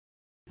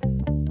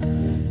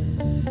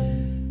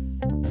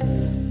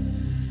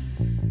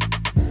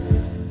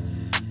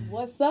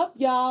What's up,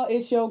 y'all?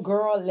 It's your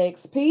girl,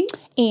 Lex P.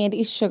 And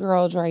it's your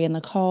girl, Dre and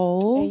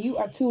Nicole. And you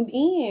are tuned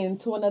in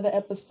to another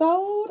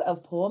episode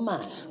of Poor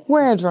Minds,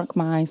 where a drunk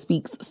mind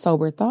speaks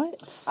sober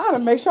thoughts. I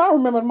gotta make sure I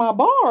remember my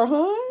bar,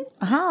 huh?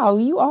 How?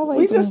 You always...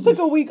 We just took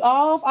a week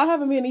off. I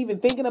haven't been even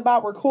thinking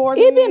about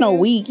recording. It's been a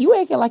week. You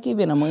acting like it's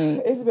been a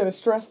month. It's been a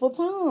stressful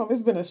time.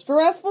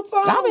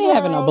 I've been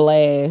having a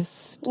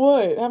blast.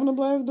 What? Having a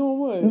blast doing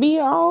what? Be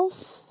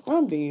off.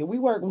 I'm dead. We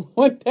work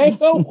one day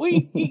a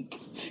week.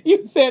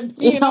 You said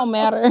it don't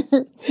matter.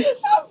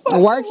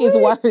 Work is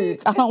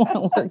work. I don't want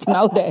to work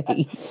no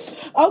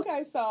days.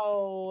 Okay,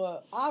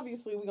 so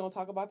obviously we're gonna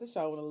talk about the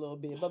show in a little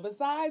bit, but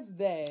besides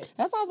that,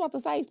 that's what I was about to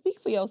say. Speak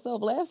for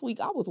yourself. Last week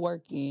I was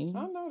working.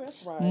 I know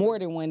that's right. More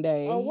than one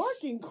day. A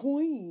working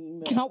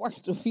queen. I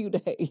worked a few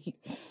days.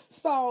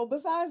 So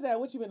besides that,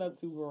 what you been up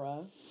to,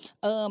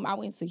 Vera? I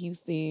went to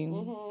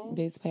Houston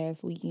this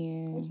past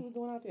weekend. What you was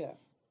doing out there?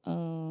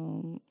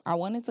 I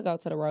wanted to go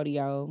to the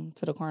rodeo,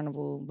 to the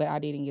carnival, but I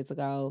didn't get to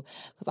go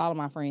because all of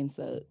my friends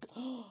suck.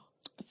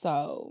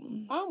 So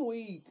I'm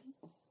weak.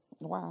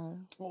 Why?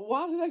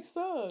 Why do they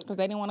suck? Because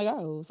they didn't want to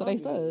go, so they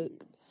suck.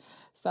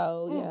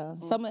 So yeah,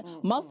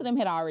 most of them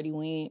had already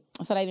went,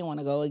 so they didn't want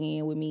to go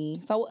again with me.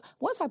 So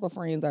what type of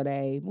friends are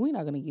they? We're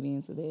not gonna get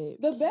into that.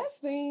 The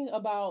best thing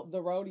about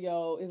the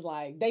rodeo is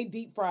like they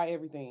deep fry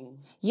everything.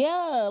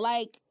 Yeah,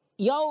 like.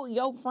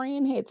 Your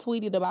friend had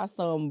tweeted about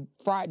some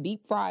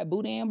deep fried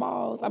boudin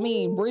balls. I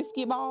mean,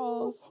 brisket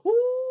balls.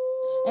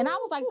 Ooh. And I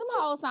was like, them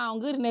hoes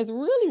sound good, and that's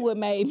really what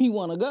made me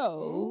want to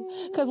go.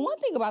 Because one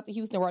thing about the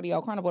Houston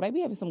Rodeo Carnival, they be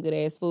having some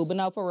good-ass food. But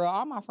no, for real,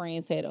 all my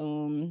friends had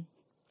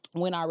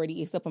went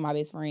already, except for my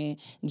best friend,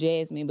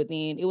 Jasmine. But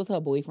then it was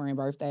her boyfriend's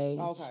birthday.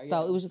 Okay,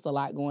 so it was just a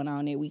lot going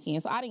on that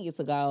weekend. So I didn't get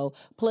to go.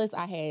 Plus,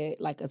 I had,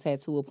 like, a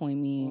tattoo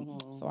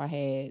appointment. So I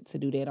had to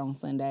do that on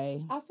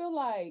Sunday. I feel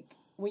like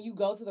when you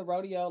go to the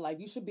rodeo, like,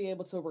 you should be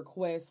able to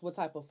request what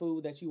type of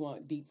food that you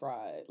want deep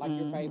fried, like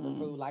your favorite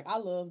food. Like, I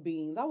love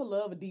beans. I would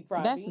love a deep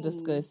fried bean. That's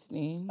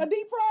disgusting. A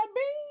deep fried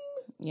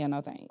bean? Yeah,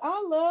 no thanks.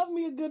 I love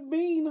me a good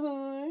bean,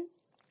 hon.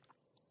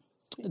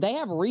 They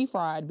have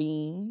refried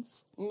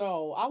beans.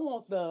 No, I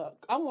want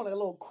a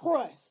little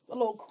crust, a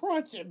little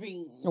crunchy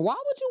bean. Why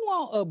would you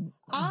want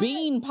a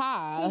bean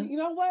pie? You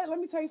know what? Let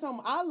me tell you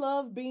something. I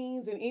love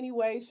beans in any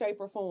way, shape,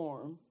 or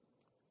form.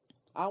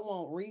 I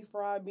want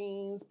refried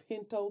beans,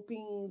 pinto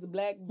beans,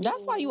 black beans.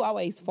 That's why you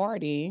always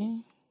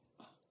farting.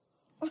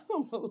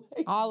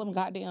 All them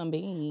goddamn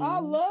beans. I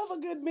love a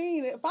good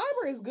bean.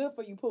 Fiber is good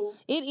for you, Pooh.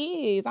 It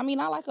is. I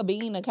mean, I like a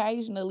bean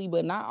occasionally,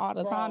 but not all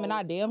the time. And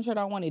I damn sure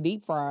don't want it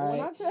deep fried.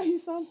 When I tell you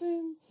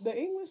something, the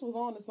English was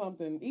on to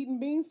something. Eating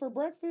beans for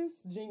breakfast,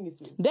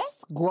 geniuses.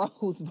 That's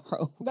gross,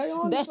 bro. They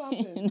on to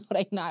something. No,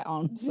 they not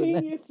on to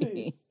geniuses.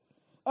 Nothing.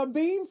 A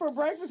bean for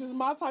breakfast is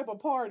my type of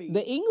party.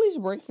 The English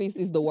breakfast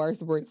is the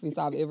worst breakfast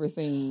I've ever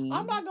seen.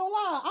 I'm not gonna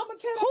lie. I'm gonna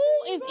tell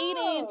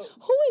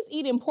Who is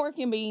eating pork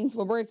and beans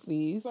for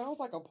breakfast? Sounds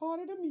like a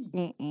party to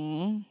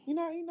me. You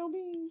not eating no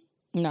beans?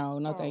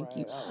 No, thank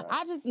you. Right.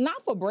 I just,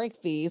 not for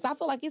breakfast. I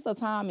feel like it's a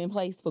time and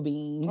place for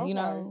beans, you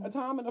know? A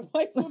time and a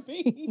place for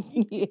beans.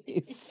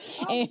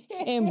 Yes.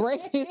 And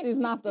breakfast is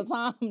not the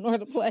time nor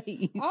the place.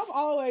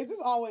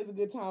 It's always a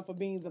good time for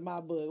beans in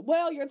my book.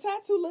 Well, your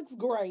tattoo looks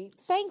great.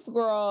 Thanks,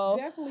 girl.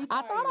 Definitely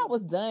I thought I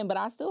was done, but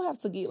I still have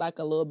to get like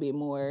a little bit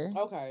more.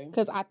 Okay.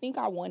 Because I think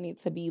I want it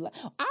to be like,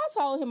 I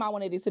told him I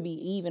wanted it to be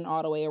even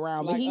all the way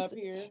around. But up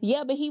here?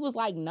 Yeah, but he was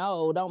like,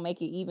 no, don't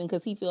make it even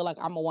because he feel like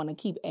I'm going to want to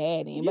keep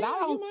adding. But I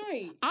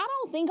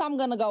don't think I'm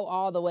going to go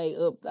all the way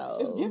up, though.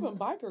 It's giving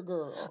biker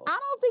girl. I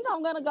don't think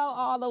I'm going to go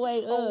all the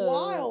way up. A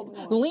wild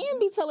one. Lynn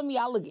be telling me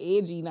I look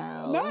edgy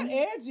now. Not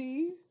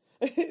edgy.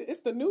 It's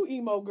the new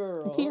emo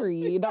girl.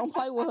 Period. Don't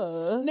play with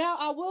her. Now,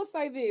 I will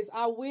say this.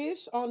 I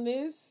wish on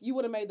this, you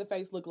would have made the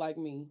face look like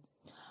me.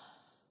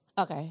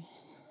 Okay.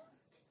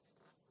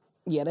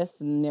 Yeah, that's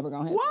never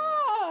going to happen.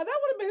 Wow, that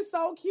would have been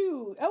so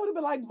cute. That would have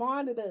been like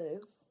bonded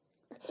us.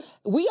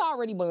 We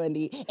already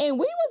bonded. And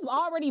we was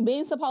already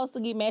been supposed to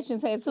get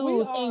matching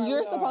tattoos. And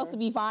you're supposed to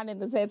be finding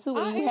the tattoo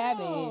and you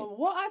haven't.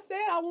 Well, I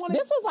said I wanted...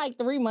 This was like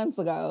 3 months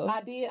ago.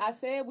 I did. I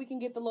said we can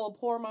get the little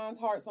Poor Minds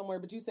heart somewhere,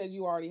 but you said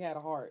you already had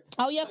a heart.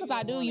 Oh, yeah, because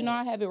I do. You know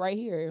I have it right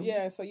here.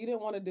 Yeah, so you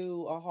didn't want to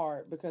do a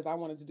heart because I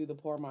wanted to do the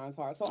Poor Minds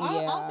heart. So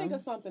I'll think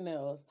of something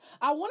else.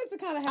 I wanted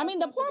to kind of have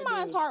the Poor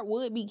Minds heart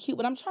would be cute,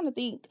 but I'm trying to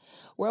think,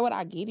 where would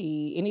I get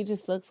it? And it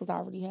just sucks because I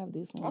already have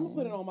this one. I'm going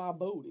to put it on my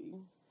booty.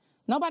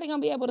 Nobody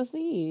gonna be able to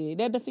see it.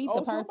 That defeat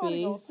the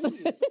purpose.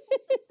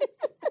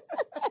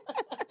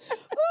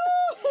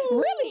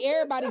 Really,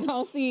 everybody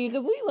gonna see it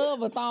because we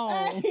love a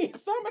thong. Hey,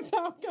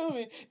 summertime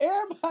coming.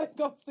 Everybody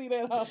gonna see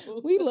that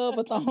hustle. We love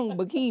a thong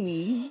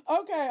bikini.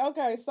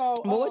 Okay. So,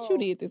 but what you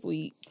did this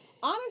week?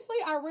 Honestly,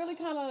 I really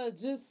kind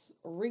of just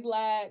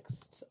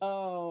relaxed.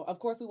 Of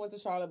course, we went to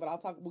Charlotte,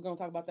 but we're gonna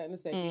talk about that in a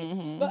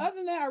second. But other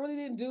than that, I really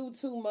didn't do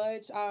too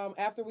much.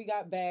 After we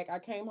got back, I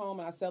came home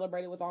and I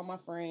celebrated with all my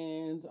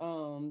friends.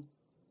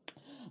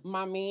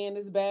 My man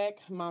is back.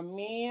 My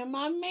man.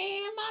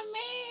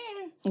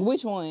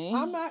 Which one?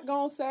 I'm not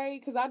gonna say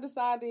because I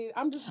decided.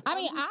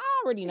 I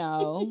already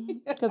know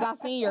because I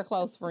seen your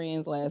close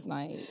friends last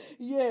night.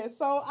 Yeah,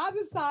 so I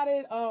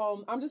decided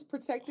I'm just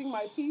protecting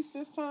my peace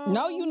this time.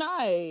 No, you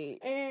not.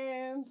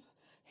 And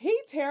he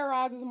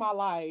terrorizes my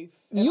life.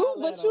 You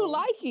like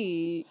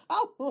it.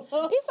 I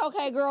It's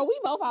okay, girl. We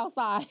both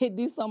outside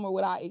this summer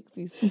with our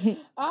exes.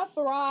 I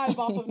thrive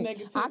off of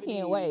negativity. I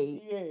can't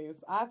wait. Yes,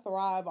 I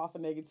thrive off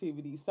of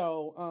negativity.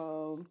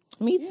 So,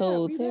 me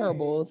too. be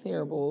Terrible, there.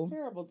 terrible.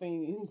 Terrible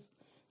things.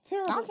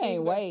 Terrible. I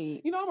can't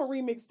wait. You know, I'm gonna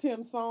remix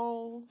Tim's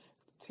song.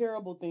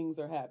 Terrible things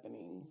are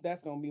happening.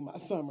 That's gonna be my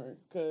summer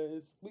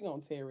because we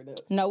gonna tear it up.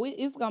 No,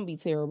 it's gonna be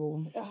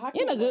terrible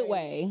in a good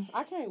way.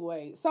 I can't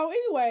wait. So,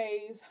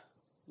 anyways,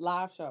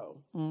 live show.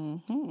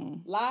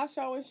 Live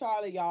show in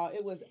Charlotte, y'all.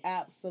 It was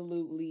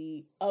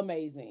absolutely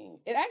amazing.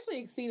 It actually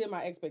exceeded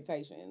my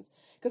expectations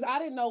because I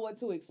didn't know what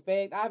to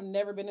expect. I've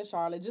never been to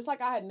Charlotte, just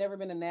like I had never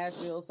been to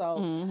Nashville. So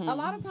a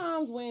lot of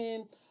times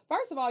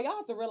first of all, y'all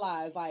have to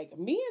realize, like,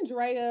 me and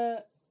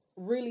Drea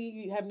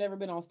really have never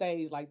been on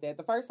stage like that.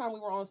 The first time we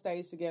were on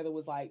stage together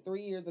was like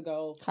 3 years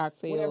ago.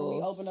 Cocktails. Whenever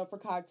we opened up for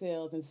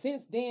Cocktails. And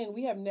since then,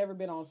 we have never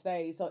been on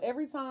stage. So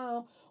every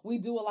time we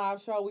do a live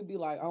show, we be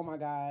like, oh my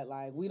God,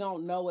 like, we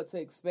don't know what to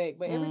expect.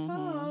 But every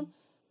time,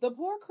 the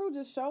poor crew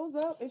just shows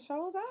up and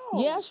shows out.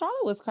 Yeah,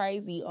 Charlotte was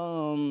crazy.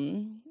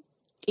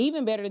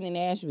 Even better than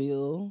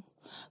Nashville.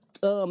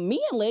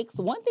 Me and Lex,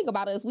 one thing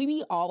about us, we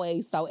be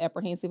always so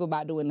apprehensive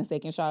about doing the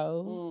second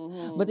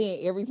show. But then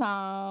every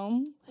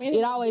time,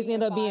 it always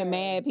end up being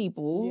mad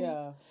people.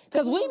 Yeah.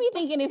 Because we be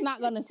thinking it's not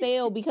going to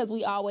sell because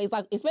we always,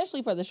 like,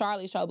 especially for the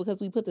Charlotte show,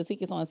 because we put the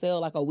tickets on sale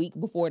like a week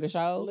before the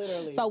show.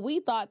 Literally. So we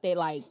thought that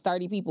like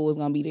 30 people was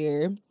going to be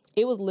there.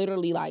 It was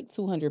literally like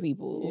 200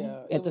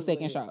 people at the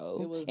second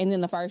show. And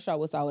then the first show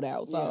was sold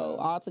out. So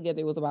altogether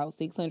it was about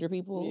 600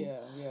 people.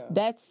 Yeah.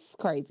 That's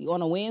crazy.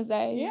 On a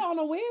Wednesday? Yeah, on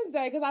a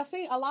Wednesday. Because I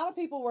seen a lot of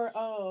people were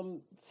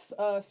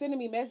sending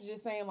me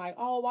messages saying like,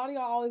 oh, why do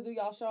y'all always do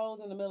y'all shows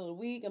in the middle of the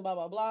week and blah,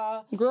 blah,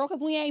 blah. Girl,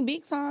 because we ain't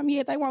big time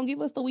yet. They won't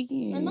give us the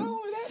weekend. And not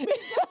only that,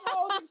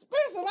 bitch,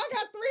 expensive. I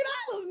got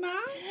 $3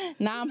 now.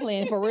 Nah, I'm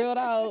playing for real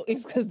though.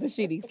 It's because the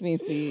shit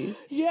expensive.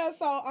 Yeah,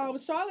 so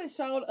Charlotte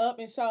showed up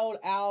and showed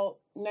out.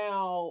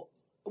 Now,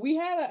 we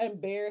had an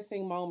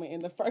embarrassing moment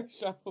in the first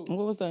show. What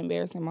was the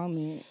embarrassing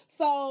moment?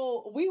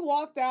 So we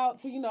walked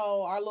out to,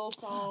 our little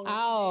song.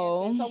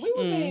 Oh. So we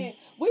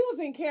was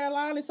in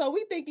Carolina. So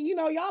we thinking,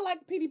 y'all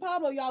like Petey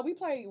Pablo, y'all. We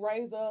played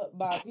Raised Up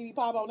by Petey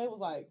Pablo, and it was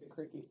like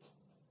cricket.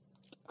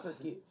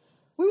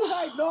 We was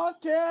like, North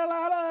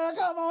Carolina,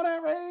 come on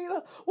and raise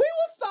up. We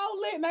was so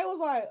lit, and they was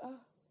like,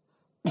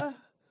 I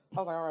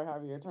was like, all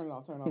right, Javier, turn it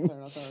off. It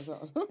was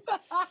so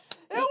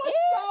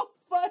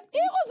funny.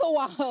 It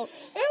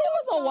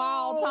was a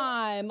wild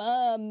time. It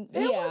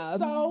was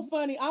so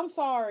funny. I'm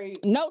sorry.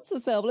 Note to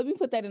self. Let me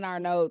put that in our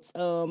notes.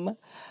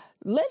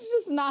 Let's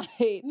just not.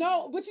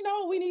 No, but you know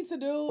what we need to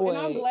do? What?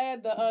 And I'm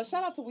glad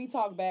shout out to We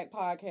Talk Back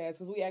podcast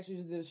because we actually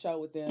just did a show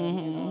with them.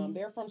 And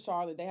they're from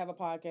Charlotte. They have a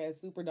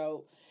podcast, super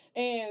dope.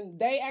 And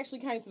they actually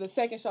came to the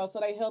second show, so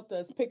they helped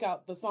us pick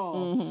out the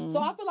song. So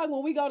I feel like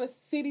when we go to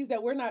cities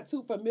that we're not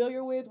too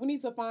familiar with, we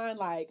need to find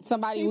like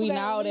somebody we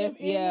know that's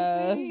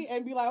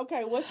and be like,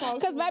 okay, what song?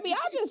 Because baby,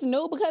 I just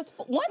knew because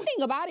one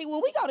thing about it,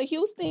 when we go to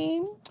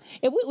Houston,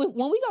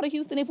 when we go to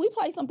Houston, if we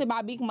play something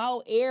by Big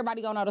Mo,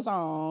 everybody gonna know the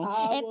song.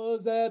 I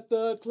was at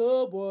the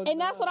club one night.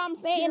 That's what I'm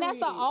saying. Period.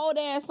 And that's an old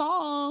ass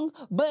song.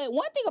 But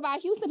one thing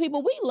about Houston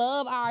people, we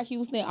love our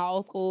Houston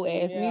old school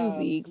ass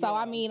music. So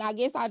I mean, I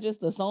guess I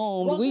just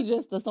assumed we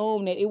just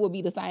assumed that it would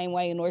be the same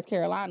way in North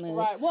Carolina.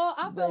 Right. Well,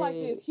 I feel like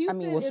this.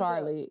 Houston with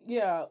Charlotte.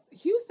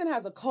 Houston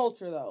has a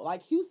culture though.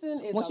 Like Houston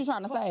is. What you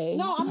trying to say?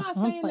 No, I'm not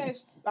saying that.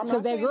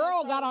 Because that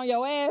girl got on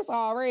your ass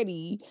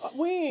already.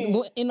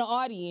 When? In the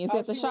audience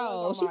at the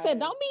show. She said,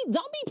 don't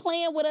be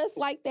playing with us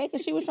like that,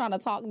 because she was trying to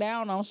talk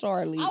down on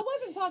Charlotte. I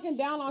wasn't talking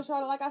down on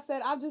Charlotte. Like I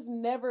said, I've just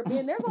never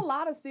been. There's a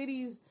lot of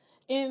cities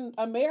in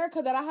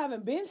America that I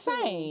haven't been to.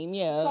 Same,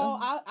 yeah. So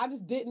I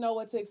just didn't know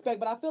what to expect.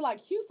 But I feel like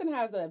Houston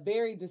has a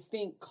very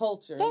distinct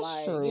culture.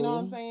 That's true. You know what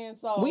I'm saying?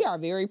 So we are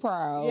very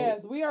proud.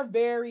 Yes, we are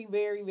very,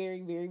 very,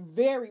 very, very,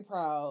 very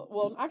proud.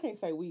 Well, I can't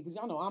say we, because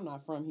y'all know I'm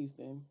not from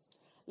Houston.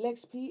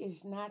 Lex P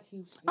is not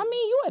Houston. I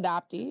mean, you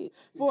adopted.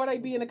 Before they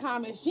be in the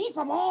comments, she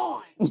from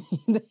Orange.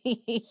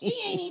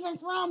 She ain't even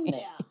from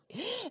there.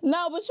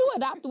 No, but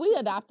we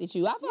adopted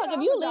you. I feel like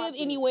if you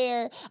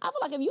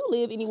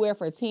live anywhere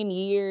for 10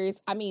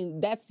 years, I mean,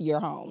 that's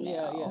your home now.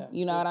 Yeah.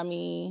 You know what I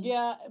mean?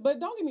 Yeah, but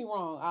don't get me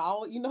wrong. I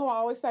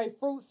always say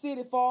Fruit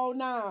City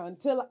 409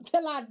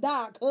 till I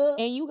die, cuz.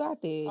 And you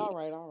got that. All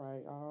right.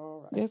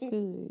 That's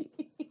good.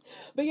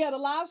 But yeah, the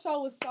live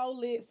show was so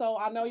lit. So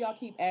I know y'all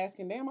keep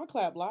asking, damn, I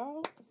clap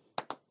loud.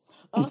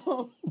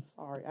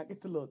 Sorry, I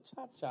get the little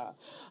cha-cha.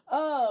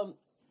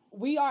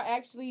 We are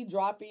actually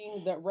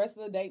dropping the rest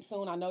of the date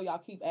soon. I know y'all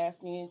keep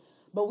asking,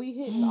 but we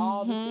hitting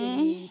all the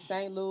cities: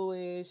 St.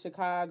 Louis,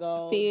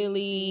 Chicago,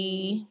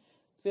 Philly,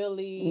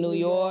 Philly, New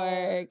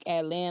York,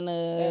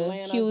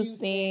 Atlanta,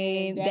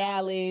 Houston,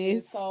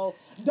 Dallas. So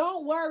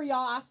don't worry, y'all.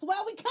 I swear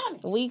we coming.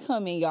 We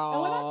coming, y'all.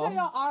 And when I tell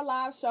y'all our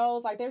live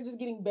shows, like they're just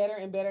getting better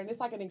and better, and it's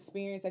like an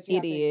experience that you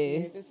have to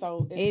experience.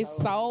 It's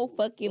so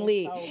fucking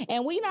lit.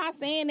 And we not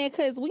saying that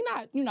because we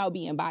not,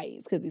 being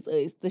biased because it's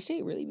us. The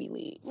shit really be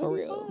lit for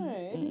real.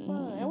 It'd be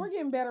fun. And we're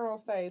getting better on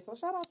stage. So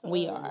shout out to us.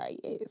 We are,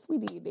 yes, we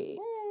did that.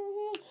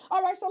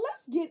 All right, so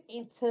let's get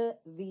into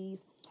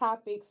these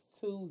topics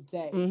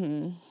today.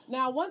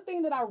 Now, one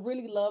thing that I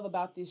really love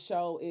about this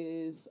show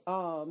is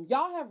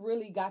y'all have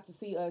really got to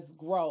see us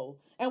grow,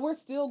 and we're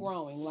still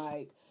growing.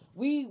 Like,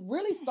 we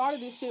really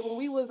started this shit when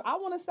we was, I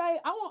don't want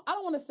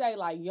to say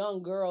like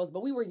young girls,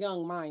 but we were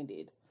young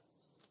minded.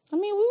 I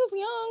mean, we was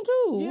young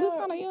too. Yeah. We was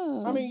kind of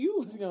young. I mean, you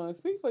was young.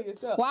 Speak for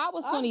yourself. Well, I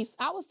was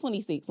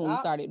 26 when we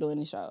started doing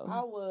the show.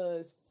 I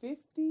was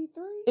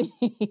 53.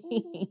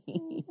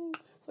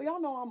 So y'all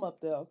know I'm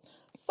up there.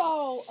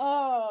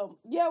 So,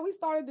 we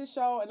started this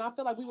show, and I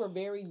feel like we were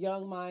very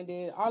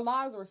young-minded. Our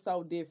lives were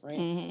so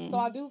different. So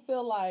I do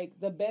feel like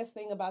the best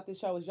thing about this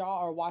show is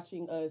y'all are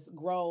watching us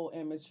grow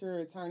and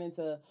mature, turn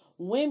into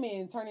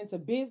women, turn into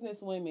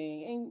business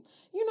women. And,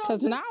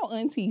 because now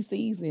auntie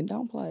season,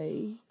 don't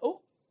play.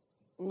 Oh,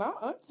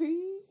 not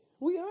auntie.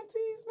 We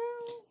aunties now?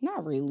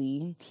 Not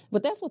really.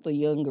 But that's what the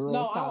young girls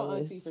call us. No, I'm an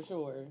auntie for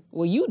sure.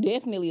 Well, you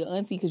definitely an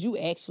auntie because you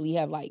actually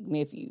have, like,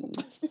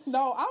 nephews.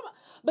 No,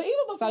 but even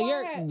before so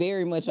you're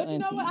very much an auntie.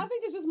 But you know what? I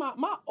think it's just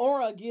my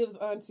aura gives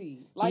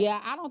auntie. Like,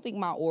 yeah, I don't think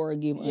my aura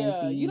give auntie.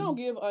 Yeah, you don't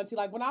give auntie.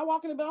 Like, when I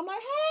walk in the bed, I'm like,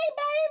 hey,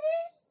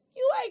 baby,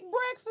 you ate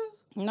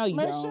breakfast? No, you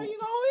don't. Make sure you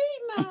gonna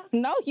eat now.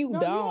 No, you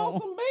don't. You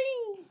want some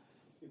beans?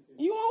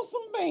 You want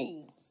some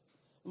beans?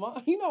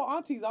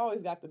 Aunties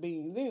always got the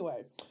beans.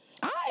 Anyway.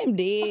 I'm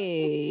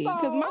dead.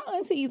 Because my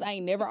aunties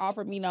ain't never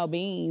offered me no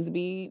beans,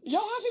 bitch. Your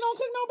auntie don't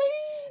cook no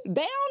beans?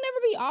 They don't never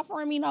be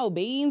offering me no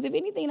beans. If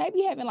anything, they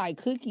be having like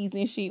cookies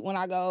and shit when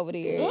I go over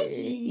there.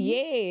 Cookies?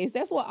 Yes,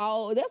 that's what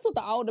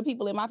the older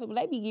people in my family,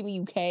 they be giving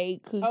you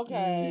cake,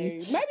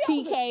 cookies,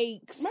 tea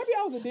cakes. Maybe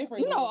I was a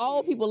different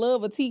old people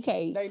love a tea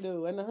cake. They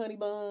do. And the honey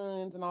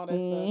buns and all that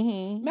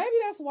stuff. Maybe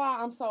that's why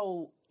I'm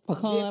so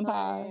pecan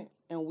pie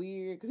and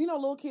weird. Because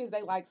little kids,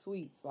 they like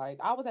sweets. Like,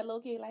 I was that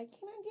little kid like,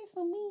 can I get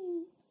some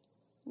beans?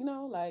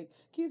 Like,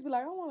 kids be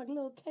like, I want a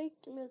little cake,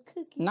 a little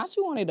cookie. Not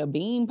you wanted a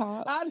bean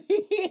pop. I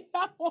did.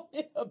 I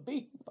wanted a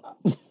bean pop.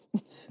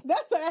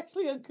 That's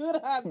actually a good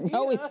idea.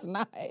 No, it's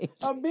not. A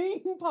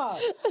bean pop.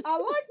 I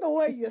like the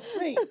way you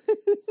think.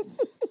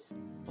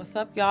 What's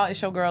up, y'all?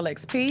 It's your girl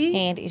XP.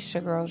 And it's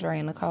your girl,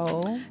 Dre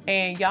Nicole.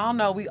 And y'all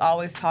know we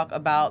always talk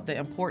about the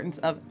importance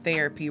of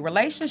therapy.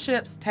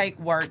 Relationships take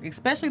work,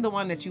 especially the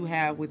one that you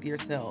have with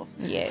yourself.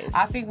 Yes.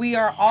 I think we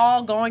are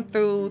all going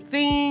through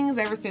things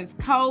ever since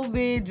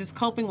COVID, just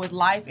coping with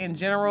life in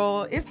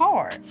general. It's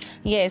hard.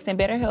 Yes, and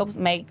BetterHelp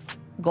makes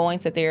going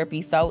to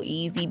therapy so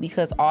easy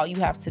because all you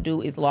have to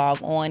do is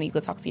log on. You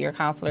can talk to your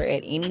counselor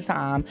at any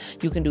time.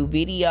 You can do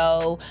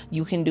video.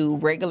 You can do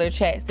regular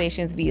chat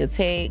sessions via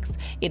text.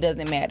 It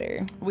doesn't matter.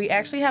 We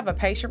actually have a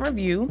patient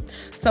review.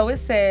 So it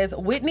says,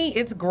 Whitney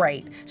is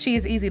great. She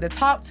is easy to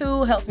talk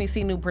to, helps me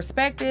see new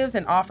perspectives,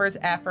 and offers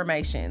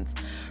affirmations.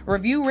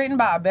 Review written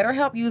by a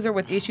BetterHelp user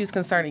with issues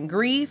concerning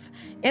grief,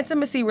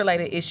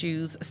 intimacy-related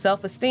issues,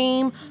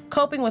 self-esteem,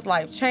 coping with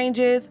life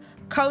changes,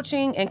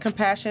 coaching, and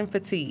compassion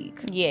fatigue.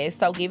 Yes,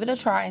 so give it a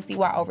try and see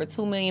why over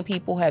 2 million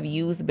people have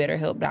used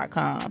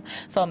BetterHelp.com.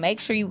 So make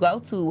sure you go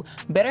to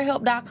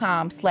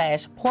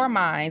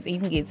BetterHelp.com/PoorMinds and you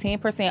can get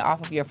 10%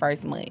 off of your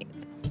first month.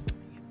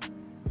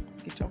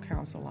 Get your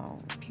counsel on.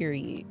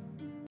 Period.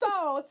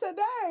 So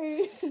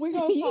today we're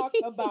going to talk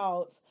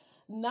about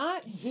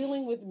not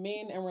dealing with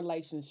men and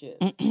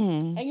relationships.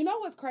 And you know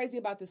what's crazy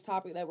about this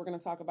topic that we're going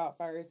to talk about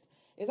first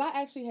is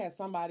I actually had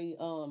somebody,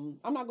 I'm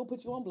not going to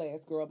put you on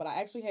blast, girl, but I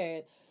actually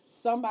had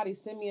somebody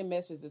send me a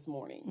message this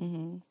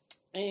morning.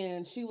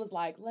 And she was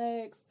like,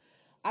 Lex,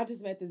 I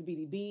just met this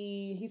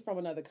BDB. He's from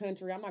another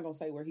country. I'm not going to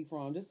say where he's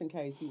from, just in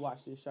case he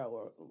watched this show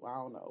or I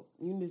don't know.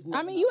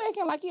 You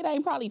acting like it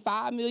ain't probably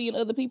 5 million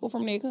other people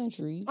from that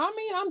country. I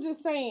mean, I'm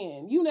just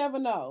saying, you never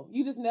know.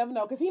 You just never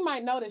know. Because he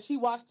might know that she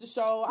watched the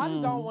show. I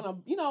just don't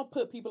want to,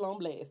 put people on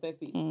blast. That's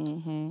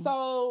it.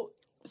 So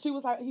she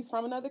was like, he's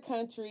from another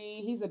country.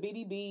 He's a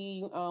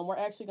BDB. We're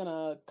actually going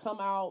to come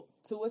out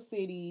to a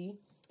city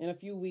in a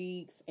few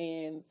weeks.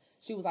 And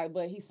she was like,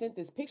 but he sent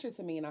this picture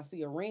to me and I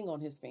see a ring on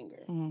his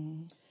finger.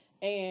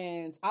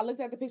 And I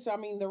looked at the picture. I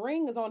mean, the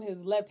ring is on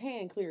his left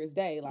hand, clear as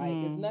day. Like,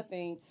 it's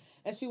nothing.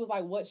 And she was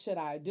like, what should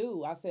I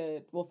do? I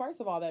said, well,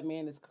 first of all, that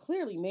man is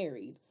clearly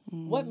married.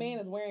 What man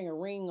is wearing a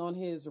ring on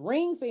his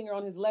ring finger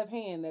on his left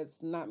hand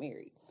that's not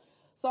married?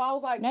 So I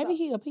was like, maybe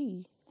he a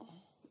P.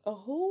 A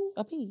who?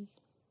 A P.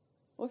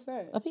 What's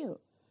that? A pimp.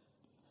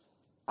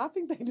 I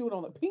think they do it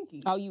on the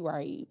pinky. Oh, you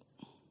right.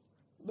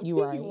 The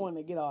pinky want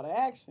to get all the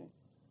action.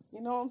 You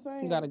know what I'm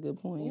saying? You got a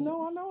good point. I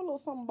know a little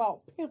something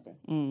about pimping.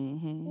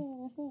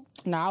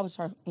 No, I was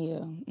trying.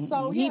 Yeah.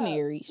 So he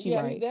married. She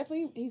right.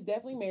 He's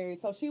definitely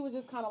married. So she was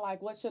just kind of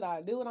like, "What should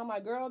I do?" And I'm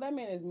like, "Girl, that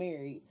man is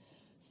married."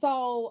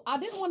 So I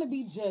didn't want to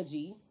be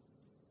judgy,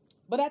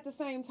 But at the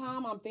same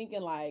time, I'm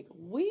thinking like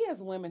we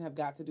as women have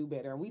got to do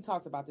better. And we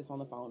talked about this on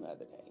the phone the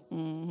other day.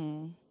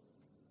 Mm-hmm.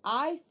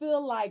 I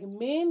feel like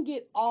men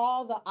get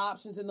all the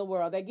options in the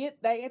world. They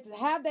get to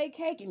have their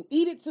cake and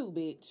eat it too,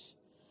 bitch.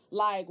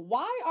 Like,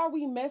 why are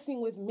we messing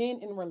with men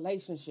in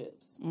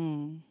relationships?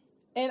 And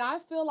I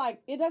feel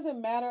like it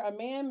doesn't matter. A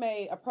man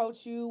may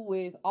approach you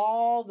with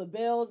all the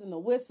bells and the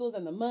whistles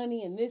and the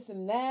money and this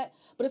and that.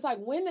 But it's like,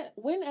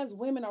 when as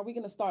women are we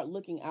going to start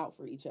looking out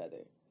for each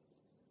other?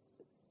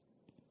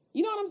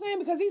 You know what I'm saying?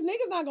 Because these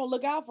niggas not going to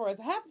look out for us.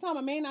 Half the time,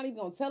 a man not even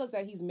going to tell us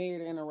that he's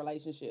married or in a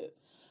relationship.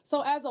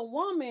 So as a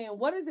woman,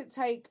 what does it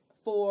take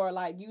for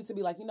like you to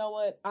be like, you know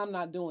what? I'm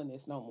not doing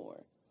this no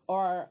more.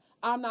 Or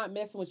I'm not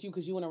messing with you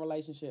because you in a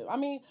relationship. I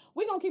mean,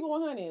 we going to keep it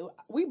 100.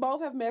 We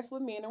both have messed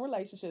with men in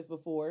relationships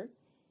before.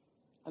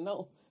 I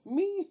know.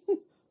 Me,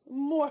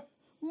 more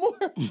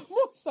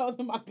so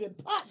than my good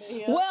partner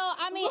here. Well,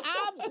 I mean,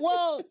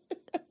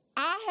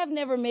 I have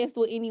never messed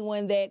with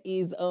anyone that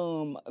is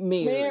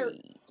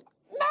married.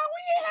 No,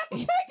 we ain't have to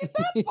take it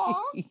that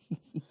far.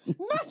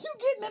 Not you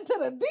getting into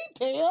the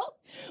detail.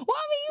 Well,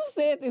 I mean, you've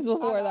said this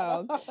before,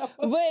 though.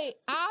 But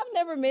I've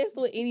never messed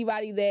with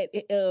anybody that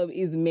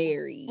is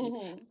married.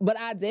 Mm-hmm. But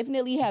I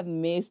definitely have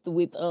messed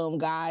with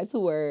guys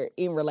who are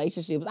in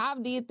relationships.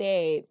 I've did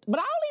that. But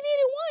I only did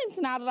it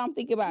once now that I'm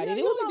thinking about it.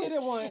 It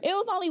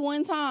was only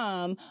one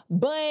time.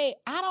 But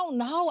I don't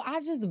know. I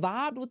just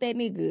vibed with that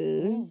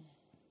nigga.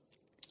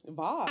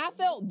 Vibe. I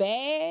felt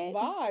bad.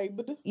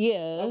 Vibed.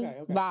 Yeah.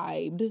 Okay.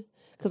 Vibed.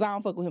 Because I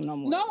don't fuck with him no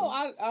more.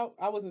 No,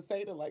 I wasn't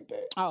saying it like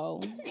that.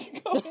 Oh.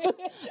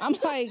 I'm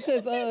like,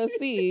 because,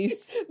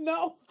 sis.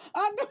 No,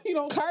 I know you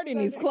don't. Curtain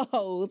is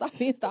closed. I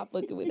didn't stop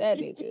fucking with that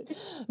nigga.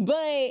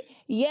 But,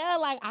 yeah,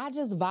 like, I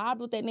just vibed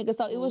with that nigga.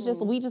 So, it was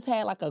just, we just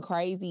had, like, a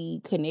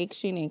crazy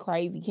connection and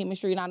crazy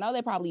chemistry. And I know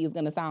that probably is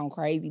going to sound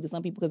crazy to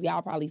some people because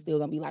y'all probably still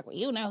going to be like, well,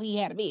 you know he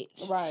had a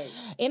bitch. Right.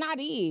 And I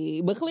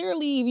did. But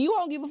clearly, if you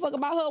don't give a fuck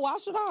about her, why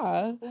should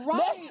I?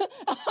 Right.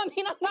 I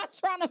mean, I'm not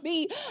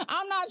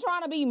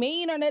trying to be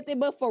mean or nothing,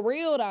 but for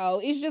real though,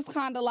 it's just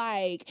kind of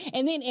like,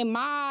 and then in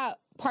my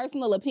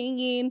personal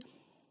opinion,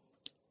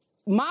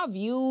 my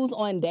views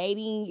on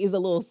dating is a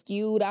little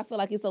skewed. I feel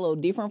like it's a little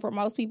different from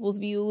most people's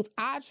views.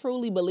 I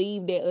truly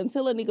believe that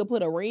until a nigga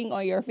put a ring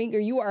on your finger,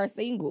 you are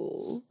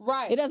single.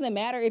 Right. It doesn't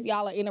matter if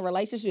y'all are in a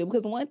relationship,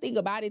 because one thing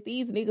about it,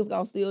 these niggas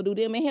gonna still do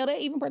them. And hell, that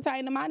even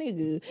pertain to my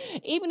nigga.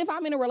 Even if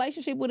I'm in a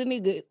relationship with a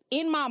nigga,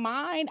 in my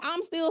mind,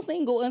 I'm still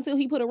single until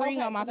he put a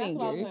ring on my finger. That's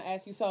what I was gonna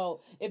ask you.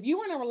 So if you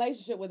were in a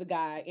relationship with a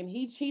guy and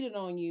he cheated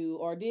on you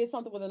or did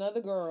something with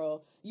another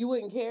girl, you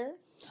wouldn't care?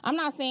 I'm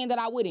not saying that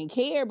I wouldn't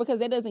care because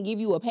that doesn't give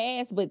you a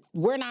pass, but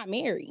we're not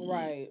married.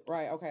 Right,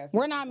 okay.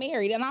 We're not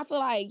married. And I feel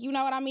like, you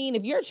know what I mean?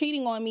 If you're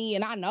cheating on me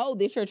and I know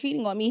that you're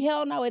cheating on me,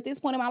 hell no, at this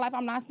point in my life,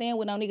 I'm not staying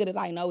with no nigga that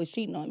I know is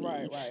cheating on me.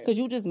 Right. Because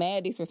you just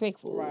mad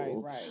disrespectful.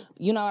 Right.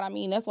 You know what I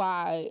mean? That's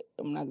why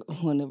I'm not,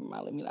 well, never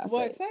mind, let me not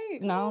say it. Say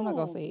it. No, I'm not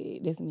going to say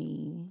it. That's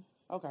me.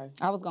 Okay.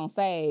 I was going to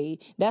say,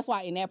 that's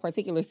why in that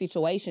particular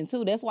situation,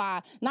 too, that's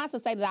why, not to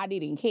say that I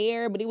didn't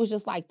care, but it was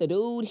just like the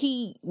dude,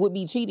 he would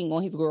be cheating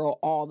on his girl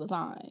all the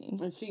time.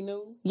 And she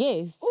knew?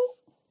 Yes. Ooh.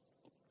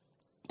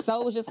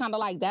 So it was just kind of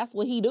like, that's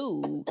what he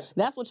do.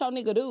 That's what your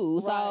nigga do.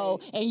 Right.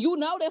 So, and you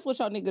know that's what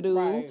your nigga do.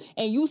 Right.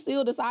 And you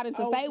still decided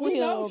to stay with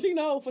him. She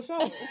know for sure.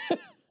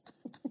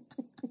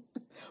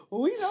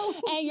 We know.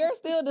 And you're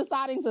still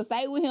deciding to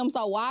stay with him,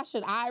 so why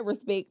should I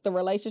respect the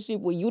relationship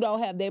when you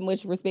don't have that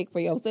much respect for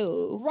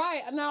yourself?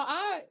 Right. Now,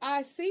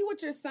 I see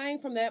what you're saying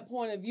from that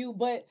point of view,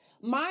 but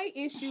my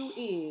issue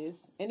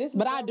is, and this is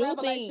a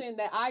revelation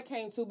that I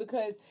came to,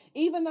 because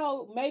even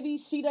though maybe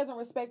she doesn't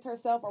respect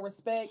herself or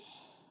respect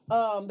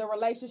the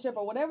relationship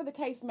or whatever the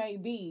case may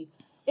be,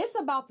 it's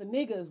about the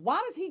niggas.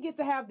 Why does he get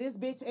to have this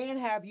bitch and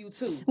have you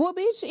too? Well,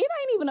 bitch, it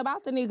ain't even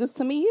about the niggas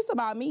to me. It's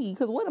about me.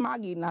 Because what am I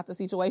getting out the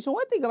situation?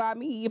 One thing about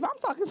me, if I'm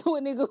talking to a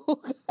nigga who...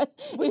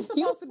 We're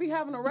supposed to be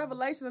having a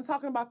revelation and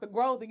talking about the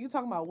growth, and you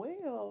talking about,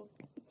 well...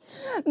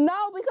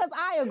 No, because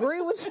I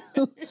agree with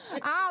you.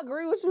 I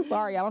agree with you.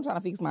 Sorry, y'all, I'm trying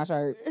to fix my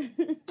shirt.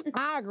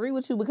 I agree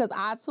with you because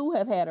I, too,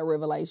 have had a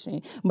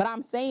revelation. But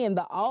I'm saying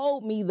the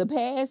old me, the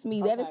past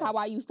me, that is how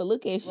I used to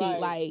look at shit. Right.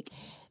 Like,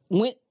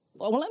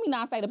 well, let me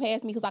not say the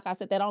past me, because like I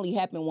said, that only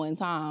happened one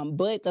time.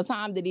 But the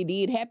time that it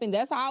did happen,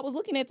 that's how I was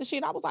looking at the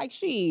shit. I was like,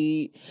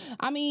 shit.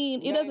 I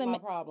mean, it doesn't...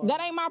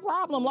 That ain't my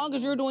problem, long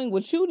as you're doing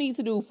what you need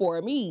to do for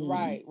me.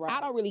 Right.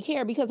 I don't really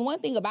care, because one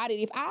thing about it,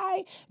 if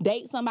I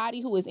date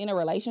somebody who is in a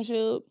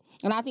relationship,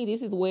 and I think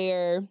this is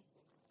where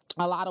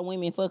a lot of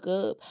women fuck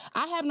up,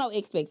 I have no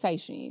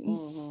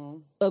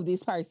expectations of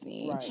this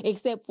person. Right.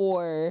 Except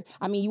for,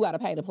 I mean, you got to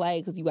pay to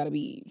play because you got to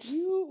be...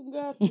 You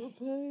got to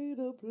pay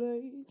to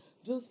play.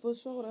 Just for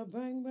sure, that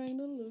bang bang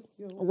to look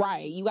your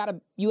right. You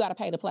gotta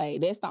pay to play.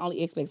 That's the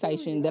only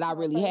expectation that I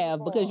really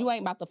have, because you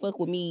ain't about to fuck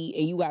with me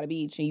and you got a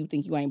bitch and you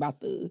think you ain't about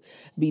to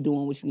be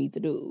doing what you need to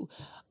do.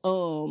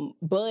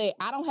 But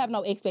I don't have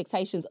no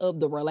expectations of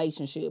the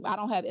relationship. I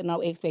don't have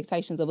no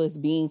expectations of us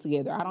being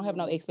together. I don't have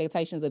no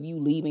expectations of you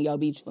leaving your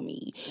bitch for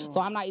me.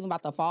 So I'm not even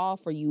about to fall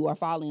for you or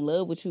fall in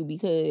love with you,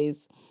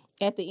 because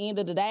at the end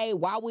of the day,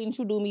 why wouldn't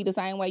you do me the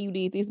same way you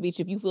did this bitch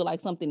if you feel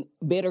like something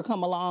better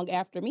come along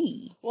after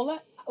me?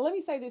 Well, let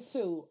me say this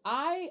too.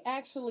 I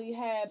actually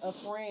had a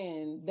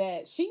friend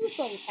that she used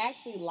to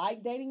actually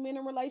like dating men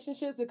in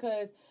relationships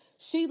because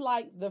she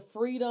liked the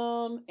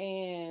freedom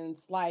and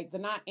like the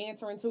not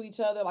answering to each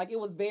other. Like it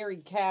was very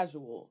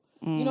casual.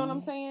 You know what I'm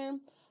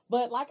saying?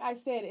 But like I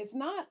said, it's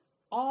not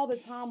all the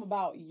time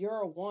about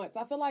your wants.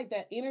 I feel like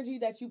that energy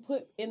that you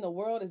put in the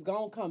world is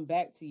gonna come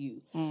back to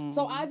you.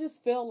 So I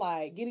just feel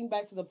like, getting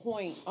back to the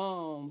point,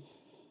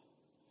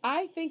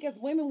 I think as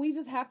women, we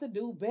just have to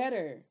do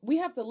better. We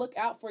have to look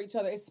out for each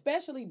other,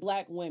 especially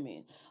black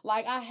women.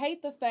 Like, I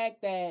hate the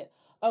fact that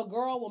a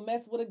girl will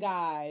mess with a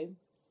guy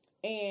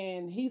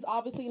and he's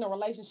obviously in a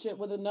relationship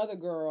with another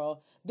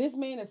girl. This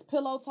man is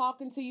pillow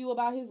talking to you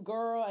about his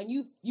girl, and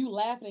you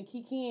laughing and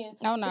kikiing.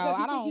 Oh no,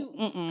 I don't.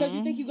 Because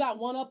you think you got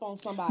one up on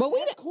somebody. But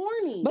that's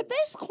corny. But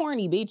that's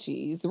corny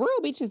bitches. Real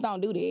bitches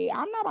don't do that.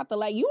 I'm not about to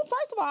like you.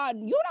 First of all,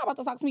 you're not about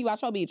to talk to me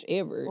about your bitch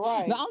ever.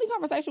 Right. The only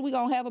conversation we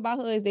gonna have about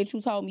her is that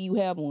you told me you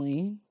have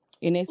one,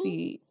 and that's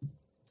it.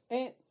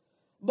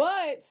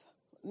 But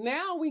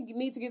now we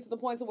need to get to the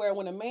point to where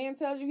when a man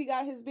tells you he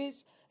got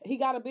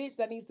a bitch,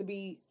 that needs to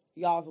be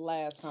y'all's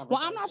last conversation.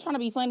 Well, I'm not trying to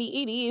be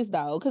funny. It is,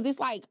 though, because it's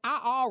like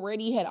I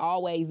already had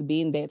always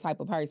been that type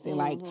of person.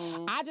 Like,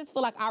 I just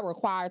feel like I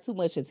require too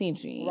much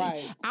attention.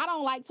 Right. I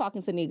don't like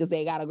talking to niggas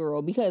that got a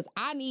girl because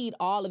I need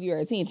all of your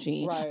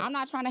attention. Right. I'm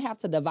not trying to have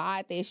to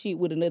divide that shit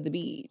with another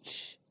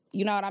bitch.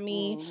 You know what I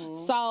mean?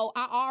 So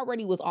I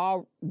already was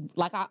I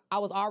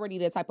was already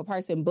that type of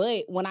person.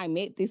 But when I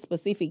met this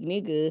specific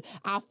nigga,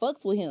 I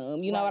fucked with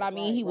him. You know what I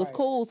mean? He was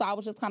cool. So I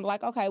was just kind of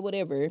like, okay,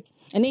 whatever.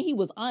 And then he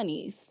was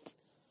honest.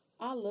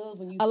 I love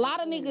when you. A lot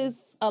of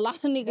niggas.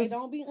 They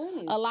don't be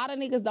honest. A lot of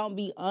niggas don't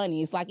be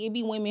honest. Like, it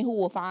be women who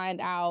will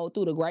find out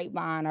through the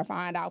grapevine or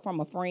find out from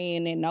a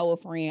friend and know a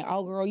friend.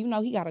 Oh, girl, you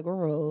know he got a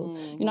girl.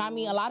 You know what I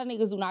mean? A lot of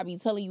niggas do not be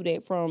telling you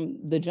that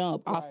from the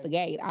jump off the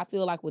gate. I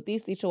feel like with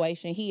this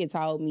situation, he had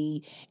told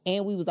me,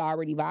 and we was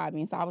already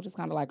vibing. So I was just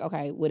kind of like,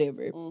 okay,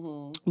 whatever.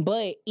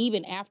 But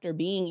even after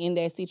being in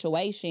that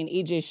situation,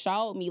 it just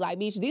showed me, like,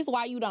 bitch, this is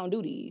why you don't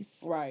do this.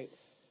 Right.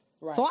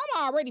 So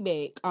I'm already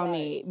back on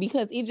it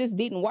because it just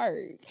didn't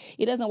work.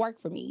 It doesn't work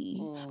for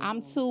me.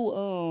 I'm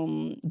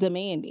too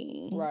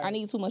demanding. I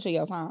need too much of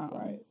your time.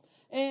 Right.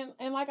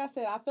 And like I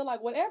said, I feel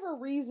like whatever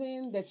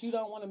reason that you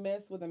don't want to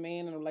mess with a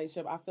man in a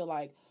relationship, I feel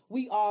like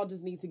we all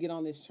just need to get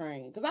on this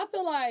train. Because I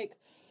feel like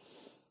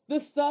the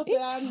stuff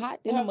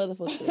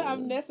I've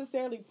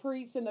necessarily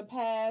preached in the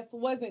past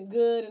wasn't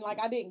good, and like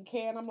I didn't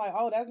care, and I'm like,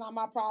 oh, that's not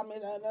my problem.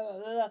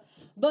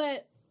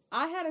 But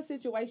I had a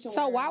situation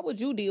So why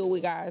would you deal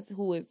with guys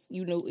who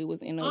you knew it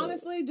was in a...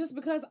 Honestly, just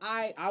because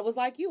I was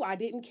like you. I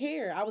didn't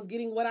care. I was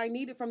getting what I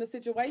needed from the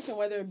situation,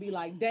 whether it be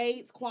like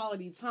dates,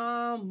 quality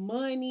time,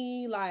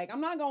 money. Like, I'm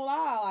not gonna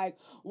lie, like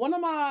one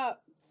of my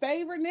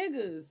favorite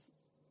niggas.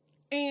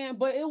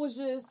 But it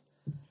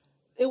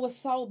was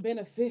so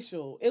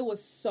beneficial. It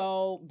was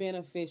so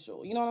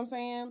beneficial. You know what I'm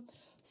saying?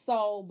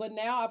 So, but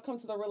now I've come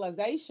to the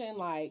realization,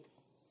 like,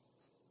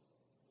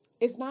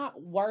 it's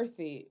not worth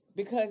it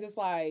because it's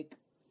like,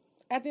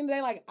 at the end of the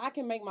day, like, I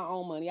can make my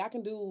own money. I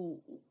can do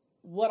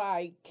what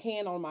I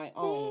can on my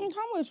own.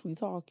 How much we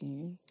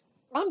talking?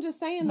 I'm just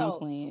saying, though.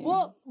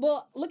 Well,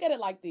 look at it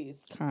like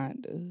this.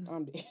 Kinda.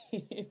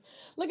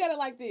 Look at it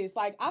like this.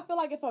 Like, I feel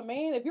like if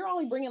you're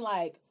only bringing,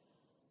 like,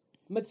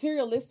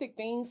 materialistic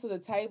things to the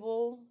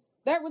table,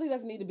 that really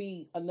doesn't need to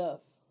be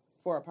enough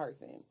for a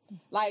person.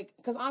 Like,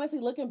 because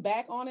honestly, looking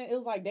back on it, it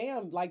was like,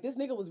 damn, like, this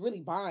nigga was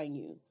really buying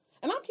you.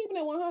 And I'm keeping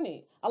it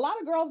 100. A lot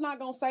of girls not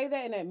going to say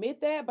that and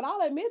admit that, but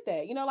I'll admit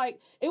that. You know, like,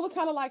 it was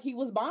kind of like he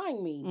was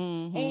buying me.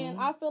 And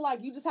I feel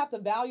like you just have to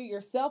value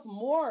yourself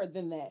more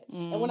than that.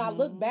 And when I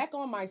look back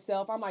on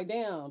myself, I'm like,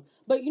 damn.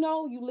 But, you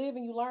know, you live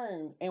and you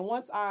learn. And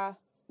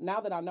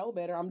now that I know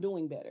better, I'm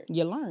doing better.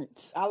 You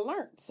learned. I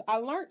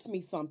learned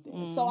me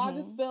something. So I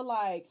just feel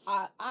like,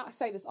 I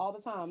say this all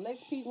the time.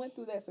 Lex P went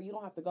through that so you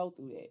don't have to go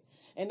through that.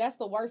 And that's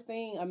the worst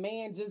thing, a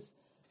man just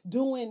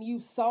doing you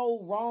so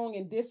wrong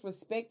and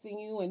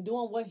disrespecting you and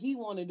doing what he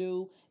want to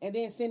do and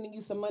then sending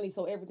you some money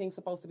so everything's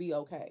supposed to be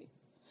okay.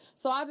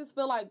 So I just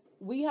feel like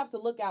we have to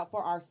look out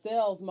for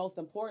ourselves most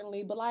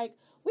importantly, but like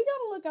we got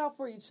to look out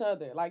for each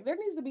other. Like there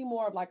needs to be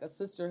more of like a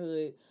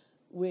sisterhood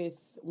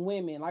with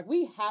women. Like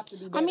we have to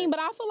do better. I mean, but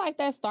I feel like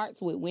that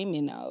starts with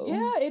women though.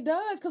 Yeah, it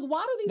does. Because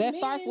why do these men... That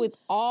starts with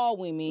all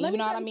women. You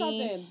know what I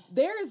mean? Something.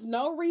 There is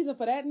no reason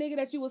for that nigga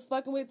that you was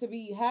fucking with to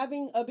be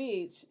having a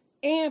bitch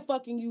and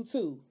fucking you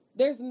too.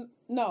 There's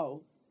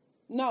no.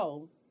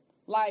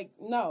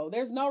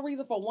 There's no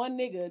reason for one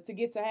nigga to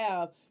get to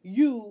have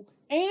you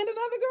and another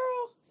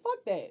girl.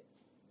 Fuck that.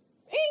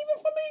 Even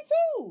for me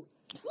too.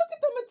 Look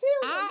at the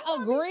material.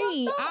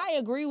 I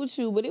agree with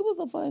you, but it was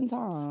a fun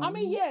time. I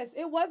mean, yes,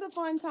 it was a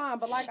fun time,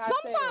 but like I said,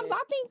 sometimes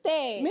I think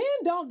that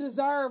men don't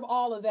deserve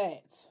all of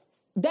that.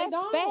 That's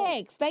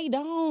facts. They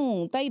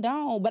don't.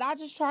 But I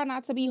just try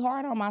not to be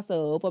hard on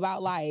myself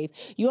about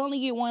life. You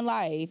only get one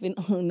life, and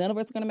none of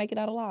us are going to make it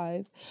out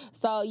alive.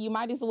 So you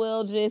might as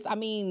well just,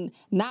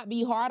 not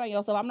be hard on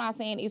yourself. I'm not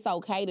saying it's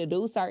okay to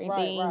do certain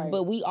things,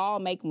 but we all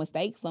make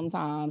mistakes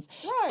sometimes.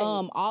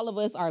 Right. All of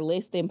us are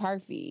less than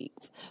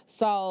perfect.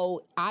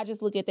 So I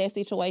just look at that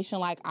situation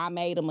like I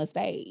made a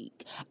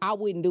mistake. I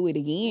wouldn't do it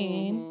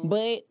again,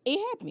 but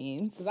it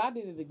happens. Because I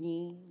did it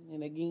again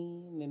and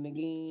again and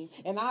again,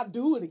 and I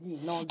do it again.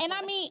 No, and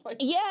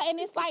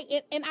it's like,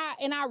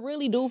 and I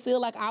really do feel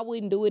like I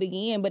wouldn't do it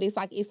again, but it's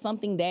like, it's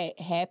something that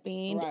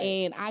happened,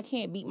 and I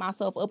can't beat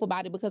myself up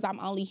about it because I'm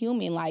only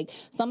human. Like,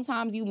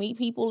 sometimes you meet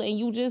people and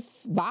you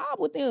just vibe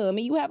with them and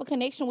you have a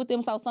connection with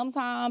them, so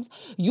sometimes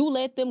you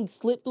let them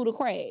slip through the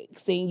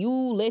cracks and you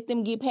let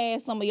them get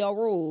past some of your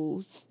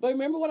rules. But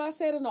remember what I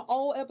said in the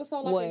old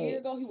episode like a year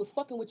ago? He was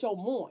fucking with your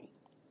moin.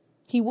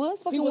 He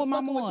was fucking with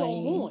my moin. With your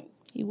moin.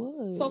 He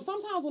was. So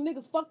sometimes when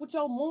niggas fuck with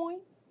your moin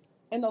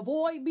and the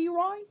void be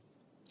right.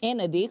 And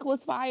the dick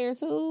was fire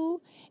too.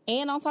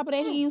 And on top of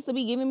that, he used to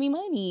be giving me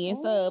money and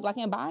stuff, like,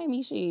 and buying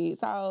me shit.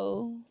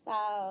 So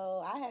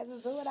I had to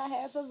do what I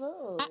had to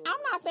do.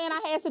 I'm not saying I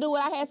had to do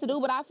what I had to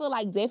do, but I feel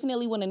like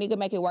definitely when a nigga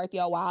make it worth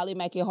your while, it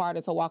make it harder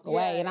to walk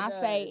away. And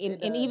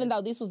and even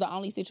though this was the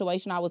only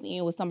situation I was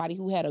in with somebody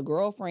who had a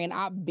girlfriend,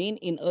 I've been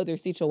in other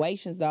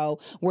situations though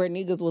where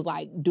niggas was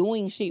like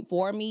doing shit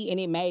for me, and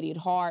it made it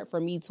hard for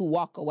me to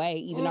walk away,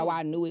 even though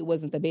I knew it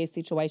wasn't the best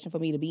situation for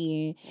me to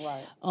be in.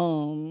 Right.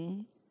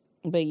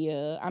 But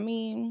yeah, so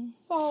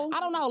I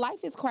don't know.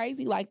 Life is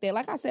crazy like that.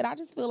 Like I said, I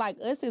just feel like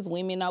us as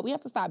women, though, we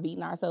have to stop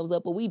beating ourselves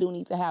up, but we do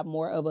need to have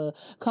more of a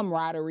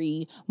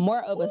camaraderie,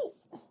 more of a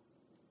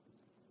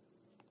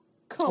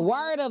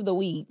word of the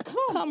week.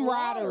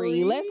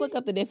 Camaraderie. Let's look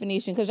up the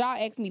definition because y'all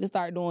asked me to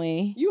start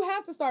doing. You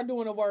have to start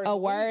doing a word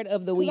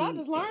of the week.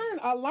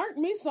 I learned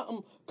me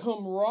something.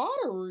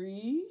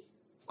 Camaraderie.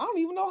 I don't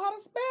even know how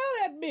to spell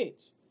that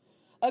bitch.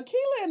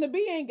 Akilah and the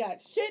B ain't got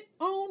shit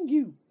on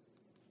you.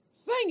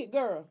 Sing it,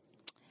 girl.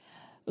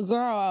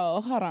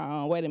 Girl, hold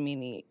on. Wait a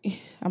minute.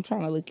 I'm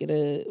trying to look it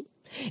up.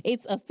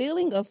 It's a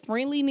feeling of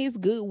friendliness,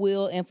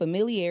 goodwill, and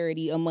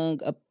familiarity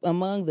among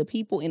the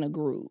people in a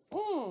group.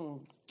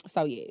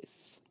 So,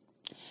 yes.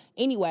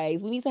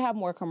 Anyways, we need to have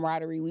more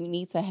camaraderie. We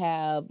need to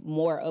have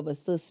more of a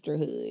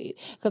sisterhood.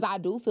 Because I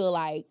do feel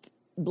like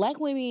Black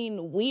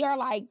women, we are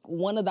like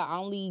one of the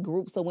only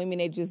groups of women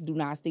that just do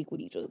not stick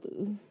with each other.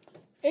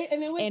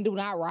 And do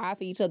not ride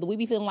for each other. We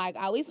be feeling like,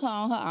 oh, it's her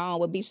on her own.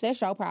 Well, bitch, that's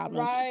your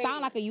problem. Right.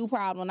 Sound like a you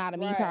problem, not a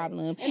me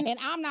problem. And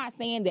I'm not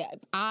saying that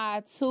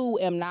I, too,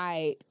 am not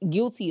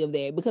guilty of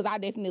that because I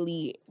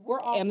definitely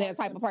am that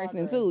type of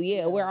person, too.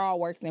 Yeah, we're all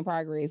works in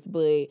progress.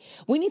 But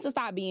we need to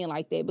stop being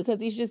like that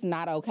because it's just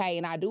not okay.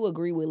 And I do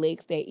agree with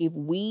Lex that if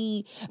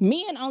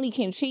men only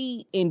can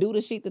cheat and do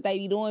the shit that they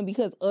be doing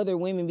because other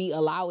women be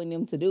allowing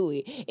them to do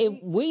it.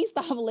 If we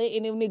stop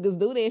letting them niggas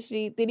do that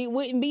shit, then it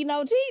wouldn't be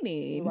no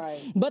cheating.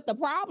 Right. But the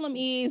problem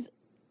is,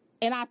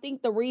 and I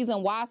think the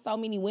reason why so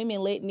many women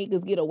let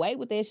niggas get away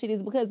with that shit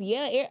is because,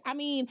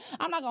 I'm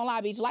not gonna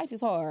lie, bitch, life is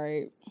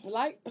hard.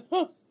 Like,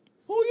 who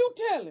you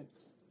telling?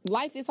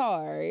 Life is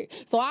hard.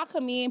 So I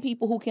commend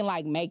people who can,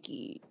 like, make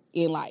it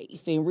in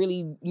life and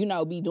really,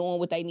 be doing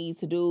what they need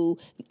to do,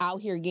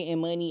 out here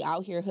getting money,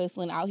 out here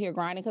hustling, out here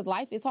grinding, because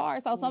life is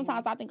hard. So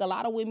sometimes I think a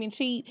lot of women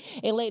cheat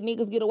and let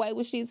niggas get away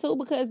with shit, too,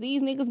 because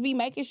these niggas be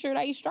making sure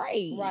they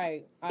straight.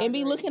 Right. And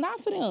be looking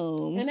out for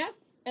them.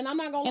 And I'm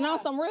not gonna And lie.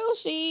 on some real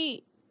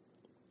shit,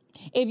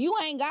 if you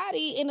ain't got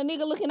it and the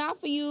nigga looking out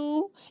for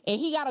you and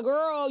he got a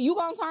girl, you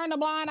gonna turn the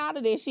blind out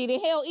of that shit.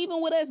 And hell,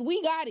 even with us,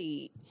 we got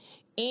it.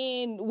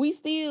 And we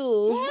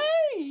still...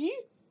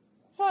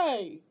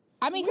 Hey.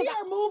 We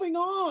are moving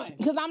on.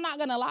 Because I'm not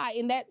going to lie,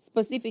 in that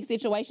specific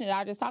situation that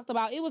I just talked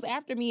about, it was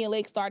after me and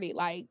Lex started,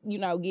 like,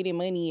 getting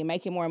money and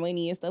making more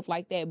money and stuff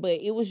like that. But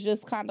it was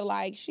just kind of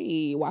like,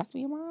 shit, why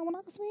spend mine when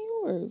I can spend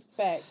yours?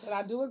 Facts. And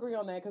I do agree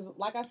on that. Because,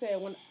 like I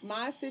said, when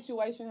my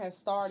situation had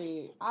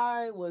started,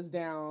 I was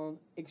down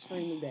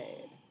extremely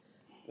bad.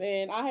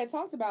 And I had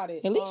talked about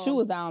it. At least you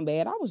was down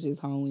bad. I was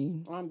just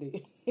hoeing. I'm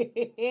dead.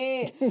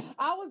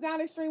 I was down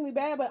extremely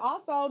bad, but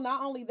also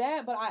not only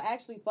that, but I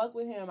actually fuck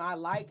with him. I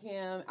liked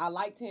him,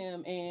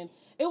 and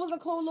it was a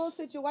cool little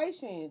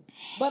situation.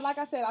 But like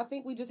I said, I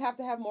think we just have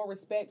to have more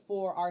respect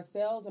for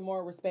ourselves and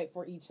more respect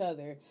for each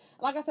other.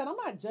 Like I said, I'm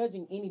not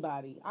judging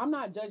anybody.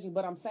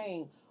 But I'm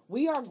saying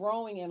we are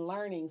growing and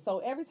learning.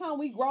 So every time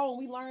we grow and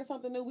we learn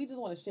something new, we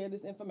just want to share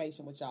this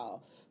information with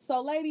y'all.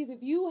 So ladies,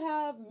 if you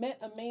have met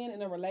a man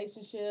in a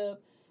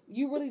relationship,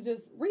 you really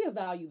just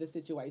reevaluate the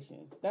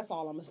situation. That's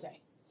all I'm going to say.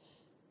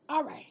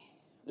 All right.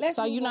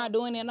 So you're not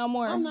doing it no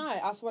more? I'm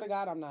not. I swear to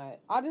God, I'm not.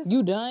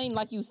 You done?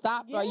 Like you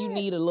stopped or you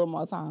need a little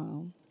more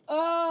time?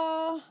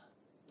 I'm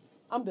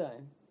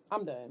done.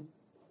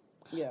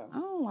 Yeah. I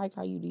don't like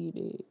how you did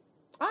it.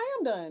 I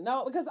am done.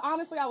 No, because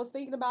honestly, I was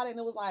thinking about it and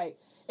it was like,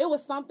 it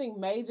was something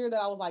major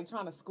that I was like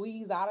trying to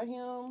squeeze out of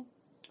him.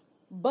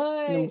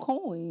 But them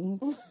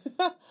coins.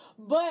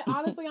 But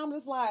honestly, I'm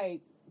just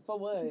like, for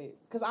what?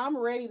 Because I'm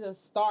ready to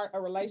start a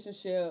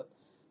relationship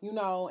you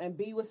know, and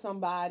be with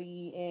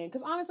somebody. And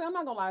because honestly, I'm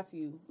not gonna lie to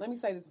you. Let me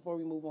say this before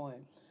we move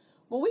on.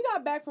 When we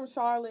got back from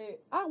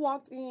Charlotte, I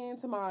walked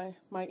into my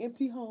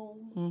empty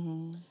home,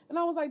 and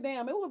I was like,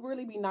 damn, it would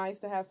really be nice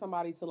to have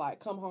somebody to, like,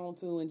 come home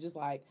to and just,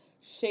 like,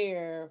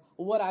 share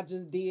what I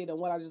just did and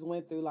what I just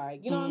went through.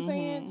 Like, you know what I'm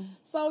saying?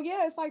 So,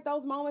 yeah, it's like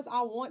those moments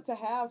I want to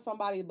have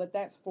somebody, but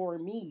that's for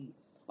me.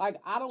 Like,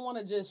 I don't want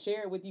to just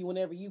share it with you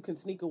whenever you can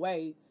sneak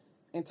away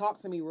and talk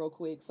to me real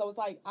quick. So, it's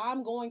like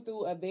I'm going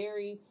through a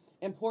very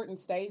important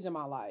stage in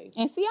my life.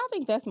 And see, I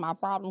think that's my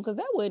problem, because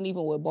that wouldn't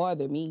even would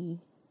bother me.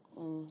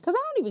 Because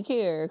I don't even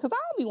care. Because I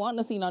don't be wanting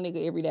to see no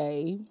nigga every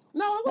day.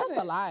 No, it wasn't.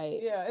 That's a lie.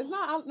 Yeah, it's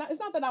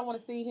not that I want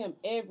to see him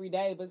every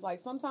day, but it's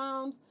like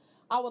sometimes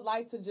I would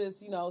like to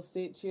just, you know,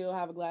 sit, chill,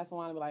 have a glass of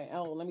wine, and be like,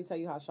 oh, let me tell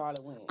you how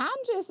Charlotte went.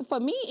 For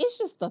me, it's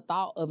just the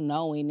thought of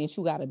knowing that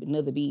you got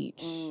another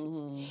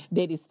bitch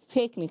that is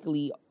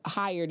technically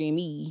higher than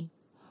me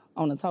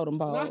on the totem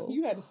pole. Now,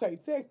 you had to say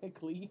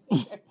technically.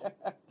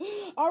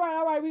 All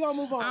right, we're going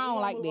to move on. I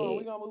don't like that.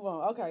 We're going to move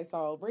on. Okay,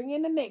 so bring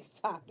in the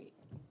next topic.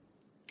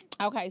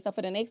 Okay, so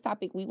for the next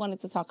topic, we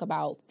wanted to talk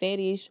about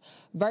fetish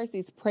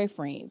versus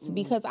preference,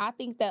 because I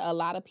think that a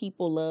lot of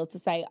people love to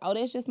say, oh,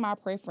 that's just my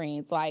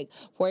preference. Like,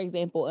 for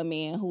example, a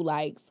man who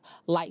likes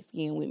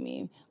light-skinned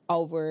women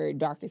over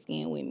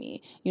darker-skinned women.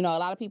 You know, a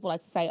lot of people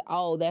like to say,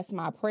 oh, that's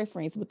my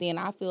preference. But then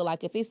I feel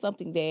like if it's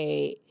something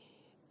that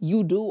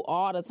you do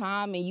all the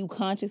time and you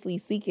consciously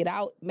seek it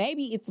out,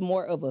 maybe it's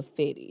more of a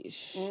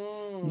fetish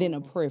than a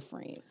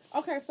preference.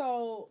 Okay,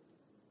 so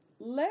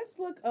let's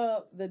look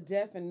up the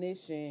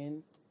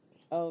definition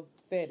of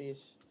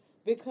fetish,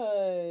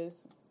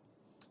 because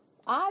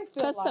I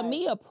feel like... Because to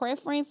me, a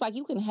preference, like,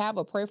 you can have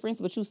a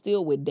preference, but you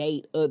still would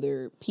date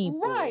other people.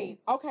 Right.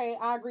 Okay,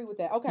 I agree with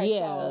that. Okay,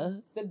 yeah.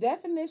 So the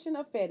definition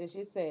of fetish,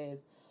 it says,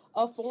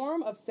 a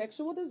form of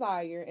sexual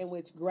desire in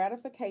which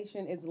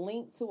gratification is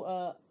linked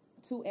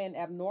to an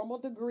abnormal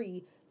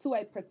degree to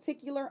a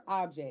particular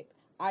object,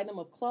 item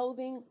of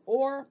clothing,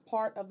 or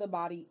part of the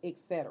body,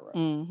 etc.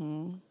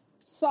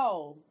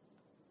 So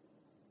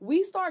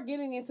we start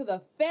getting into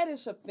the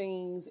fetish of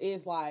things.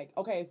 Is like,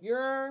 okay, if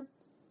you're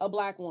a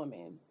black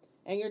woman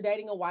and you're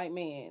dating a white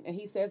man and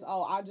he says,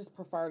 oh, I just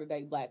prefer to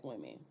date black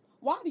women.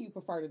 Why do you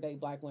prefer to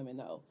date black women,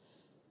 though?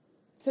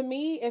 To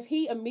me, if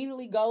he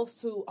immediately goes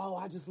to, oh,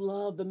 I just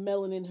love the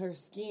melanin in her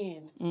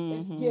skin,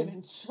 it's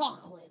giving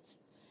chocolate.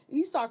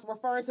 He starts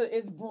referring to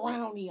it's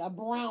brownie, a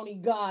brownie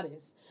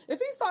goddess. If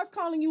he starts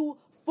calling you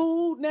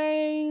food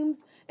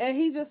names and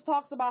he just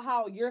talks about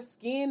how your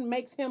skin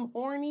makes him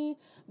horny,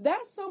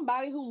 that's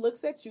somebody who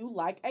looks at you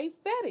like a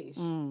fetish.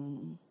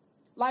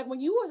 Like when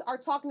you are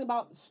talking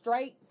about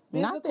straight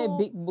physical... Not that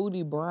big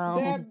booty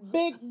brown. That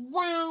big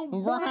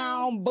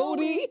brown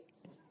booty.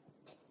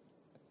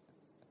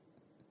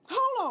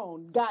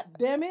 Hold on,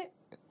 goddammit.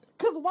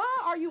 Because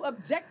why are you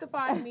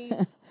objectifying me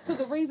to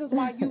the reasons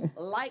why you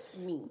like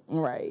me?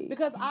 Right.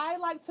 Because I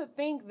like to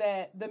think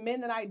that the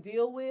men that I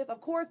deal with,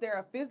 of course,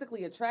 they're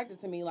physically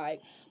attracted to me,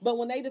 like, but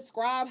when they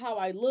describe how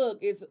I look,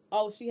 it's,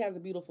 oh, she has a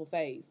beautiful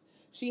face.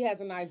 She has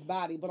a nice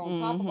body. But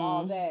on top of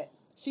all that,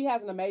 she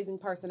has an amazing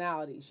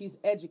personality. She's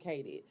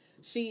educated.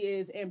 She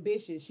is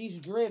ambitious. She's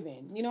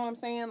driven. You know what I'm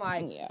saying?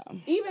 Like,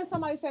 even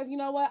somebody says, you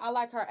know what? I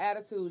like her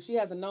attitude. She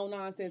has a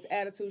no-nonsense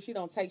attitude. She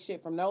don't take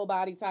shit from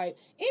nobody type.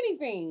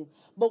 Anything.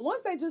 But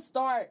once they just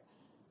start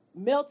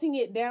melting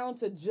it down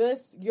to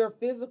just your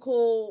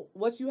physical,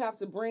 what you have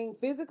to bring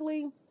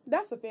physically,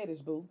 that's a fetish,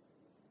 boo.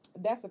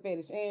 That's a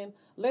fetish. And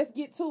let's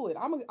get to it.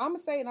 I'm going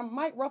to say it. I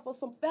might ruffle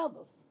some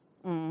feathers.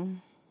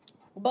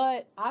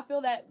 But I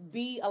feel that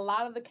be a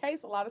lot of the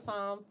case a lot of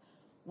times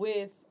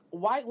with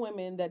white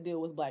women that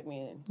deal with black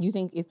men. You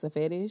think it's a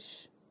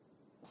fetish?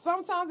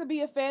 Sometimes it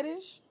be a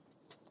fetish,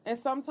 and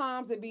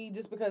sometimes it be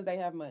just because they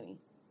have money.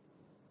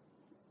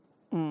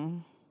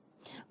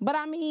 But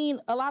I mean,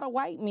 a lot of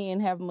white men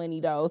have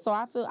money though, so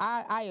I feel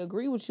I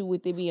agree with you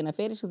with it being a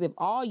fetish. Because if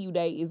all you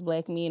date is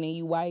black men and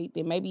you white,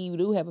 then maybe you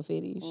do have a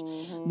fetish.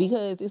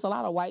 Because it's a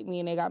lot of white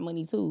men that got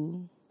money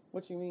too.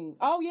 What you mean?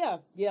 Oh yeah,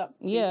 yep.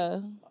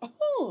 Yeah.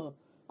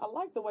 I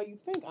like the way you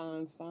think,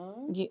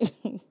 Einstein. Yeah.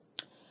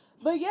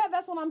 But yeah,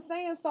 that's what I'm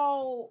saying.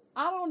 So,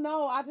 I don't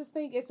know. I just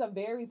think it's a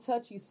very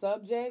touchy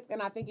subject, and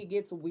I think it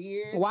gets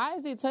weird. Why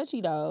is it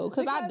touchy, though?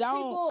 Because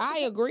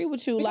I agree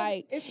with you.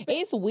 Like,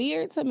 it's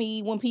weird to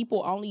me when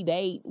people only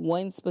date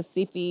one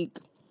specific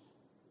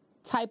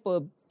type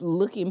of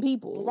looking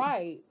people.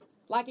 Right.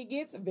 Like, it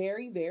gets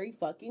very, very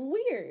fucking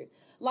weird.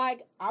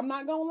 Like, I'm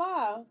not gonna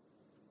lie.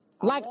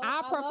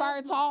 I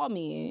prefer tall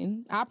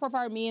men. I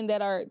prefer men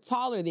that are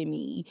taller than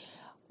me.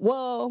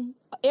 Well,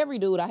 every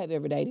dude I have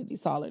ever dated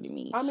is taller than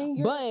me. I mean,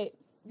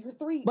 you're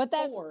 3, but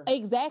that's 4.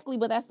 Exactly.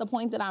 But that's the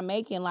point that I'm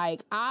making.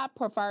 Like, I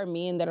prefer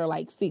men that are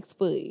like 6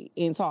 foot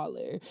and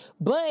taller.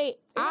 But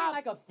it's not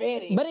like a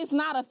fetish. But it's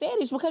not a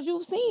fetish because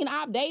you've seen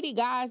I've dated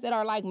guys that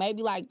are like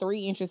maybe like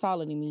 3 inches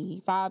taller than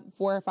me, 4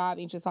 or 5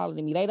 inches taller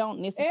than me. They don't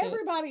necessarily.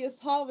 Everybody is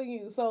taller than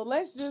you, so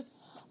let's just.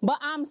 But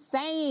I'm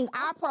saying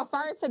I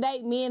prefer to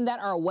date men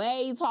that are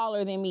way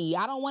taller than me.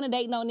 I don't want to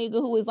date no nigga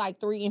who is like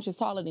 3 inches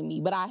taller than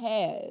me, but I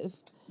have.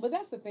 But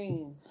that's the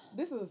thing.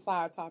 This is a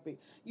side topic.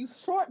 You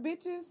short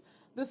bitches,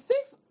 the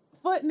 6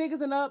 foot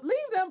niggas and up, leave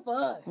them for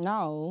us.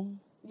 No.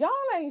 Y'all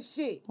ain't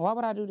shit. Why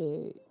would I do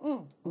that?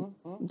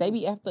 They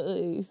be after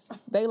us.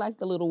 They like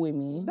the little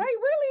women. They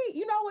really,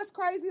 you know what's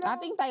crazy though? I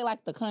think they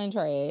like the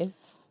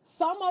contrast.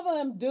 Some of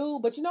them do,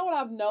 but you know what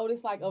I've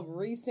noticed, like, of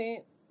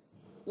recent?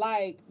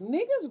 Like,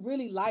 niggas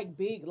really like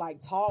big,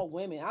 like, tall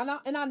women.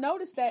 I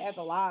noticed that at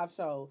the live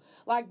show.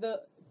 Like,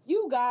 the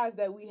few guys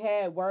that we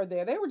had were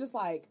there. They were just,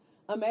 like,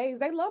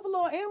 amazed. They love a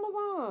little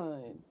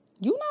Amazon.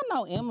 You not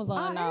no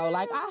Amazon, though.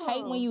 Like, I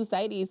hate when you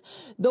say this.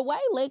 The way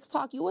Lex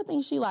talk, you would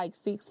think she, like,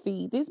 6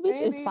 feet. This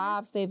bitch is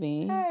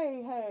 5'7".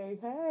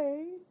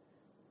 Hey.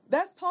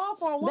 That's tall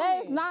for a woman.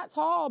 That's not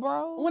tall,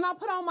 bro. When I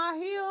put on my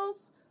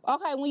heels...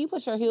 Okay, when you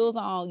put your heels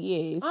on,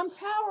 yes. I'm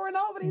towering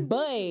over these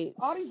bitches.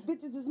 All these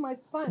bitches is my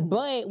son.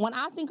 But when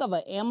I think of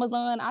an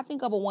Amazon, I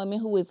think of a woman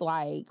who is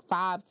like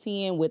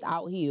 5'10"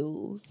 without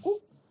heels.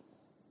 Ooh.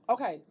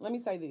 Okay, let me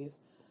say this.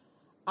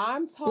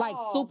 I'm tall. Like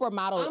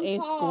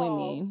supermodel-esque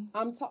women.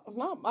 I'm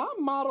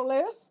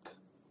model-esque.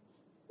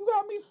 You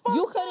got me fucked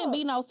You couldn't up.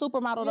 be no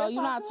supermodel, though. Yes,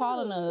 You're not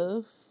tall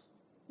enough.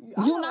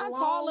 I You're got a not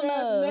tall long-ass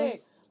enough.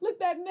 neck. Look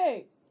that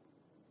neck.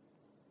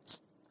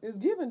 It's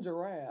giving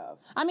giraffe.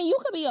 I mean, you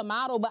could be a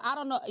model, but I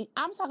don't know.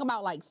 I'm talking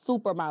about like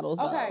supermodels,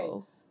 Okay.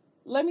 though.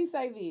 Let me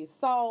say this.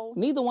 So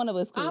Neither one of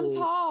us could. I'm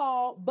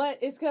tall, but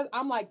it's because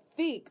I'm like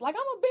thick. Like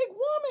I'm a big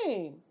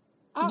woman.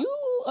 You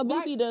a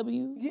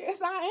BBW.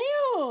 Yes, I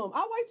am.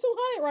 I weigh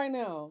 200 right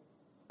now.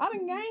 I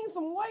done gained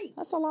some weight.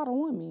 That's a lot of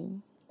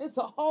women. It's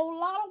a whole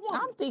lot of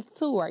women. I'm thick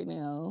too right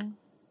now.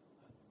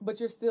 But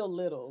you're still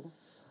little.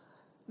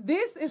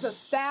 This is a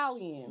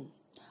stallion.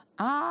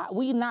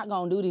 We not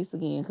gonna do this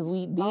again because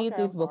we did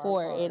this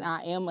before, and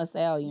I am a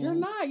stallion. You're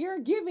not. You're a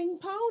giving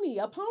pony.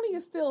 A pony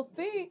is still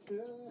thick,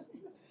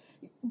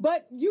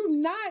 but you're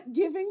not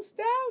giving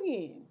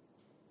stallion.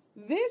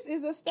 This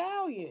is a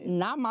stallion.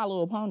 Not My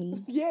Little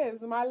Pony.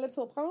 Yes, My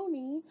Little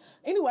Pony.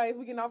 Anyways,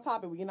 we getting off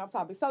topic.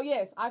 So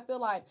yes, I feel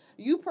like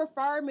you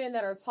prefer men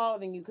that are taller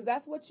than you because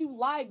that's what you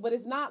like, but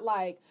it's not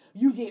like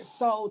you get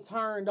so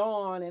turned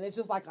on and it's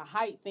just like a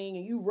height thing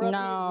and you rubbing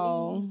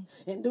his knees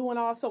and doing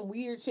all some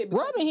weird shit.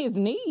 Rubbing his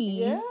knees?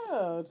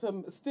 Yeah,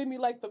 to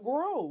stimulate the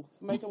growth,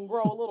 make him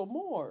grow a little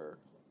more.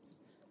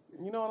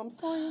 You know what I'm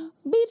saying?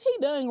 Bitch, he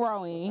done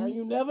growing. And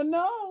you never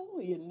know.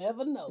 You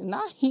never know.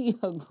 Not he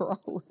a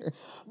grower.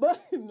 But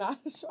not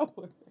a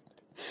shower.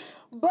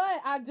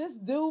 But I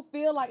just do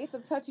feel like it's a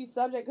touchy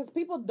subject because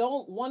people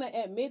don't want to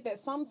admit that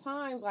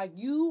sometimes, like,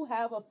 you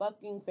have a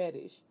fucking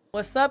fetish.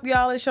 What's up,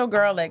 y'all? It's your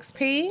girl,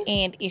 XP.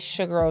 And it's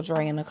your girl,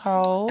 Drea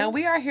Nicole. And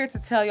we are here to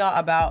tell y'all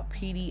about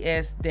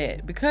PDS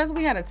debt. Because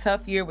we had a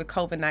tough year with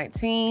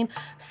COVID-19,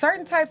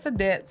 certain types of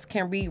debts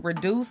can be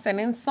reduced and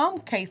in some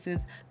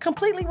cases,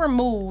 completely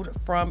removed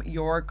from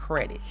your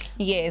credit.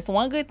 Yes,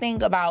 one good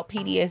thing about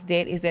PDS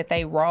debt is that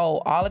they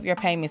roll all of your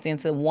payments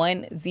into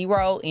one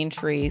zero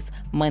interest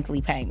monthly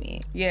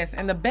payment. Yes,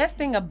 and the best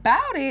thing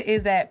about it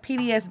is that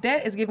PDS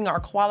debt is giving our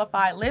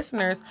qualified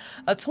listeners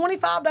a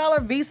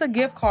 $25 Visa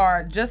gift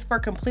card just for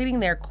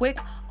completing their quick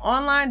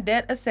online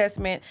debt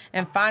assessment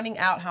and finding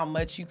out how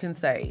much you can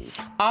save.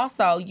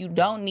 Also, you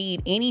don't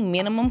need any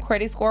minimum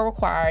credit score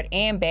required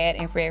and bad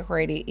and fair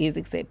credit is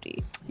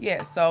accepted.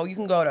 Yes, so you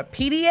can go to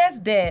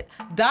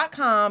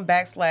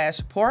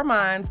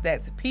pdsdebt.com/poorminds.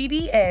 That's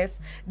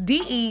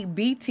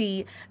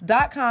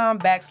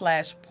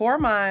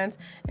pdsdebt.com/poorminds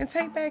and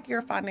take back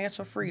your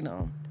financial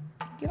freedom.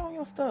 Get on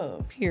your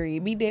stuff.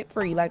 Period. Be debt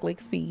free like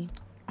Lex P.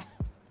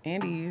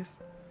 And is.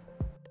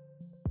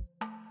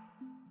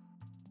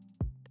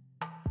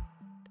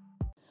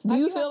 Do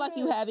you feel like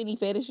you have any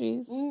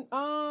fetishes? No,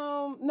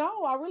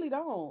 I really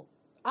don't.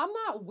 I'm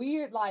not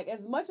weird. Like,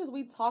 as much as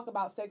we talk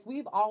about sex,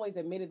 we've always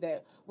admitted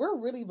that we're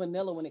really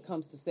vanilla when it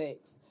comes to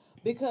sex.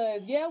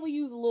 Because, yeah, we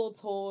use little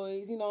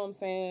toys, you know what I'm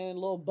saying? A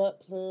little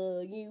butt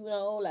plug, you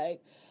know,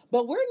 like,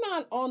 but we're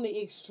not on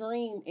the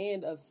extreme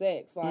end of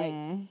sex. Like,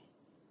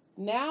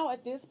 now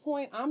at this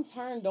point, I'm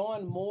turned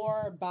on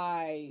more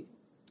by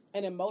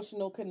an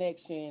emotional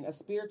connection, a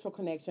spiritual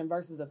connection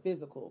versus a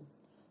physical.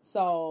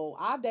 So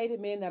I've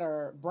dated men that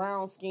are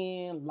brown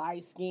skin,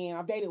 light skin.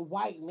 I've dated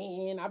white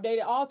men. I've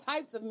dated all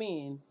types of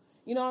men.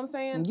 You know what I'm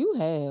saying? You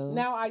have.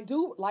 Now I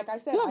do, like I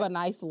said, you have a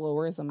nice little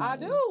resume. I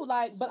do,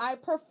 but I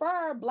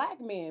prefer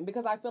black men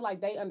because I feel like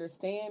they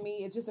understand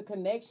me. It's just a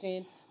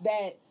connection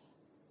that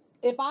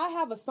if I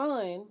have a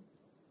son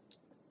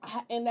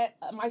and that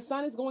my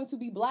son is going to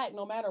be black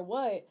no matter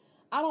what,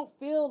 I don't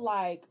feel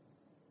like,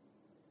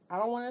 I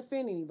don't want to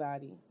offend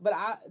anybody, but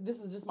this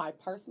is just my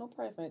personal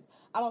preference.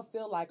 I don't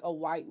feel like a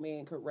white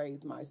man could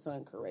raise my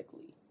son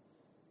correctly.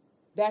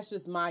 That's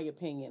just my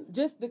opinion.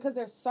 Just because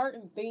there's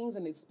certain things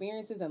and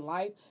experiences in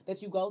life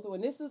that you go through.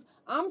 And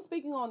I'm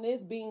speaking on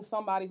this being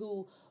somebody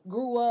who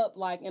grew up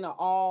like in an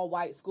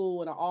all-white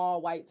school, in an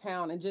all-white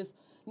town, and just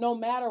no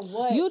matter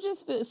what. You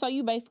just feel, so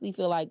you basically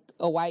feel like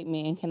a white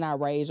man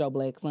cannot raise your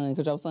black son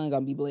because your son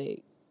gonna be black.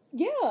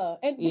 Yeah,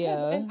 and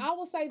because, and I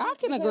will say this, I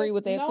can agree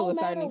with that to a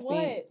certain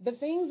extent. The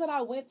things that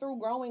I went through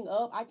growing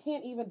up, I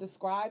can't even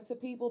describe to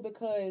people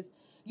because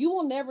you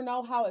will never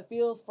know how it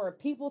feels for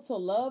people to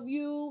love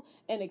you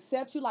and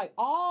accept you. Like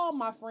all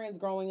my friends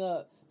growing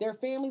up, their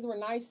families were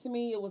nice to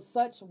me. It was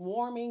such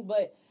warming,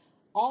 but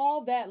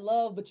all that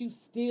love, but you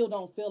still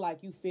don't feel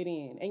like you fit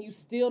in, and you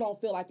still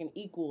don't feel like an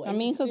equal. I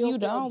mean, because we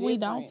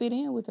don't fit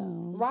in with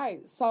them,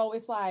 right? So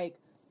it's like,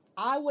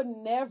 I would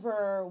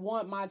never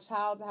want my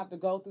child to have to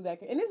go through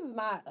that. And this is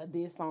not a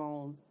diss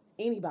on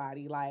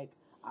anybody. Like,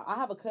 I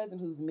have a cousin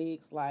who's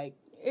mixed. Like,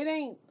 it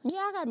ain't. Yeah,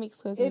 I got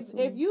mixed cousins.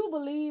 If you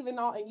believe in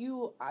all, and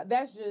you,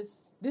 this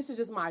is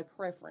just my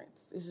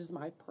preference. It's just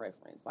my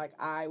preference. Like,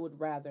 I would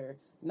rather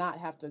not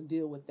have to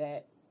deal with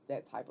that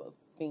type of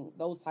thing,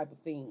 those type of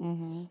things.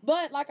 Mm-hmm.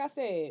 But like I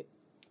said,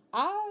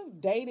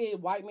 I've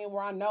dated white men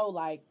where I know,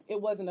 like, it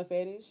wasn't a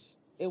fetish.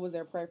 It was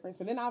their preference.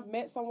 And then I've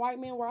met some white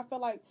men where I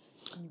felt like,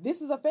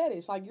 this is a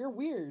fetish. Like, you're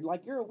weird.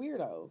 Like, you're a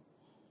weirdo.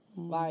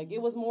 Like, it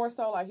was more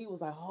so like, he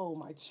was like, oh,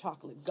 my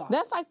chocolate god.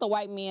 That's like the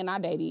white man I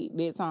dated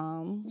that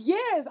time.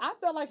 Yes, I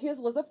felt like his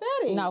was a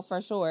fetish. No,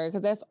 for sure,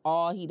 because that's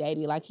all he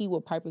dated. Like, he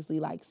would purposely,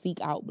 like, seek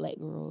out black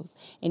girls.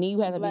 And then you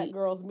had to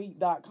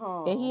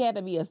BlackGirlsMeet.com. And you had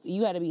to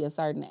be a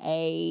certain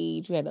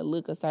age. You had to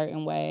look a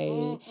certain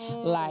way.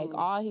 Like,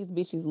 all his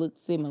bitches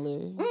looked similar.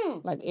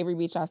 Like, every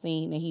bitch I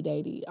seen that he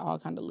dated, all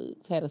kind of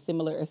looks, had a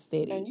similar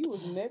aesthetic. And you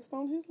was next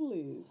on his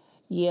list.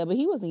 Yeah, but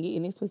he wasn't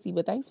getting this pussy.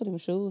 But thanks for them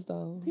shoes,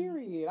 though.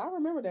 Period. I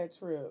remember that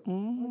trip.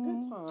 Mm-hmm. A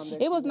good time.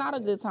 It was not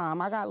a good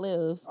time. I got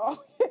left. Oh,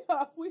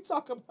 yeah. We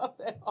talk about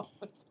that all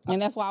the time.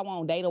 And that's why I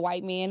won't date a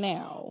white man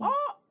now.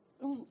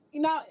 Oh,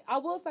 I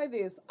will say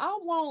this. I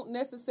won't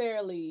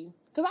necessarily,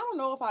 because I don't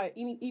know if I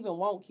even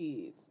want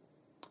kids.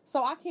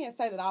 So I can't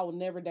say that I will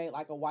never date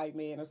like a white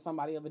man or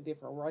somebody of a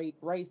different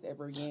race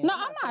ever again. No,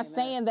 I'm not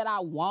saying that I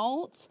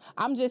won't.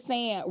 I'm just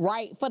saying,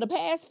 right, for the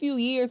past few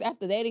years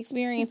after that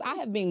experience, I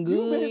have been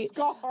good. You've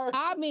been scarred.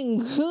 I've been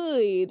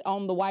good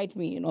on the white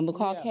men, on the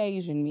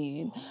Caucasian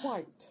men.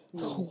 White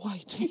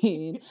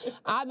men.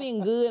 I've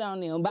been good on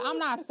them. But I'm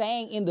not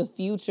saying in the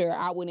future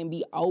I wouldn't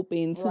be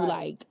open to,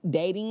 like,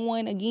 dating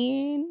one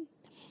again.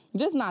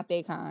 Just not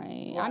that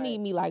kind. Right. I need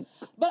me, like...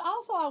 But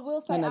also, I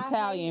will say... an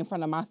Italian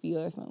from the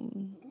mafia or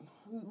something.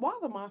 Why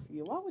the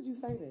mafia? Why would you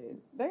say that?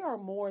 They are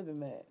more than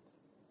that.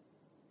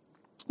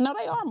 No,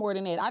 they are more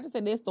than that. I just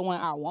said that's the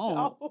one I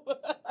want. Oh.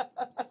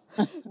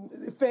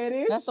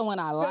 Fetish. That's the one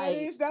I like.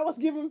 Fetish. That was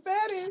giving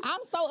fetish.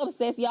 I'm so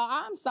obsessed,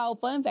 y'all.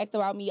 Fun fact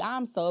about me,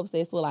 I'm so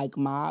obsessed with, like,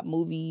 mob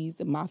movies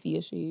and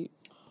mafia shit.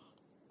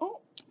 Oh.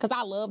 Because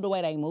I love the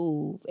way they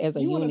move as a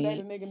unit. You want to date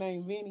a nigga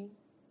named Vinny?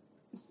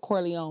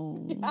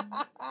 Corleone.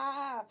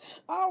 How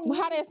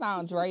that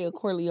sound, Drea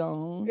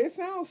Corleone? It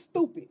sounds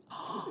stupid.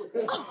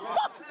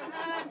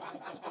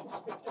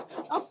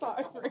 I'm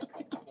sorry, friend.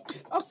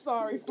 I'm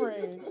sorry.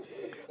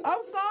 I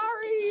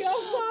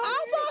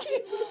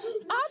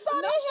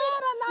thought it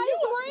had a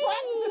nice ring.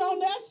 Practicing on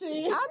that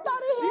shit. I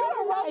thought it had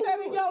a nice ring. You wrote that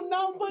in your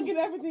notebook and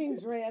everything.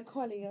 Drea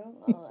Corleone.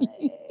 Oh,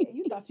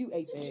 you thought you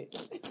ate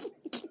that.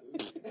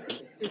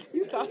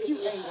 You thought you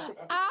ate it.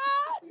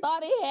 I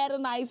thought it had a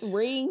nice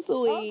ring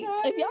to it. Okay.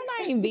 If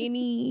your name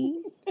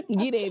Vinny,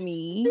 get at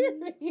me.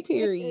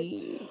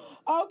 Period.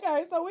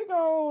 Okay, so we're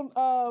going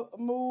to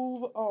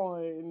move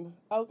on,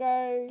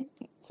 okay?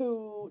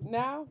 To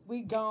now,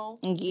 we gon'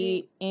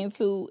 get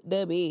into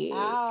the bed.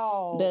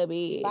 Ow. The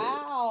bed.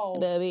 Bow.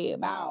 The bed.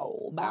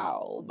 Bow,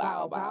 bow,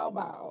 bow, bow,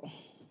 bow.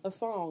 A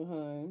song,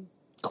 hun.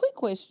 Quick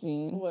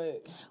question.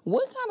 What?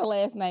 What kind of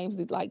last names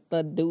did, like,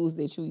 the dudes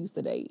that you used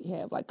to date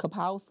have? Like,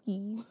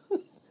 Kapowski?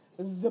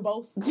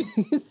 Zabowski.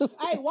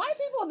 Hey, white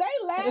people,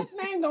 they last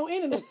name don't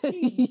end in a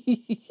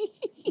C.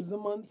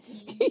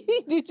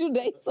 Zamunski. Did you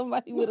date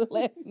somebody with a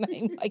last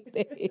name like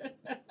that?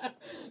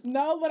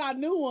 No, but I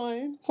knew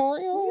one. For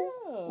real?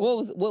 Yeah.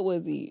 What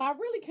was he? I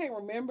really can't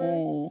remember.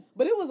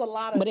 But it was a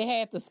lot of... But it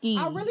had to ski.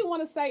 I really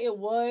want to say it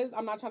was,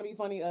 I'm not trying to be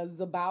funny, a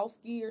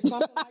Zabowski or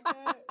something like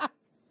that.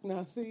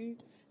 Now, see...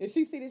 If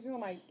she see this, she's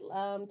like,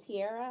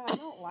 Tiara, I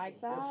don't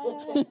like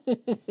that.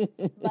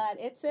 But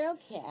it's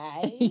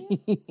okay.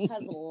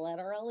 Because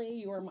literally,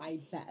 you are my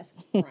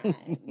best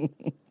friend.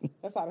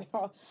 That's how they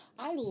all...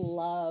 I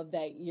love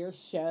that your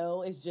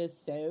show is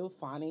just so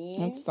funny.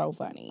 It's so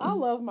funny. I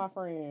love my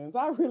friends.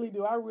 I really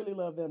do. I really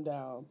love them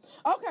down.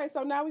 Okay,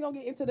 so now we're going to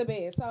get into the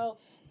bed. So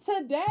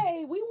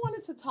today, we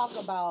wanted to talk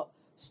about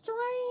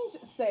strange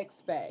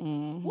sex facts.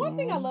 Mm-hmm. One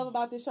thing I love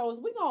about this show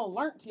is we're going to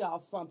learn to y'all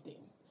something.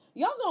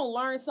 Y'all gonna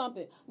learn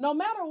something. No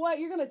matter what,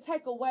 you're gonna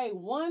take away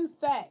one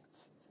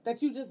fact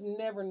that you just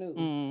never knew.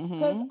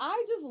 Because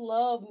I just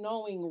love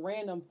knowing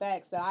random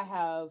facts that I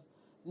have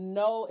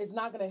it's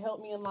not gonna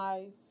help me in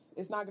life.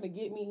 It's not gonna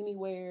get me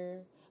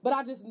anywhere. But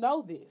I just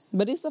know this.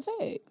 But it's a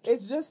fact.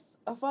 It's just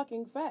a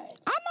fucking fact.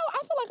 I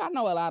feel like I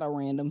know a lot of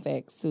random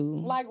facts too.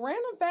 Like,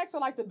 random facts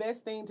are like the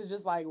best thing to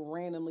just like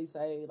randomly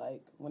say,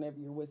 like, whenever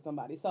you're with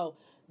somebody. So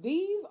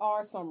these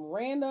are some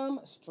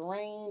random,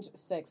 strange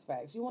sex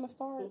facts. You wanna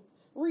start?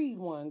 Read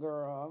one,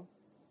 girl.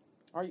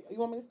 You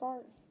want me to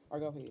start? Or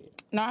go ahead.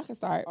 No, I can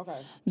start.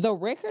 Okay. The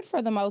record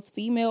for the most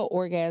female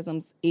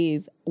orgasms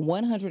is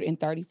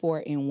 134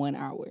 in 1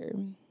 hour.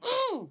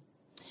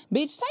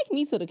 Bitch, take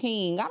me to the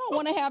king. I don't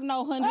want to have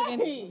no 100.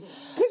 Hey,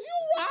 cause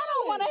you I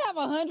don't want to have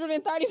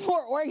 134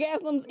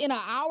 orgasms in an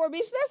hour,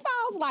 bitch. That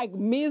sounds like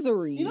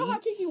misery. You know how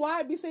Kiki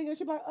Wyatt be singing?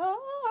 She be like,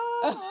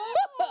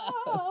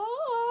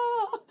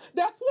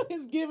 that's what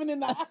it's given in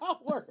the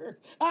hour. An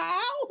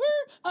hour?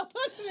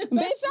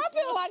 Bitch, I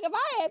feel like if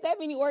I had that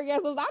many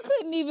orgasms, I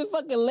couldn't even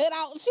fucking let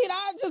out shit.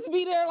 I'd just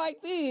be there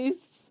like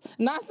this.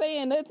 Not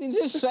saying nothing,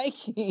 just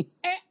shaking.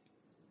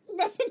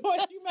 That's the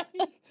noise you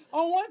make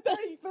on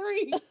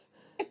 133.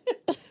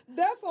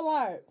 That's a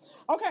lot.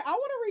 Okay, I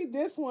want to read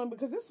this one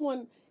because this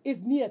one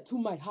is near to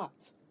my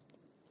heart.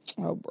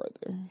 Oh,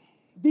 brother.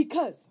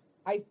 Because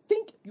I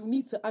think you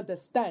need to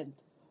understand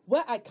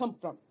where I come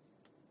from.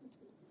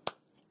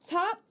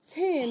 Top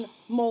 10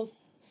 most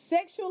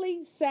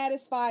sexually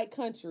satisfied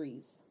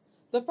countries.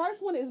 The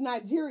first one is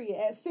Nigeria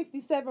at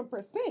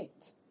 67%.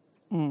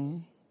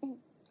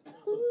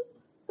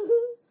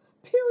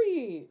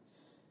 Period.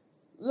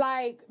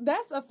 Like,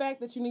 that's a fact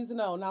that you need to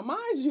know. Now,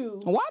 mind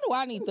you... Why do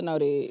I need to know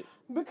that?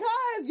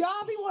 Because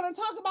y'all be want to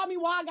talk about me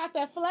while I got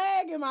that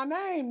flag in my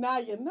name. Now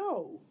you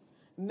know.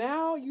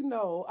 Now you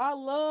know. I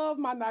love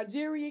my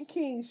Nigerian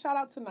king. Shout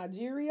out to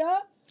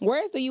Nigeria.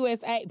 Where's the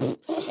USA?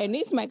 And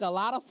this make a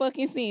lot of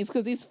fucking sense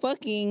because it's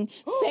fucking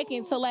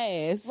second to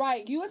last.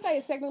 Right. USA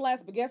is second to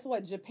last, but guess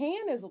what?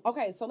 Japan is...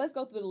 Okay, so let's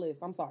go through the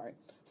list. I'm sorry.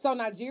 So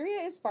Nigeria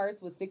is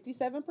first with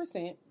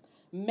 67%.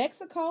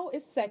 Mexico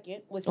is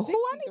second with 63%.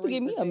 Oh, I need to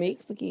get me a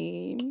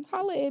Mexican.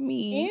 Holla at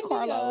me, India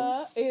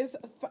Carlos. is...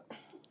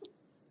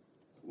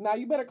 Now,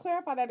 you better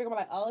clarify that. They're going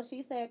to be like, oh,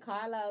 she said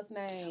Carlos'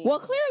 name. Well,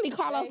 clearly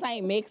Carlos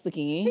ain't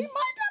Mexican. He might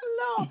got a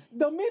little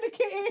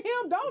Dominican in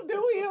him. Don't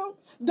do him.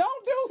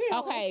 Don't do him.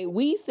 Okay,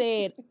 we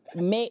said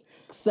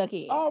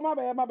Mexican. Oh, my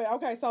bad.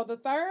 Okay, so the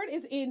third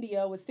is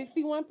India with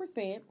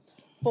 61%.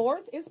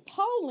 Fourth is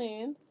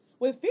Poland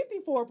with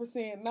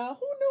 54%. Now,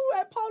 who knew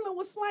that Poland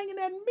was slanging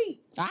that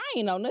meat? I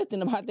ain't know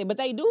nothing about that, but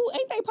they do.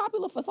 Ain't they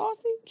popular for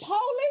sausage?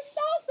 Polish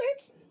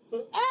sausage?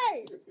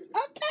 Hey,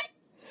 okay.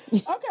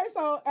 Okay,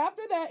 so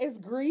after that is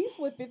Greece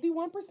with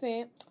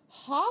 51%.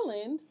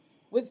 Holland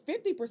with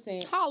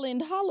 50%.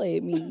 Holland, holla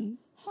at me.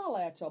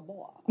 Holla at your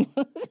boy.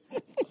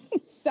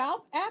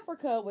 South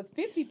Africa with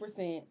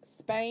 50%,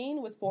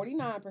 Spain with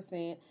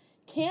 49%,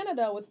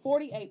 Canada with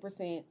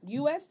 48%,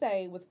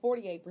 USA with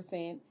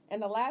 48%,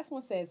 and the last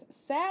one says,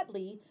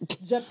 sadly,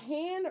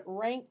 Japan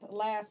ranked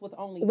last with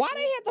only... Why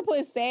they have to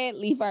put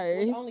sadly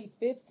first? With only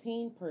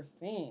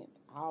 15%.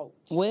 Ouch.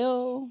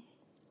 Well...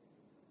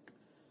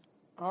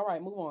 All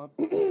right, move on.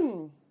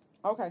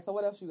 Okay, so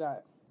what else you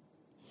got?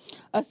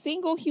 A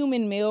single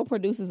human male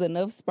produces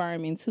enough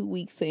sperm in 2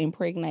 weeks to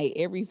impregnate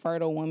every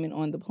fertile woman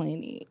on the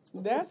planet.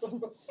 That's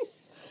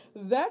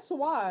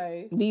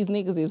why these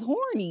niggas is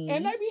horny.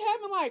 And they be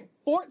having like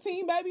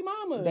 14 baby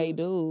mamas. They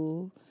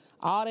do.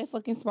 All that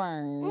fucking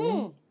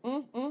sperm.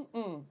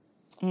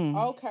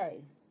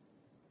 Okay.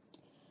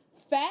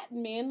 Fat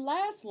men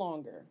last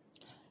longer.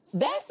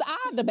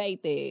 I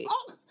debate that.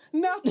 Oh,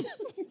 no.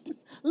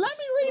 Let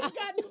me read the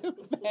goddamn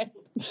fact.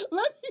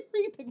 Let me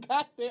read the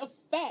goddamn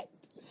fact.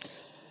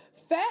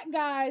 Fat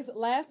guys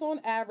last on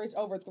average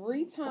over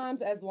 3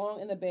 times as long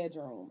in the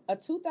bedroom. A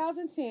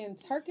 2010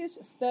 Turkish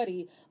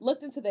study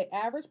looked into the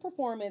average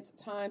performance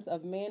times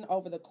of men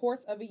over the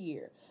course of a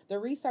year. The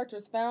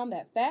researchers found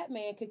that fat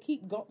men could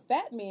keep going.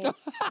 Fat man, that's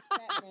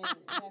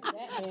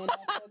a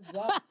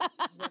dope.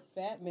 The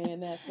fat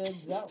man, that's a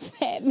dope.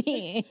 Fat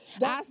man.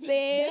 I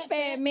said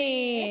fat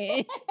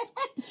man.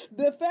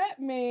 The fat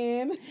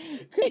man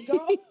could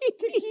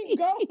keep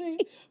going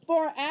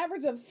for an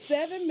average of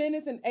 7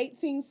 minutes and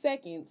 18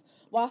 seconds.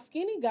 While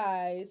skinny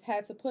guys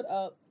had to put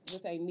up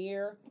with a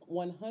mere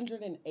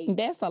 108.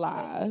 That's a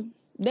lie.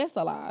 That's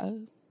a lie.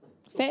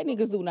 Fat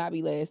niggas do not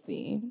be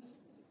lasting.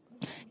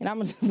 And I'm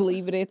going to just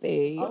leave it at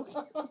that.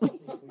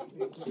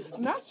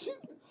 Okay. Not you.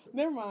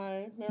 Never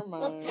mind.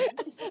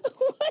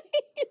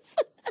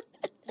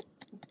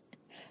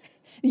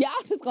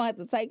 Y'all just going to have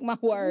to take my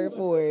word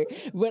for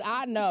it. But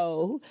I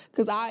know,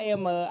 because I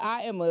am a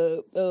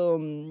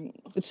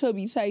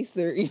chubby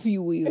chaser, if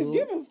you will. It's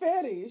giving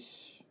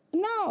fetish.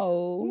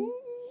 No.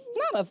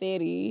 Not a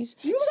fetish.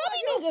 You look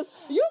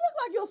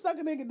like you'll suck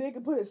a nigga dick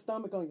and put his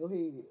stomach on your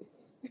head.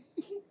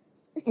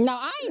 No,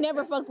 I ain't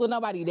never fucked with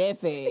nobody that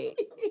fat.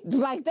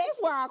 Like, that's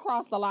where I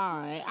crossed the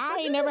line.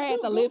 I ain't never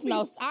had to lift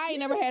no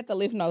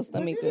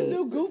stomach up. You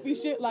do goofy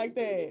shit like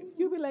that.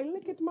 You be like,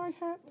 look at my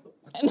hat.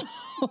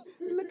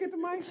 Look at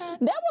my hat.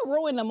 That would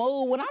ruin the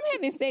mood. When I'm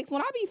having sex,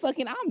 when I be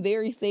fucking, I'm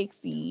very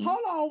sexy.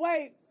 Hold on,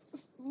 wait.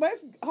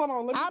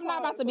 I'm not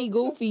about to be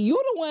goofy. You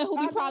the one who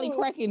be probably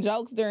cracking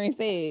jokes during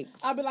sex.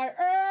 I'll be like,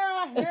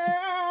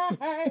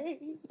 hey,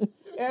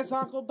 it's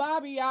Uncle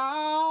Bobby,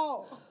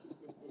 y'all.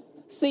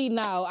 See,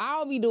 no, I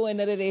don't be doing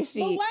none of that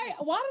shit. But wait,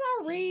 why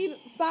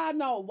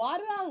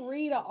did I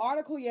read an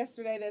article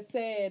yesterday that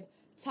said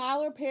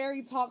Tyler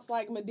Perry talks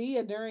like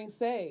Madea during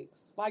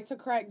sex, like to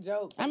crack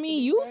jokes. I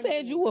mean, you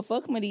said you would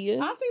fuck Madea.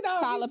 I think that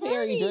would Tyler be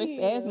Perry funny.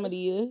 dressed as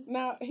Madea.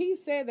 Now, he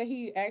said that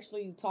he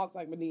actually talks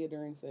like Madea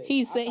during sex.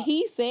 He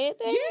said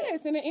that?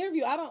 Yes, in an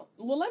interview.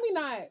 Well, let me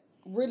not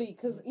really,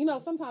 because,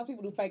 sometimes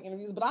people do fake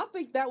interviews, but I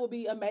think that would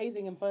be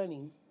amazing and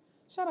funny.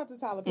 Shout out to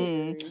Tyler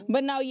Perry.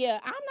 But no, yeah,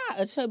 I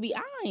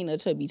ain't a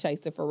chubby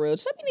chaser for real.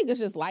 Chubby niggas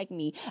just like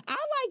me. I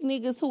like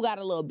niggas who got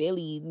a little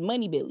belly,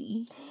 money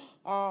belly.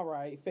 All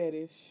right,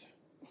 fetish.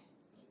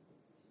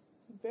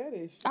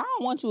 Fetish. I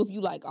don't want you if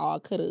you like all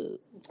cut up.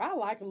 I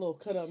like a little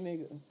cut up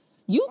nigga.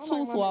 You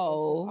too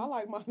swole. I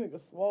like my nigga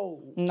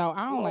swole. No,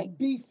 I don't like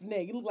beef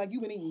neck. You look like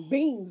you been eating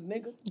beans,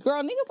 nigga.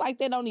 Girl, niggas like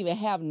that don't even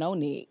have no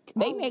neck.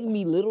 They neck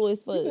be little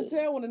as fuck. You can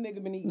tell when a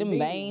nigga been eating them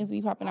beans. veins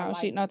be popping out and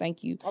shit. No,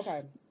 thank you.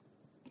 Okay.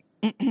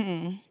 Go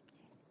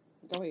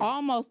ahead.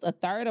 Almost a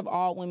third of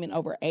all women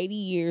over 80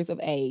 years of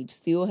age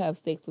still have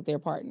sex with their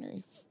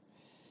partners.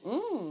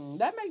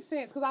 That makes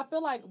sense, because I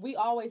feel like we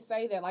always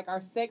say that, like, our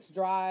sex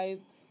drive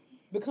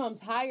becomes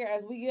higher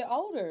as we get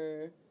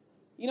older.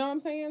 You know what I'm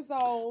saying?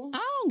 So I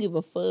don't give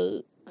a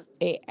fuck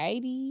at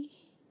 80.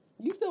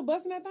 You still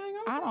busting that thing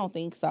off? I don't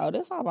think so.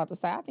 That's all I'm about to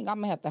say. I think I'm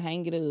going to have to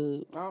hang it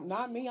up.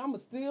 Not me. I'm going to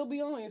still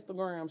be on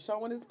Instagram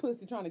showing this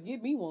pussy trying to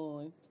get me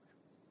one.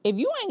 If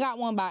you ain't got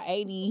one by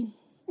 80,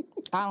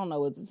 I don't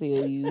know what to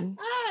tell you.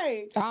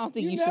 Hey! I don't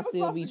think you should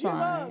still be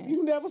trying.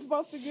 You never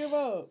supposed to give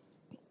up.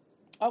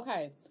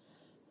 Okay.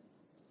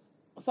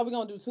 So we're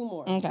going to do two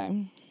more.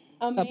 Okay.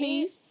 A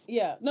piece?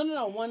 Yeah.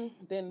 No. One,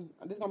 then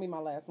this is going to be my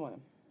last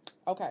one.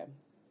 Okay.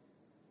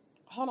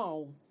 Hold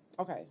on.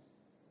 Okay.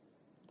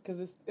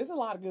 Because it's a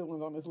lot of good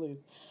ones on this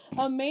list.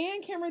 A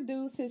man can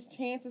reduce his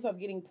chances of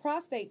getting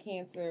prostate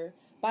cancer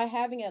by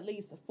having at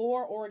least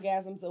 4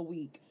 orgasms a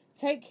week.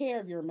 Take care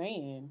of your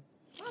man.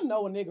 I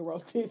know a nigga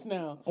wrote this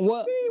now.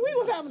 What? See, we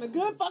was having a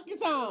good fucking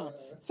time.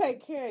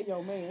 Take care of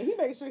your man. He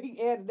made sure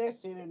he added that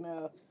shit in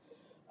there.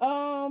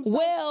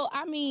 Well,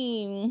 I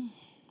mean,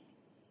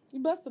 you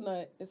bust a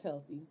nut is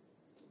healthy.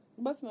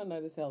 Busting a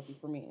nut is healthy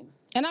for men.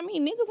 And I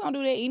mean, niggas don't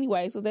do that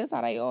anyway, so that's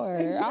how they are.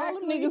 Exactly. All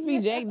them niggas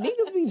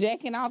be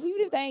jacking off,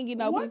 even if they ain't getting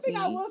no One pussy.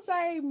 thing I will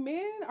say,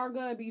 men are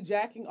gonna be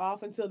jacking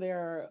off until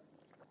they're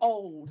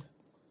old.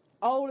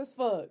 Old as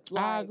fuck.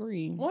 Like, I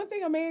agree. One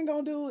thing a man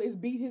gonna do is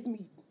beat his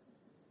meat.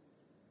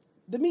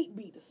 The meat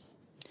beaters.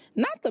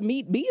 Not the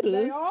meat beaters.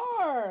 They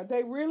are.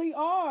 They really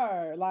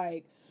are.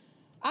 Like,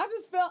 I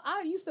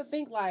used to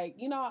think like,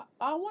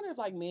 I wonder if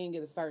like men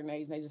get a certain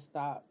age and they just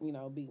stop,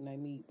 beating their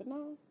meat. But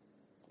no.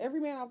 Every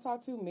man I've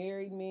talked to,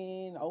 married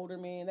men, older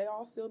men, they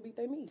all still beat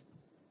their meat.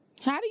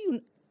 How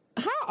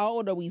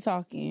old are we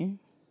talking?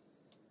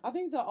 I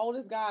think the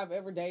oldest guy I've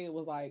ever dated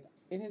was like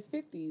in his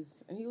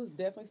 50s, and he was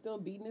definitely still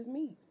beating his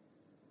meat.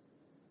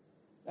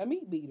 A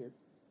meat beater.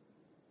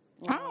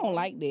 I don't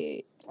like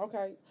that.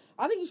 Okay.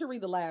 I think you should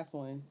read the last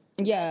one.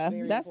 Yeah,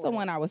 that's the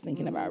one I was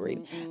thinking about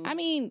reading. I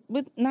mean,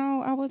 but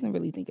no, I wasn't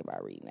really thinking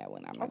about reading that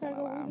one. I'm not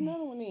gonna lie. Read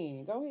another one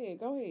in. Go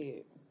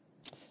ahead.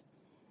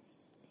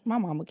 My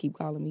mama keep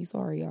calling me.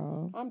 Sorry,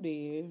 y'all. I'm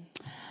dead.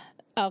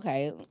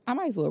 Okay, I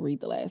might as well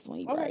read the last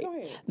one. Okay, right? go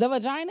ahead. The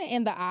vagina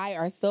and the eye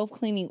are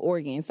self-cleaning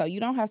organs, so you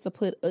don't have to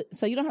put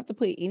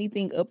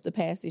anything up the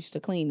passage to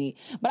clean it.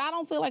 But I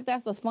don't feel like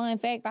that's a fun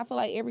fact. I feel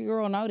like every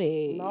girl know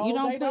that. No, you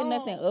don't they put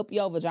nothing up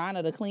your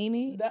vagina to clean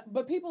it.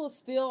 But people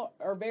still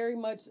are very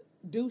much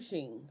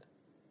douching,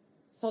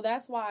 so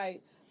that's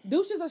why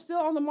douches are still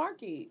on the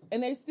market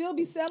and they still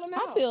be selling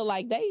out. I feel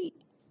like they.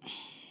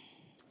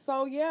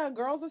 So, yeah,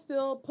 girls are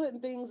still putting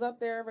things up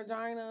their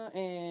vagina.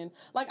 And,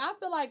 like, I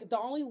feel like the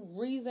only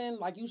reason,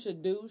 like, you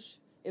should douche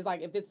is,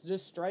 like, if it's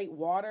just straight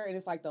water and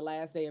it's, like, the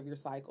last day of your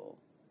cycle.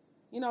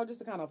 Just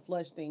to kind of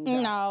flush things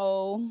out.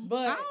 No.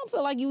 But I don't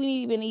feel like you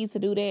even need to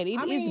do that.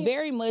 It's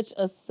very much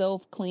a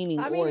self-cleaning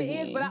organ.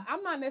 It is, but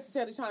I'm not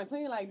necessarily trying to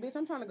clean. Like, bitch,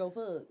 I'm trying to go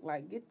fuck.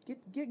 Like,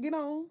 get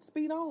on,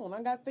 speed on.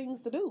 I got things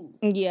to do.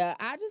 Yeah,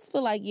 I just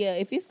feel like,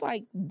 if it's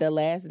like the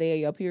last day of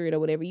your period or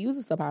whatever, use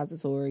a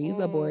suppository, use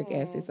a boric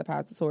acid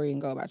suppository and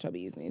go about your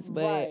business.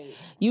 But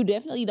you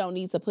definitely don't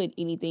need to put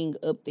anything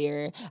up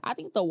there. I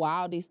think the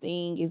wildest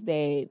thing is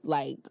that,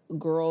 like,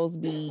 girls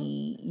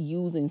be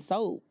using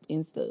soap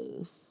and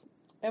stuff.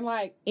 And,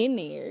 like, in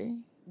there.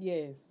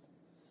 Yes.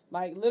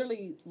 Like,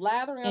 literally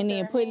lathering up and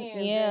then putting,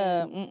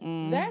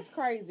 hands. That's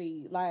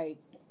crazy. Like,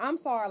 I'm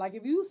sorry. Like,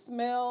 if you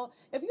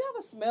have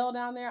a smell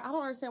down there, I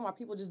don't understand why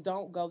people just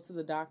don't go to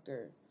the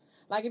doctor.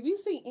 Like, if you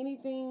see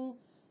anything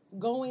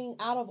going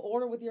out of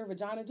order with your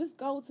vagina, just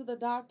go to the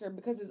doctor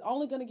because it's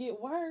only going to get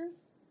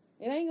worse.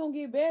 It ain't going to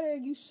get better.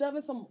 You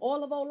shoving some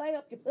olive Olay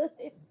up your butt.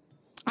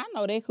 I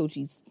know that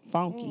coochie's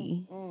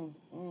funky.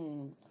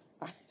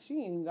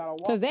 She ain't got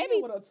to walk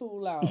in with her too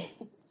loud.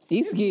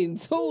 It's getting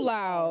too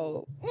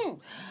loud.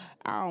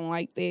 I don't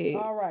like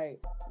that. All right.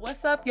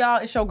 What's up,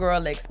 y'all? It's your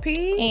girl,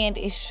 XP. And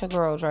it's your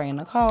girl, Dre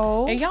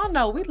Nicole. And y'all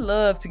know we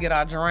love to get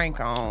our drink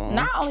on.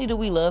 Not only do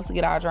we love to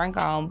get our drink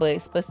on, but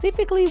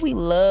specifically we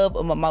love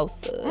a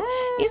mimosa.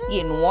 It's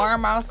getting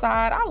warm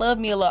outside. I love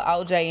me a little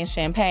OJ and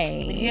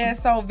champagne. Yeah,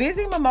 so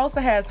Vizzy Mimosa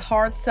has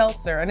hard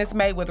seltzer, and it's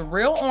made with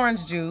real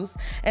orange juice,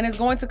 and it's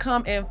going to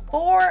come in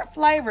 4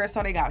 flavors.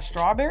 So they got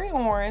strawberry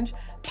orange,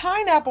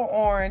 pineapple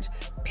orange,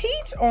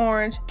 peach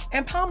orange,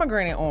 and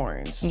pomegranate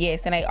orange.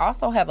 Yes, and they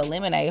also have a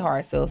lemonade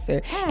hard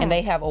seltzer, and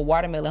they have a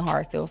watermelon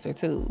hard seltzer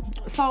too.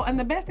 So, and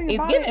the best thing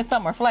about it's giving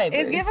summer flavor.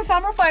 It's giving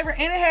summer flavor,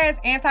 and it has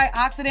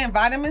antioxidant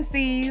vitamin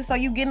C, so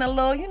you getting a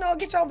little,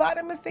 get your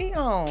vitamin C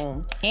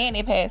on. And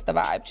it passed the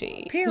vibe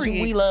check.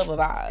 Period. We love a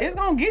vibe. It's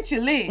gonna get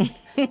you lit.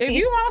 If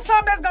you want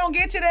something that's gonna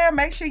get you there,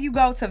 make sure you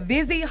go to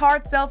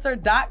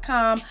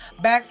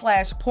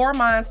VizzyHardSeltzer.com/Pour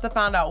Minds to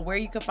find out where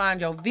you can find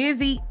your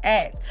Vizzy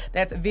at.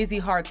 That's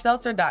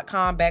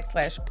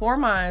VizzyHardSeltzer.com/Pour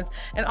Minds.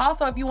 And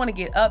also, if you want to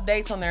get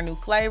updates on their new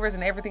flavors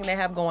and everything they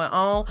have going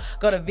on,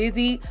 go to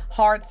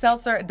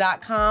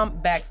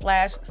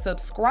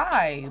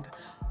VizzyHardSeltzer.com/subscribe.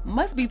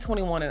 Must be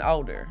 21 and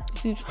older.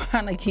 If you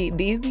trying to get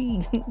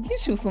dizzy,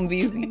 get you some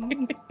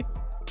Vizzy.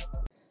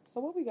 So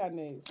what we got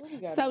next?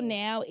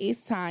 Now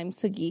it's time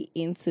to get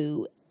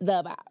into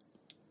the bop.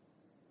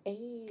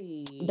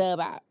 Hey. The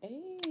bop.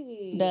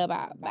 Hey. The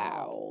bop.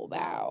 Bow,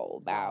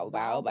 bow, bow,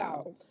 bow,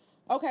 bow.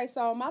 Okay,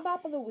 so my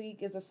bop of the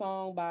week is a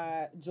song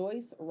by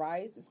Joyce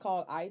Rice. It's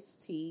called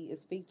Iced Tea.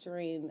 It's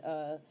featuring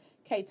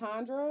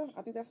K-Tandra.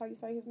 I think that's how you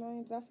say his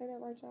name. Did I say that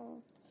right,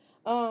 y'all?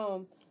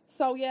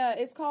 So yeah,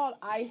 it's called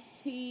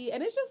Iced Tea,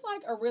 and it's just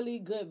like a really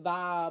good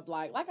vibe.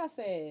 Like I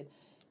said,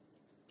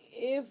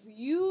 if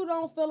you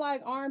don't feel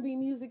like R&B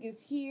music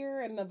is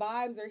here and the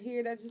vibes are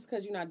here, that's just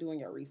because you're not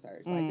doing your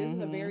research. Like, this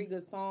is a very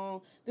good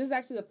song. This is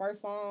actually the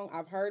first song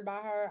I've heard by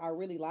her. I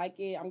really like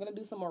it. I'm gonna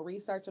do some more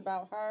research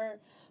about her.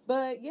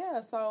 But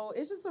yeah, so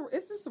it's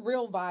just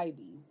real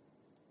vibey.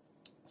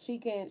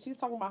 She's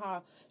talking about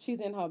how she's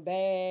in her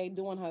bag,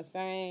 doing her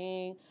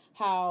thing,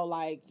 how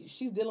like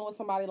she's dealing with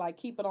somebody like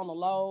keep it on the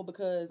low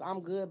because I'm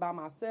good by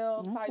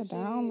myself type shit.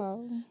 Down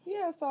low.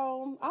 Yeah,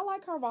 so I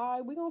like her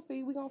vibe. We gonna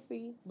see.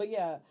 But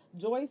yeah,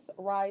 Joyce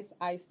Rice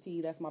Iced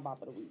Tea, that's my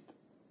bop of the week.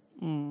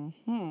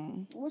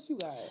 What you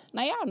got?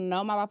 Now y'all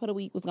know my bop of the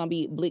week was gonna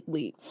be Blick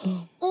Blick.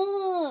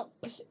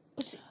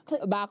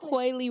 By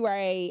Coily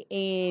Ray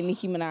and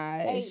Nicki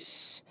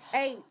Minaj.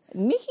 Eight.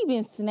 Nicki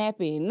been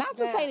snapping. Not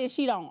to say that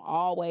she don't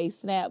always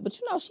snap, but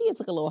she had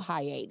took a little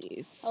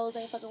hiatus. Hoes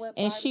ain't fucking with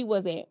and she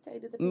wasn't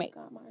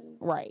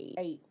right.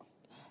 8.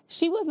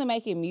 She wasn't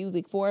making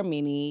music for a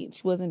minute.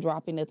 She wasn't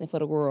dropping nothing for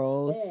the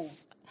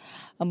girls.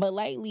 But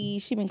lately,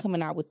 she been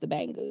coming out with the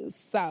bangers.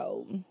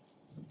 So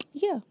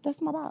yeah,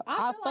 that's my bop.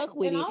 I fuck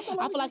with it. I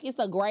feel like it's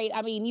a great,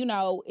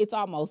 it's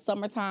almost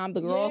summertime. The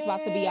girls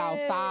about to be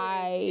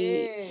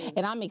outside.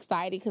 And I'm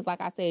excited because,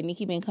 like I said,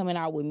 Nicki been coming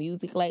out with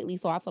music lately.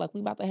 So I feel like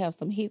we about to have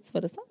some hits for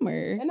the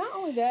summer. And not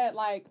only that,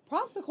 like,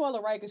 props to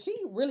Coily Ray because she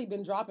really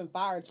been dropping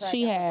fire tracks.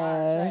 She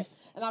has.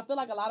 And I feel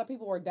like a lot of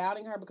people were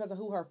doubting her because of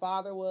who her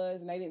father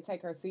was and they didn't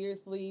take her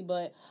seriously.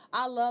 But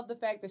I love the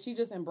fact that she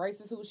just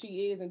embraces who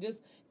she is and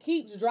just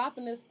keeps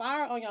dropping this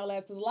fire on y'all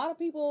ass. Because a lot of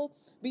people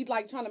be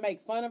like trying to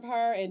make fun of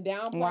her and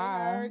downplay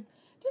her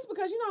just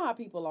because you know how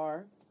people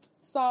are.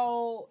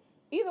 So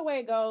either way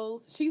it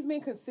goes, she's been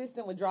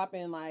consistent with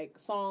dropping like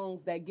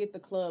songs that get the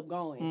club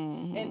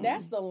going. And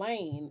that's the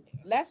lane.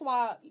 That's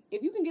why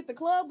if you can get the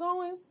club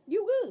going,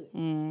 you good.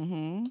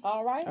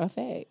 All right? A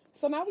fact.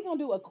 So now we're going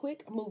to do a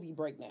quick movie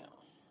breakdown.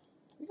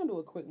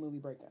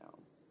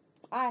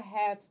 I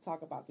had to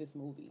talk about this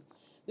movie.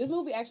 This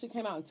movie actually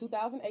came out in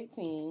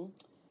 2018.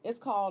 It's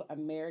called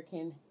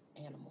American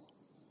Animals.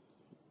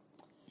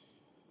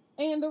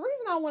 And the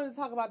reason I wanted to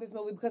talk about this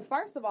movie, because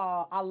first of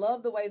all, I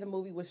love the way the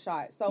movie was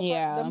shot. So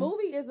the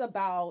movie is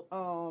about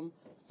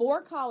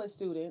 4 college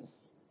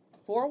students,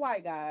 4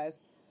 white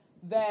guys,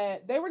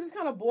 that they were just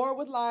kind of bored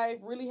with life,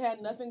 really had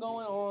nothing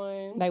going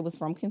on. They was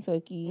from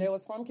Kentucky.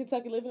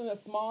 Living in a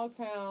small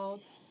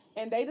town.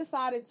 And they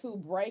decided to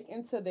break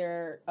into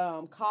their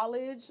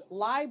college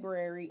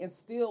library and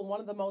steal one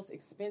of the most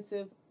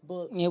expensive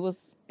books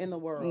in the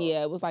world.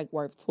 Yeah, it was like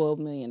worth $12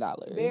 million.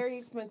 Very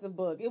expensive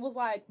book. It was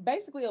like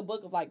basically a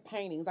book of like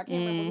paintings. I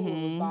can't remember who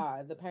it was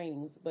by, the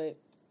paintings, but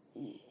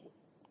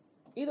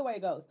either way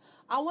it goes.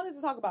 I wanted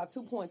to talk about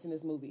 2 points in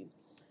this movie.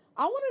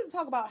 I wanted to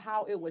talk about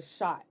how it was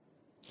shot.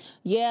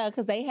 Yeah,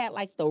 because they had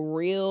like the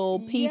real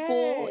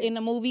people in the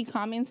movie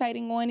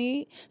commentating on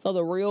it. So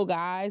the real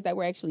guys that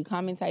were actually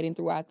commentating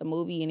throughout the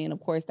movie. And then,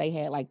 of course, they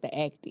had like the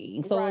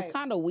acting. So it's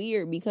kind of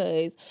weird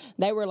because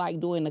they were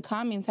like doing the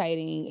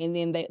commentating and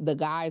then the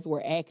guys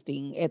were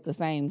acting at the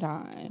same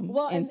time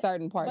in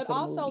certain parts of the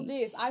movie. But also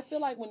this, I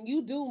feel like when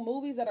you do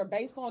movies that are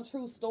based on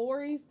true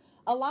stories,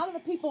 a lot of the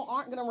people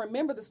aren't going to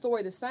remember the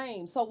story the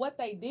same. So what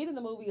they did in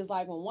the movie is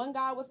like when one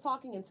guy was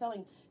talking and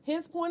telling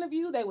his point of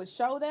view, they would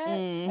show that,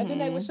 and then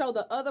they would show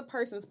the other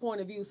person's point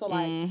of view. So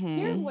like,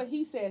 here's what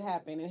he said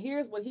happened, and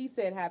here's what he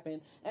said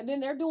happened, and then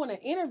they're doing an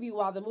interview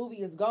while the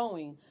movie is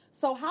going.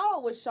 So how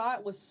it was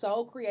shot was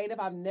so creative.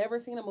 I've never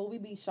seen a movie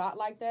be shot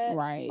like that.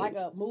 Right. Like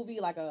a movie,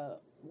 like a,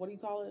 what do you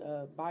call it?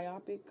 A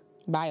biopic,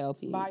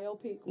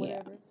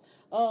 whatever.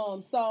 Yeah.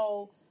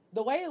 So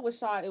the way it was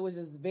shot, it was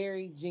just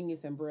very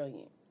genius and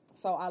brilliant.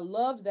 So I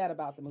loved that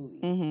about the movie.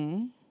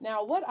 Mm-hmm.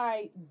 Now, what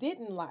I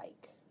didn't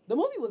like, the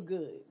movie was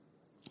good.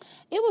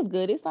 It was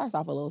good. It starts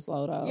off a little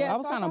slow, though. I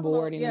was kind of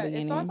bored in the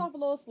beginning. It starts off a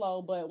little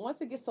slow, but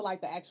once it gets to,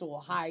 like, the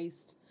actual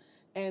heist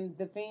and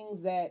the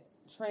things that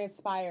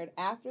transpired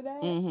after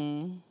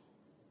that,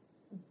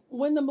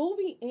 when the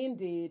movie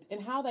ended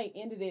and how they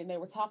ended it and they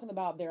were talking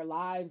about their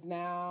lives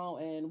now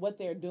and what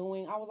they're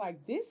doing, I was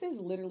like, this is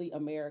literally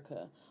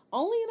America.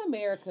 Only in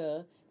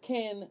America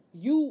can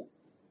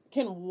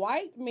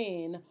white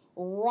men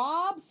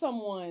rob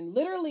someone.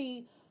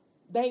 Literally,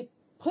 they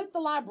put the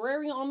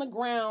librarian on the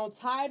ground,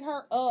 tied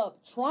her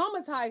up,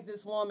 traumatized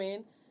this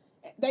woman.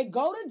 They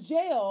go to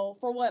jail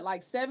for what,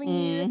 like 7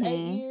 years, 8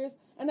 years,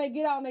 and they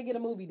get out and they get a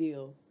movie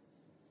deal.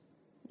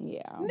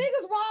 Yeah.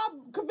 Niggas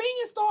rob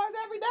convenience stores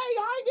every day.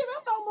 Y'all ain't give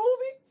them no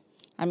movie.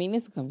 I mean,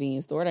 it's a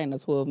convenience store. It ain't a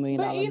 $12 million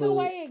But either book.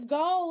 way it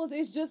goes,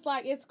 it's just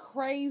like, it's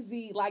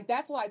crazy. Like,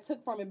 that's what I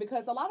took from it.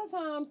 Because a lot of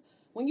times,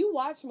 when you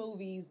watch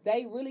movies,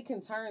 they really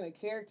can turn the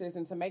characters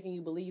into making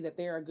you believe that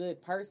they're a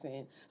good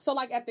person. So,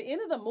 like, at the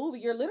end of the movie,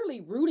 you're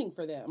literally rooting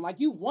for them. Like,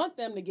 you want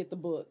them to get the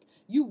book.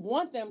 You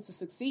want them to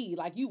succeed.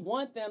 Like, you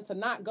want them to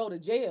not go to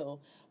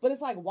jail. But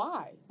it's like,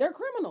 why? They're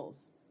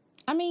criminals.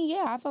 I mean,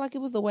 yeah, I feel like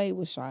it was the way it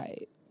was shot,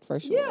 for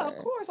sure. Yeah, of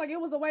course. Like, it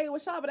was the way it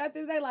was shot. But at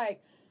the end of the day,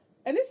 like,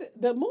 and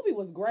the movie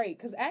was great.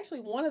 Because actually,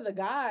 one of the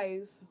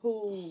guys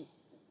who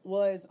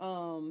was,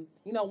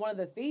 one of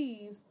the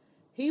thieves,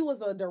 he was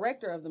the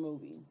director of the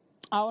movie.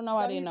 Oh, no,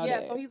 I didn't know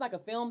that. Yeah, so he's like a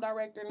film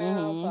director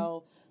now.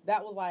 So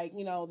that was like,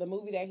 the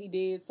movie that he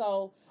did.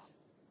 So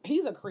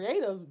he's a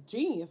creative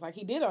genius. Like,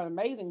 he did an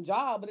amazing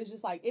job. But it's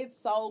just like, it's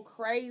so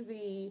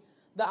crazy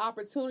the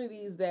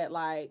opportunities that,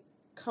 like,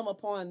 come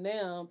upon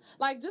them.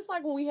 Like, just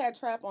like when we had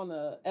Trap on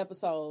the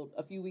episode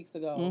a few weeks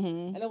ago.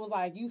 And it was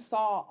like, you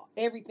saw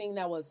everything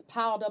that was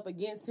piled up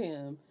against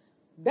him.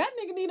 That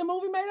nigga need a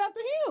movie made after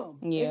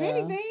him. Yeah. If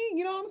anything,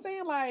 you know what I'm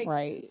saying? Like,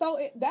 right. So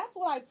that's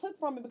what I took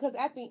from it, because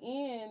at the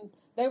end,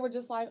 they were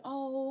just like,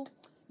 oh,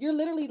 you're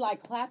literally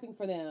like clapping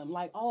for them.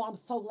 Like, oh, I'm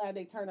so glad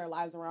they turned their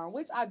lives around,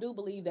 which I do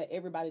believe that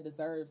everybody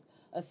deserves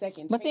a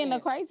second chance. But then the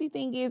crazy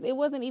thing is, it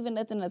wasn't even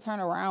nothing to turn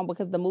around,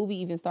 because the movie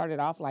even started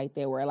off like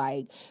they were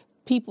like,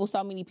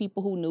 so many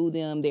people who knew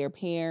them, their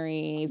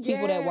parents,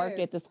 people that worked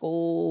at the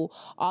school,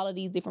 all of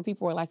these different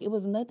people were like, it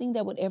was nothing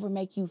that would ever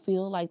make you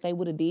feel like they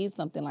would have did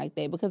something like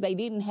that, because they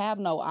didn't have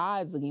no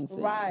odds against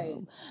them. Right.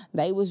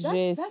 They was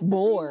just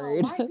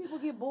bored. White people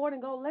get bored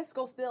and go, let's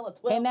go steal a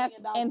 $12 million.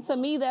 And to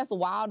me, that's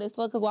wild as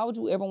fuck, because why would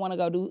you ever want to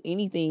go do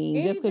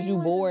anything just because you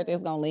bored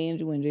that's going to land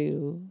you in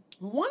jail?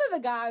 One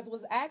of the guys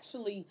was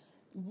actually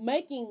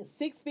making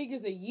 6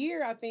 figures a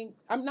year, I think.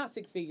 I'm not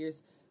 6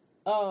 figures.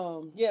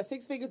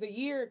 6 figures a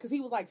year, because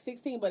he was like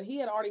 16, but he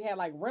had already had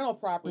like rental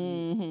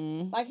properties.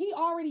 Like, he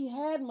already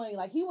had money.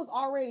 Like, he was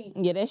already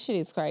that shit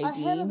is crazy,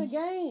 ahead of the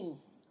game.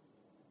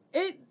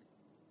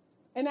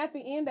 And at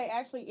the end, they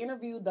actually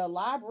interviewed the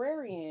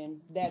librarian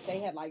that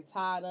they had like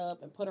tied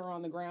up and put her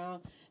on the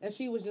ground, and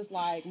she was just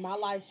like, my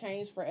life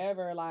changed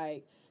forever.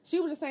 Like, she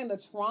was just saying the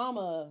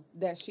trauma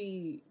that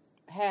she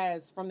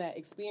has from that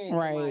experience.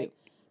 Right. And, like,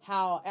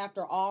 how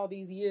after all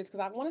these years, because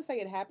I want to say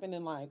it happened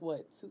in like,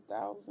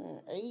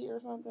 2008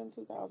 or something,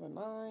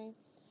 2009?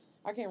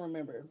 I can't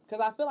remember. Because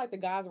I feel like the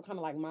guys were kind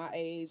of like my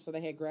age, so they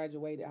had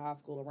graduated high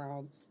school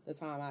around the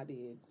time I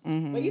did.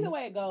 But either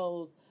way it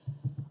goes,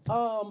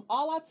 all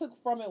I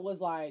took from it was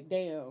like,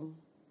 damn,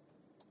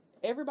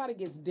 everybody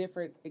gets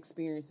different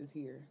experiences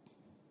here.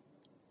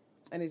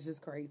 And it's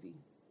just crazy.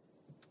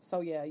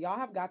 So, yeah, y'all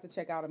have got to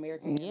check out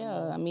American Animals.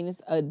 Yeah, I mean,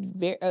 it's a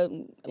very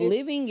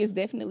living is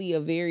definitely a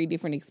very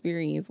different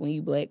experience when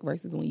you black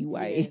versus when you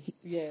white.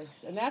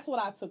 Yes, and that's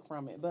what I took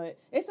from it. But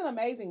it's an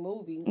amazing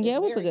movie. Yeah,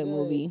 it was a good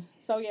movie.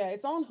 So, yeah,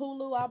 it's on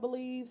Hulu, I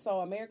believe. So,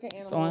 American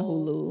Animals. It's on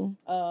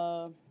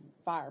Hulu.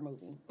 Fire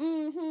movie.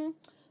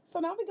 So,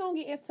 now we're going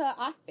to get into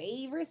our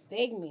favorite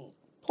segment.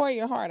 Pour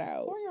your heart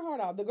out. Pour your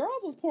heart out. The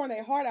girls was pouring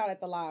their heart out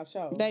at the live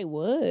show. They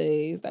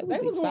was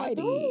going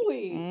through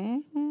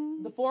it.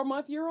 The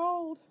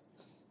 4-month-year-old.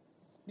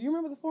 Do you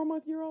remember the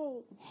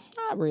 4-month-year-old?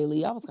 Not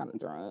really. I was kind of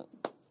drunk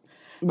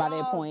by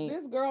that point.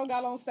 This girl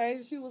got on stage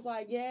and she was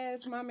like,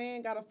 yes, my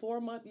man got a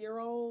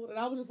 4-month-year-old. And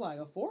I was just like,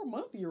 a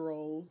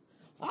 4-month-year-old?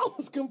 I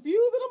was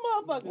confused in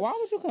a motherfucker. Why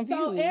was you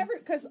confused? So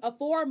because a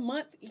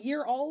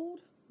 4-month-year-old,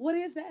 what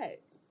is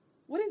that?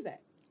 What is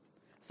that?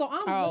 So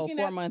I'm looking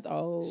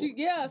 4-month-old.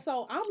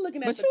 So I'm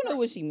looking at. But you knew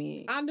what she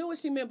meant. I knew what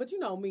she meant, but you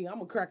know me, I'm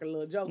gonna crack a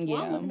little joke. So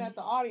I'm looking at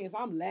the audience,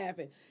 I'm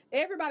laughing.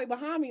 Everybody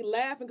behind me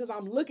laughing because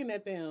I'm looking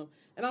at them,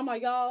 and I'm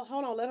like, y'all,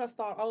 hold on, let her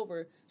start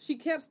over. She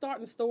kept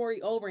starting the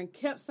story over and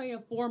kept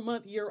saying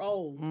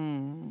 4-month-year-old.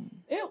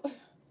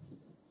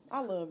 I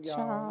love y'all.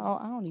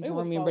 Child, I don't even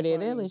remember that.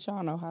 They let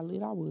y'all know how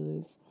lit I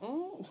was.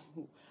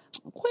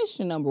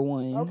 Question number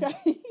 1.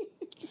 Okay.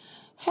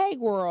 Hey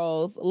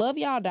girls, love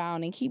y'all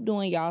down and keep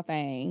doing y'all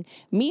thing.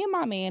 Me and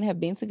my man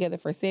have been together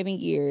for 7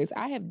 years.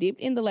 I have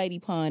dipped in the lady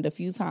pond a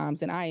few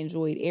times and I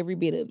enjoyed every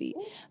bit of it.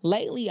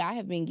 Lately, I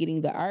have been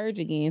getting the urge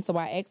again, so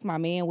I asked my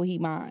man would he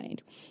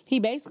mind. He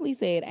basically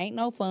said, ain't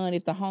no fun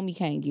if the homie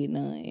can't get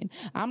none.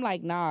 I'm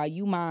like, nah,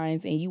 you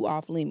minds and you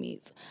off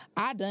limits.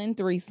 I done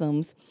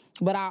threesomes,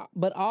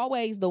 but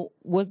always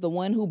was the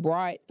one who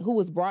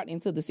was brought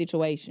into the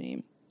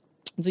situation.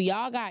 Do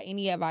y'all got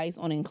any advice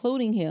on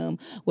including him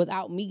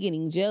without me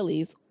getting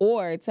jealous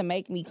or to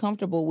make me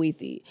comfortable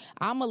with it?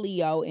 I'm a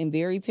Leo and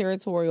very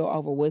territorial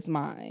over what's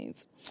mine.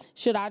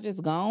 Should I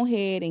just go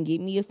ahead and get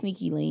me a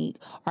sneaky link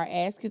or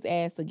ask his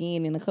ass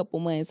again in a couple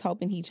months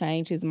hoping he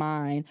change his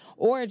mind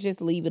or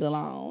just leave it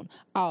alone?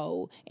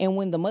 Oh, and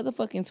when the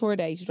motherfucking tour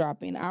date's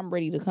dropping, I'm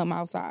ready to come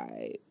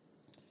outside.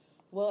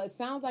 Well, it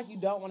sounds like you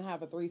don't want to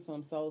have a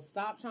threesome, so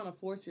stop trying to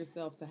force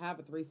yourself to have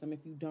a threesome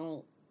if you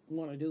don't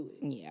want to do it.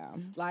 Yeah.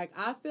 Like,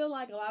 I feel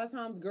like a lot of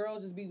times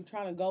girls just be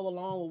trying to go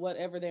along with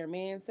whatever their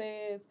man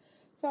says.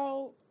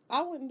 So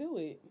I wouldn't do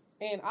it.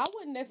 And I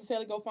wouldn't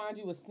necessarily go find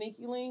you a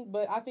sneaky link,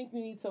 but I think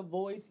you need to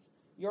voice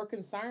your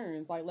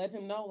concerns. Like, let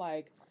him know,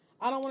 like,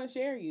 I don't want to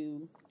share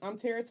you. I'm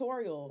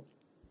territorial.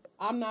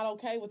 I'm not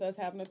okay with us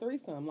having a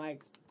threesome.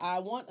 Like, I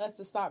want us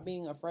to stop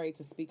being afraid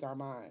to speak our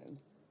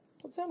minds.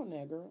 So tell him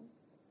that, girl.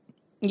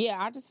 Yeah,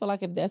 I just feel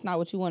like if that's not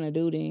what you want to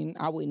do, then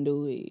I wouldn't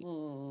do it.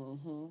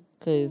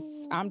 Because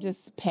I'm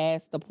just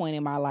past the point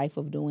in my life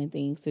of doing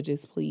things to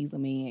just please a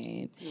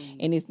man.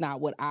 And it's not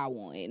what I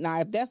want. Now,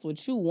 if that's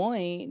what you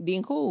want,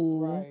 then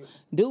cool. Right.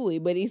 Do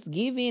it. But it's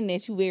given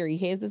that you very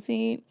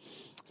hesitant.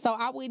 So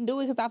I wouldn't do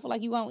it because I feel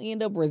like you're going to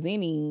end up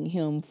resenting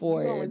him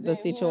for the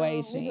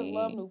situation. He just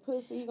love new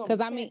pussy. He going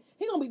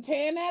to be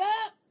tearing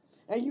that up.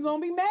 And you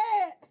going to be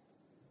mad.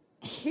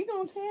 He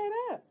going to tear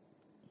it up.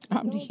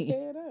 I'm dead.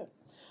 Tear it up.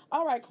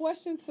 All right,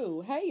 question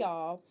 2. Hey,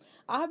 y'all.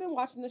 I have been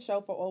watching the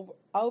show for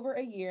over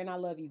a year, and I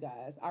love you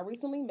guys. I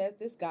recently met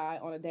this guy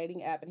on a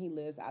dating app, and he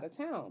lives out of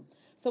town.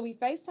 So we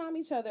FaceTime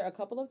each other a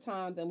couple of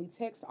times, and we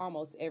text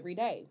almost every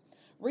day.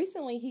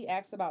 Recently, he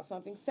asked about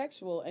something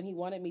sexual, and he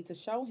wanted me to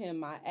show him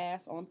my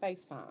ass on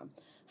FaceTime.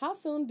 How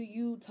soon do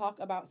you talk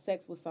about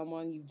sex with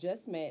someone you've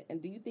just met,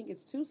 and do you think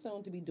it's too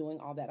soon to be doing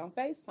all that on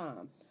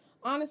FaceTime?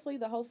 Honestly,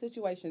 the whole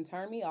situation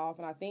turned me off,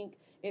 and I think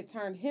it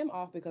turned him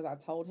off because I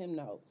told him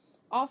no.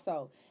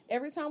 Also,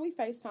 every time we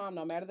FaceTime,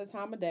 no matter the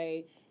time of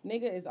day,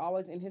 nigga is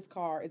always in his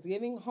car. It's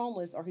giving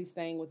homeless or he's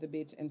staying with the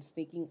bitch and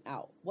sneaking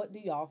out. What do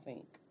y'all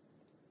think?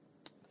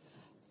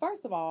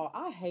 First of all,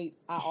 I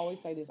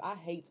always say this, I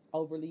hate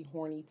overly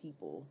horny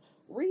people.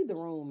 Read the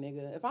room,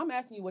 nigga. If I'm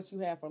asking you what you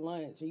had for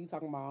lunch and you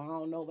talking about, I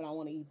don't know, but I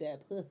want to eat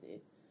that pussy,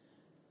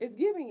 it's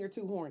giving you're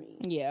too horny.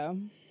 Yeah.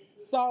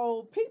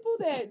 So people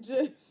that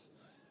just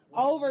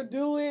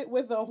overdo it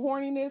with the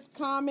horniness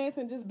comments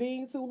and just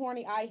being too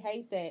horny, I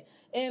hate that.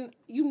 And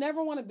you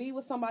never want to be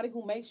with somebody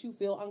who makes you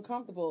feel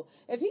uncomfortable.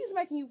 If he's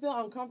making you feel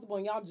uncomfortable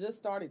and y'all just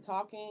started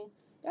talking,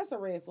 that's a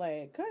red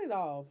flag. Cut it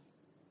off.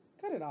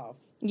 Cut it off.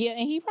 Yeah,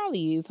 and he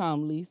probably is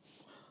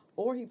homeless.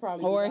 Or he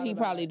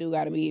probably do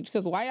got a bitch.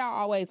 Because why y'all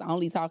always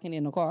only talking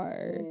in the car?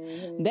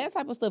 Mm-hmm. That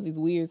type of stuff is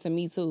weird to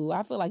me too.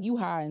 I feel like you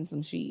hiding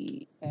some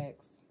shit.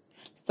 X.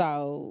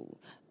 So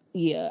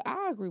yeah,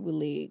 I agree with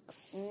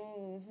Lex.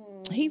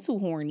 Mm-hmm. He too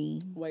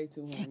horny. Way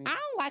too horny. I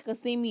don't like a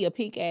send me a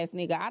pick ass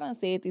nigga. I done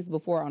said this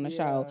before on the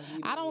show.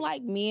 I don't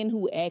like men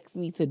who ask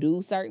me to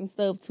do certain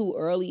stuff too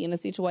early in a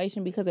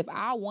situation because if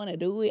I want to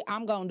do it,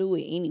 I'm going to do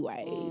it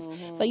anyways.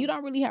 Mm-hmm. So you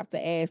don't really have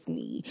to ask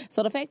me.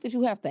 So the fact that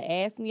you have to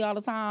ask me all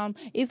the time,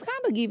 it's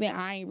kind of giving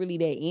I ain't really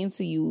that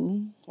into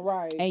you.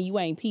 Right. And you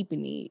ain't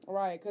peeping it.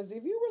 Right. Because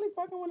if you really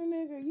fucking with a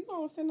nigga, you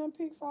going to send them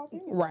pics off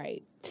anyway.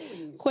 Right.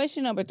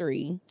 Question number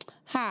 3.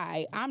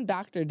 Hi, I'm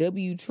Dr.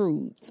 W.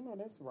 Truth. No,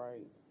 that's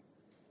right.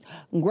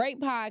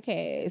 Great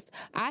podcast.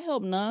 I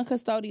help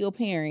non-custodial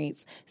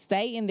parents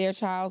stay in their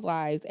child's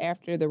lives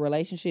after the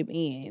relationship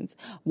ends.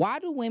 Why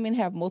do women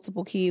have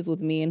multiple kids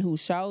with men who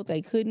showed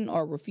they couldn't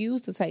or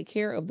refused to take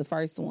care of the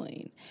first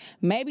one?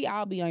 Maybe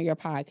I'll be on your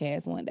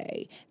podcast one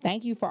day.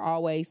 Thank you for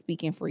always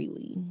speaking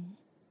freely.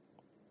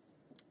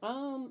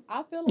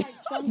 I feel like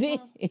sometimes...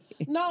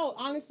 No,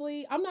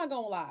 honestly, I'm not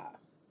gonna lie.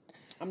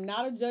 I'm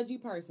not a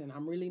judgy person.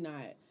 I'm really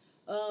not.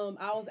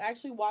 I was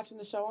actually watching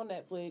the show on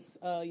Netflix,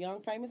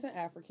 Young, Famous, and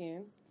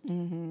African.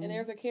 Mm-hmm. And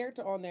there's a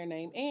character on there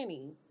named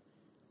Annie.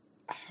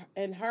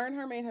 And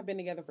her man have been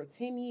together for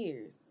 10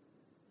 years.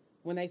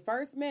 When they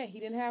first met,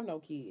 he didn't have no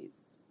kids.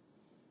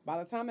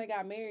 By the time they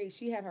got married,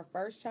 she had her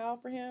first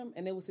child for him,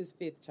 and it was his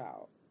 5th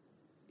child.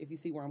 If you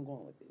see where I'm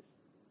going with this.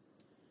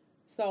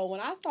 So when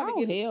I started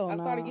getting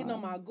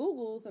on my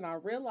Googles, and I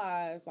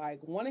realized like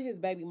one of his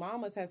baby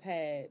mamas has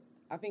had,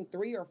 I think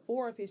 3 or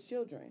 4 of his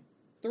children.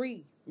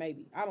 3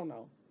 maybe, I don't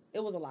know.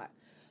 It was a lot.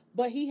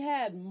 But he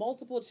had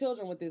multiple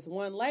children with this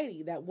one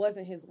lady that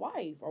wasn't his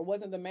wife or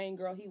wasn't the main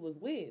girl he was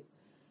with.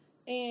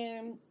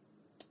 And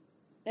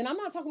I'm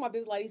not talking about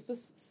this lady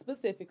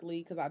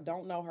specifically because I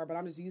don't know her, but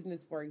I'm just using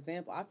this for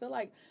example. I feel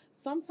like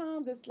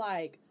sometimes it's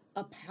like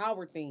a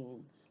power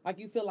thing. Like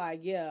you feel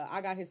like, yeah,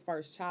 I got his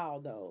first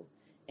child though,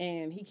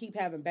 and he keep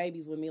having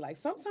babies with me. Like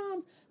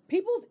sometimes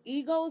people's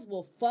egos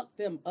will fuck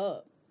them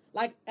up.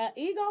 Like an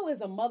ego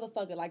is a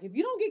motherfucker. Like if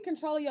you don't get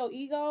control of your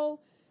ego,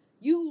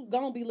 you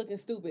gonna be looking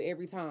stupid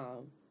every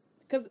time.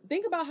 Cause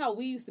think about how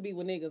we used to be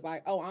with niggas.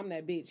 Like, oh, I'm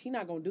that bitch. He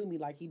not gonna do me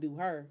like he do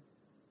her.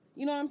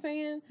 You know what I'm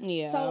saying?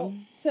 Yeah. So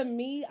to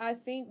me, I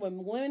think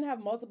when women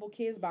have multiple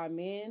kids by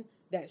men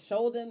that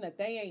show them that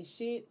they ain't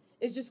shit,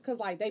 it's just cause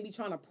like they be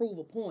trying to prove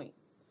a point.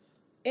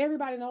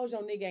 Everybody knows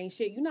your nigga ain't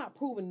shit. You're not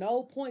proving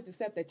no points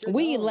except that you're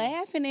we dumb.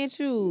 laughing at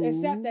you.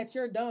 Except that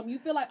you're dumb. You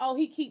feel like, oh,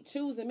 he keep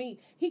choosing me.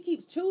 He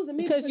keeps choosing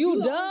me because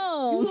you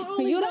dumb.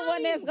 You the dummy.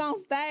 one that's gonna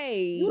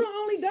stay. You the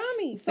only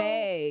dummy. So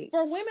Facts.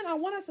 for women, I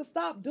want us to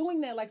stop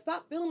doing that. Like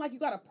stop feeling like you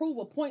gotta prove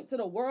a point to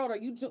the world, or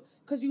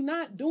because you're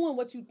not doing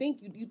what you think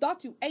you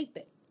thought you ate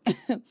that.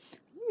 Let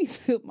me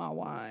sip my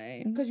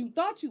wine. Because you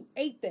thought you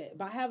ate that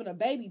by having a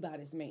baby by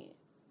this man.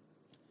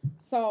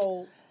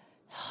 So,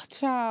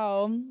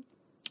 child.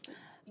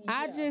 yeah.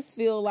 I just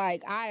feel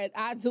like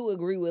I do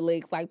agree with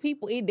Lex. Like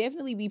people, it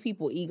definitely be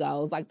people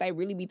egos. Like they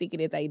really be thinking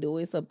that they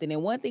doing something.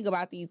 And one thing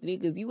about these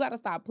niggas, you gotta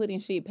stop putting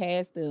shit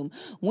past them.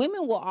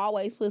 Women will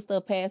always put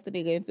stuff past the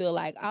nigga and feel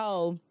like,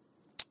 oh,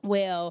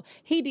 well,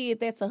 he did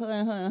that to her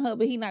and her and her,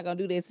 but he not gonna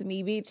do that to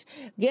me, bitch.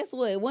 Guess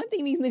what? One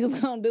thing these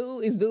niggas gonna do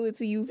is do it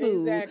to you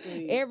too.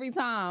 Exactly. Every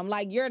time.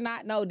 Like you're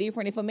not no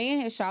different. If a man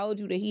has showed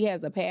you that he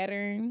has a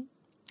pattern,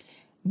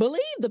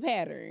 believe the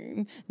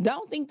pattern.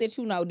 Don't think that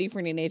you know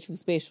different and that you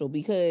special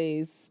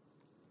because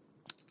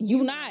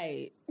you not.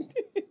 I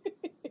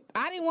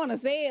didn't want to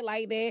say it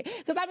like that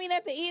because I mean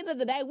at the end of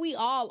the day we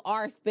all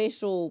are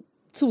special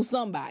to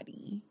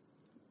somebody.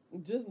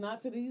 Just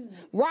not to these.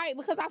 Right,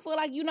 because I feel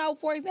like, you know,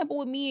 for example,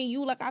 with me and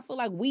you, like, I feel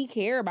like we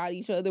care about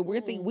each other. We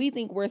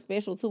think we're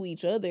special to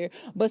each other.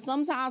 But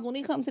sometimes when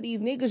it comes to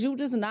these niggas, you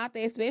just not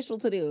that special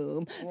to them.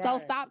 Right. So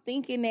stop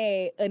thinking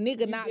that a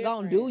nigga not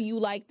gonna do you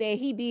like that.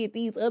 He did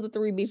these other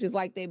 3 bitches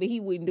like that, but he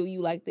wouldn't do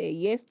you like that.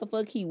 Yes, the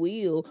fuck he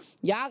will.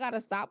 Y'all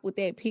gotta stop with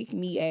that pick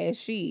me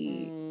ass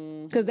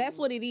shit. Because that's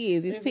what it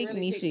is. It's pick really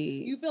me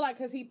shit. You feel like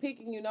because he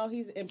picking you, know,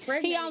 he's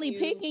impregnating you. He only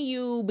picking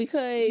you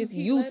because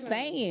you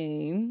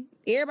staying.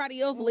 Everybody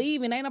else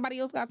leaving. Ain't nobody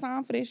else got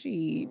time for that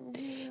shit.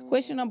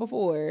 Question number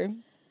 4.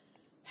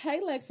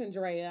 Hey,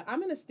 Lexandrea.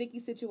 I'm in a sticky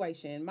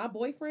situation. My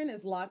boyfriend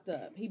is locked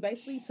up. He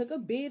basically took a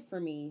bid for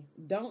me.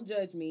 Don't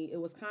judge me.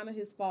 It was kind of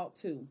his fault,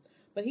 too.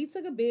 But he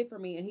took a bid for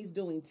me, and he's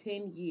doing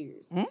 10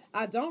 years.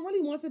 I don't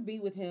really want to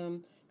be with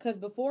him because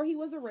before he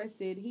was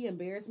arrested, he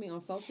embarrassed me on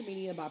social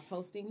media by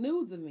posting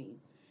nudes of me.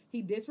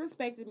 He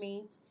disrespected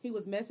me. He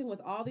was messing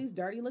with all these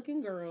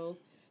dirty-looking girls.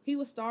 He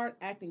would start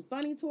acting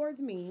funny towards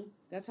me.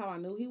 That's how I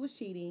knew he was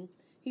cheating.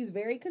 He's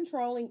very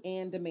controlling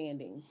and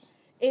demanding.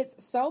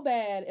 It's so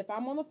bad. If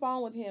I'm on the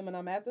phone with him and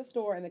I'm at the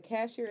store and the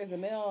cashier is a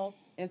male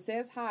and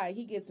says hi,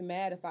 he gets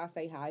mad if I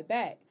say hi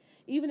back,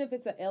 even if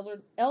it's an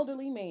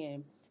elderly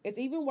man. It's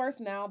even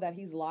worse now that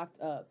he's locked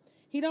up.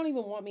 He don't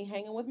even want me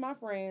hanging with my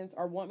friends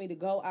or want me to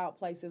go out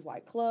places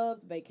like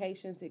clubs,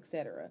 vacations,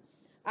 etc.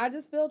 I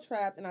just feel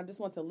trapped and I just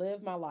want to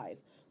live my life.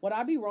 Would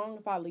I be wrong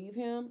if I leave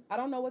him? I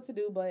don't know what to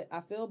do, but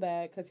I feel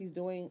bad because he's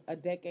doing a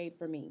decade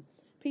for me.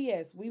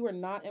 P.S. We were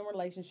not in a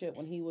relationship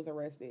when he was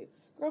arrested.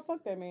 Girl,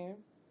 fuck that man.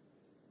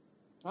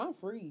 I'm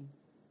free.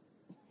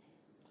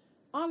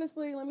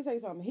 Honestly, let me tell you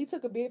something. He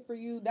took a bid for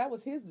you. That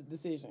was his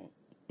decision.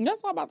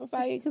 That's what I'm about to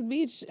say. Because,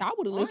 bitch, I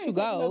would have let you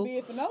go. No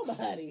bid for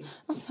nobody.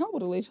 I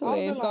would have let your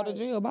ass go to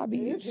jail, my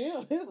bitch. It's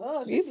him. It's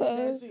us. It's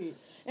us.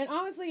 And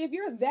honestly, if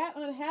you're that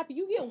unhappy,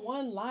 you get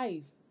one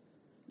life.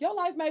 Your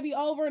life may be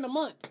over in a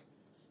month.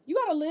 You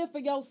gotta live for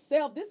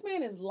yourself. This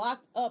man is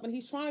locked up and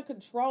he's trying to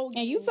control you.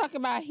 And you talking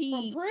about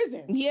from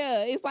prison.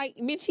 Yeah, it's like,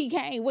 bitch, he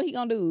can't. What he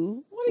gonna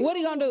do? What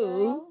he gonna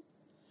do?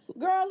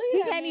 Girl,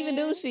 he can't even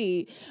do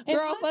shit.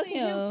 Girl, fuck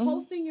him.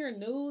 Posting your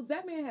nudes,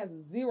 that man has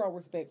zero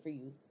respect for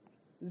you.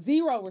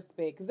 Zero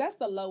respect, because that's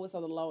the lowest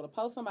of the low. To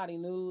post somebody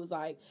nudes,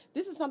 like,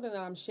 this is something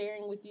that I'm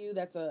sharing with you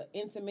that's an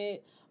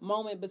intimate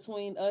moment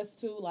between us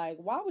two. Like,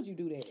 why would you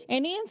do that?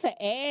 And then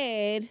to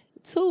add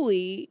to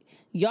it,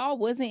 y'all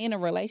wasn't in a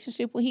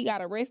relationship when he got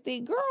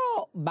arrested.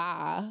 Girl,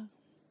 bye.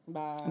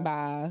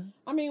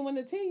 I mean, when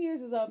the 10 years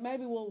is up,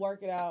 maybe we'll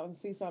work it out and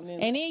see something.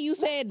 And then you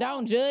said,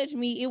 don't judge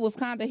me. It was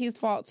kind of his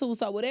fault, too.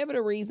 So whatever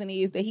the reason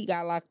is that he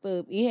got locked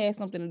up, it has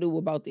something to do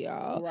with both of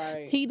y'all.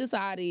 Right. He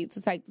decided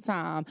to take the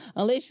time.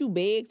 Unless you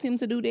begged him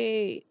to do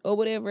that or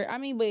whatever. I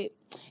mean, but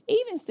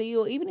even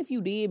still, even if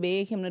you did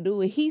beg him to do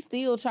it, he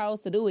still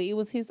chose to do it. It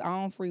was his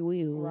own free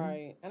will.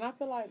 Right. And I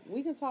feel like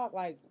we can talk,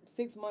 like,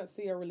 6 months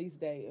to your release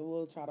date, and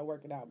we'll try to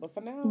work it out. But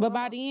for now, But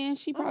by the end,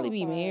 she probably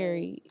be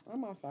married.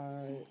 I'm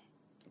outside.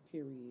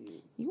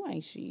 Period. You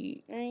ain't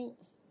shit. Ain't.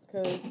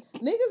 Because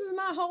niggas is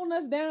not holding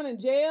us down in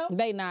jail.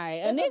 They not.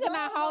 A nigga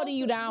not holding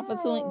you down for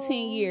 10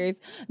 years.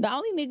 The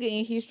only nigga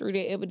in history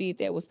that ever did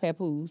that was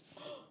Papoose.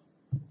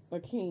 A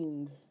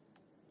king.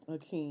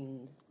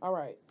 All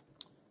right.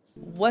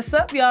 What's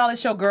up, y'all?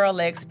 It's your girl,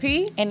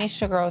 XP. And it's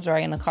your girl,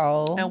 Dre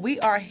Nicole. And we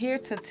are here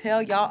to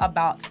tell y'all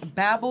about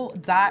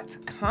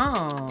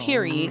Babbel.com.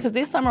 Period. Because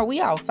this summer,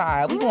 we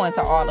outside. We going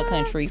to all the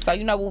countries. So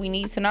you know what we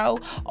need to know?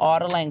 All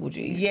the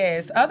languages.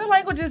 Yes. Other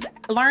languages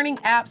learning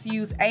apps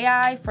use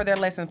AI for their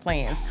lesson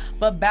plans.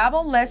 But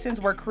Babbel lessons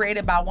were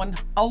created by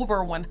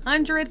over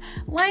 100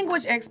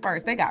 language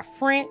experts. They got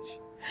French,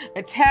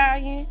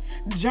 Italian,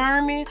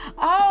 German,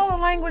 all the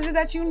languages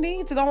that you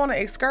need to go on an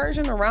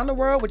excursion around the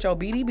world with your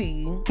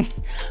BDB.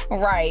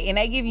 Right, and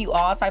they give you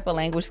all type of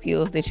language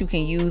skills that you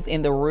can use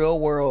in the real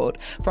world,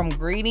 from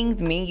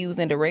greetings, menus,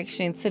 and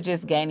directions to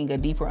just gaining a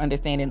deeper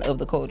understanding of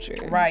the culture.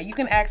 Right, you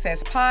can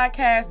access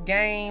podcasts,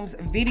 games,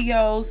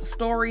 videos,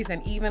 stories,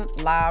 and even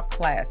live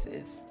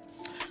classes.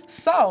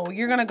 So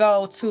you're going to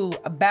go to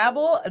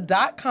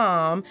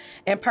Babbel.com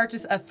and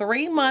purchase a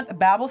 3-month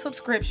Babbel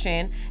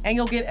subscription, and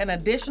you'll get an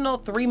additional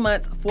 3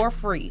 months for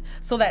free.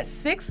 So that's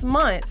 6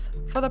 months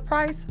for the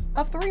price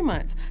of 3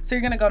 months. So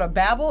you're going to go to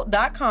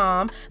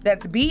Babbel.com,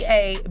 that's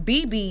Babbel.com,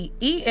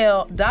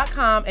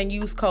 and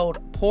use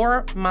code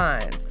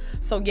POORMINDS.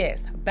 So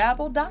yes,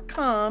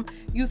 Babbel.com,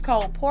 use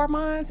code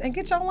POORMINDS and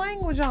get your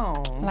language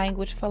on.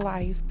 Language for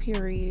life,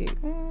 period.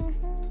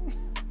 Mm-hmm.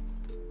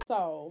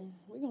 So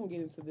we're going to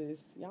get into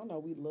this. Y'all know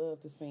we love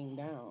to sing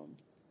down.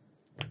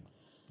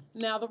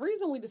 Now, the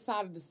reason we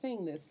decided to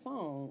sing this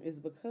song is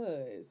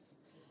because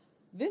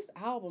this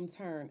album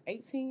turned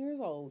 18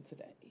 years old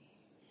today.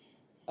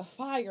 A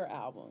fire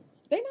album.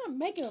 They not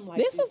making them like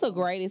this. This is the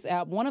greatest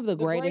album, one of the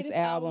greatest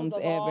albums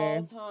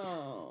ever.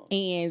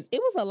 And it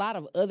was a lot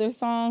of other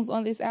songs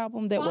on this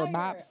album that were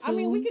bops too. I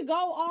mean, we could go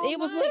all night. It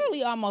was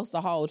literally almost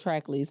the whole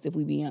track list, if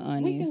we being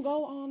honest. We can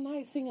go all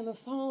night singing the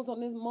songs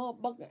on this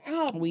motherfucking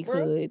album. We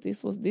could.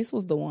 This was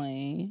the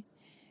one.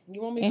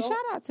 You want me to And shout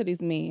out to this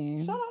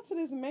man. Shout out to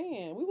this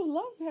man. We would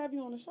love to have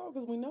you on the show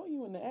because we know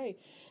you in the A.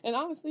 And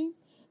honestly,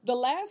 the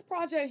last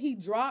project he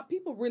dropped,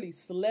 people really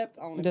slept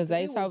on it. The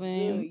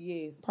Zaytoven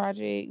yes.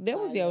 project. That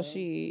was your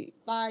shit.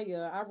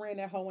 Fire. I ran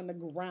that hoe in the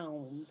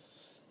ground.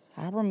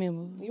 I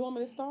remember. You want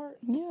me to start?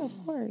 Yeah, of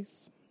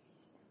course.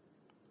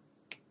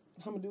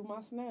 I'm going to do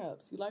my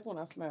snaps. You like when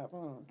I snap,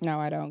 huh? No,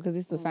 I don't, because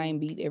it's the same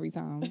beat every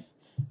time.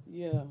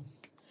 Yeah.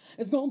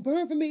 It's gonna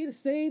burn for me to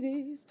say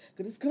this,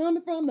 cause it's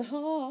coming from the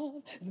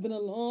heart. It's been a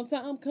long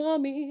time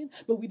coming,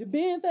 but we done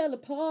been fell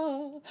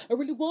apart. I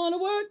really wanna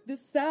work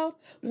this out,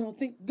 but I don't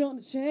think it's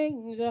gonna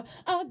change.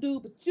 I do,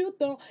 but you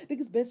don't.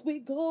 Think it's best we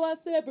go our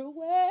separate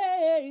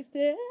ways.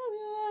 Tell me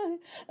why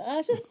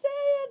I should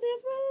stay in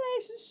this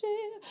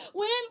relationship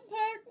when I'm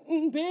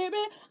hurting,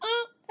 baby.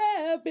 I'm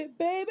happy,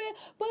 baby,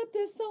 but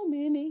there's so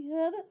many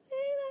other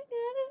things I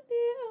gotta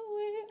deal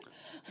with.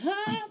 I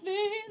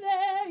think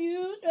that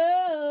you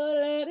should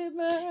let it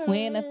burn.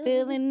 When the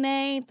feeling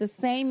ain't the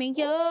same in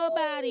your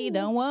body,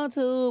 don't want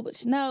to,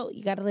 but you know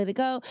you gotta let it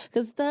go,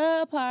 cause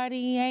the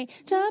party ain't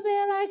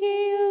jumping like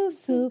it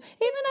used to. Even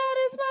though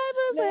this might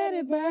bruise, let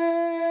it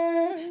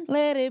burn,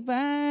 let it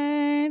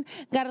burn,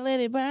 gotta let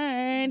it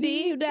burn.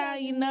 Deep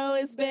down, you know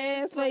it's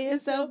best for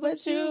yourself,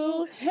 but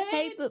you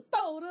hate the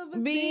thought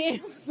of being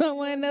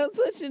someone else,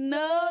 but you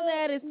know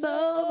that it's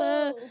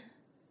over.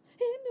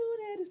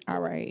 All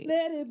right.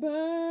 Let it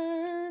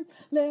burn.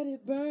 Let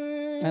it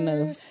burn.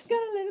 Enough.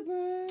 Gotta let it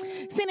burn.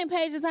 Sending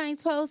pages I ain't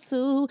supposed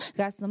to.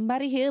 Got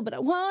somebody here, but I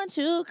want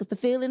you, cause the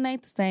feeling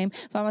ain't the same.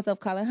 Find myself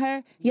calling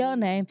her your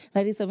name.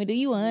 Ladies, tell me, do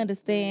you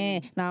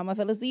understand? Now, my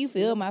fellas, do you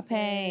feel my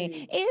pain?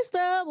 It's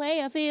the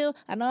way I feel.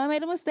 I know I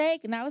made a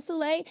mistake, and now it's too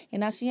late. And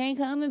now she ain't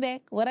coming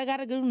back. What I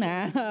gotta do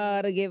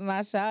now to get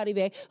my shawty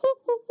back? Ooh,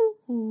 ooh,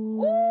 ooh,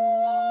 ooh.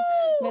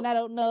 Man, I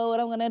don't know what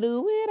I'm gonna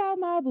do without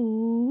my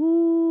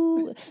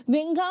boo.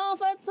 Been gone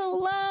for too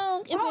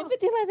long. It's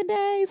been 11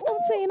 days,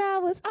 17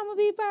 hours. I'ma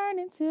be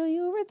burning till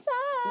you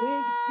retire. When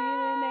your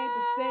feeling ain't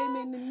the same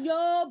and in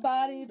your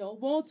body don't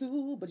want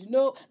to, but you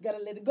know, gotta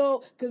let it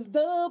go, cause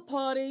the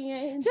party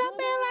ain't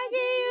jumping like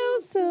it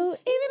used to.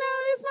 Even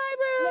though this might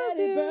bruise let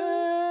it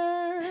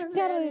burn.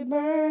 Gotta let it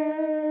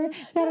burn.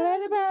 Gotta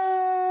let it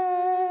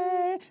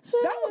burn.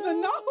 That was a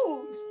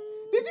note.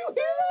 Did you hear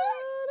that?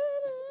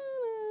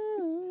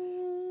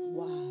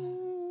 Wow.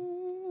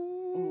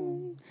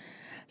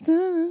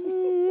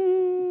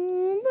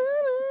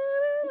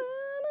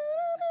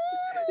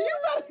 You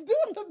gotta do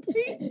the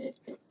beat.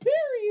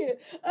 Period.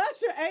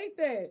 Usher ate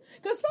that.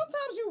 Cause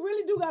sometimes you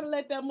really do gotta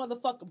let that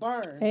motherfucker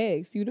burn.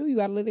 Hex, you do. You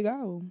gotta let it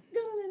go.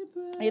 Gotta let it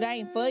burn. It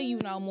ain't for you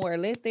no more.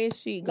 Let that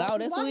shit go.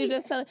 That's what we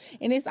just telling.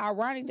 And it's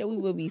ironic that we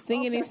would be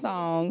singing this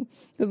song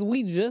because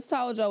we just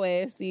told your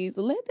ass this.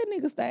 Let that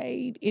nigga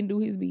stay and do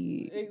his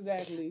bid.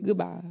 Exactly.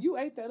 Goodbye. You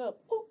ate that up.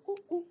 Ooh, ooh,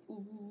 ooh,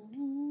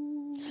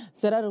 ooh.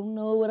 Said I don't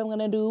know what I'm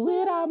gonna do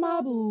without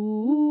my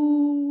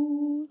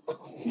boo.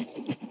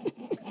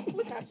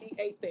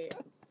 ate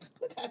that.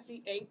 Look how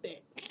she ate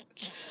that.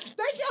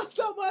 Thank y'all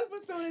so much for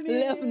tuning in.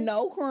 Left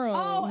no crumbs.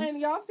 Oh, and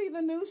y'all see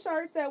the new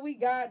shirts that we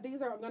got.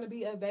 These are going to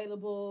be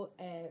available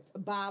at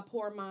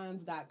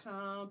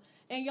buypoorminds.com.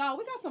 And y'all,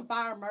 we got some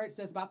fire merch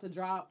that's about to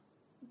drop.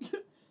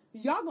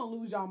 Y'all gonna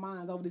lose y'all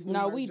minds over this new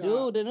merch we drop.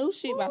 do. The new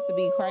shit about to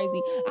be crazy.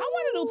 I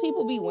want to do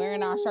people be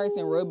wearing our shirts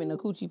and rubbing the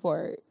coochie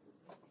part.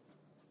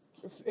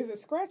 Is it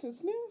scratch and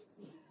sniff?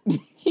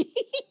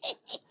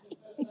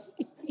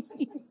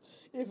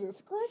 Is it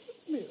scratch and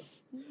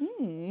sniff?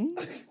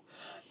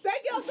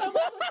 Thank y'all so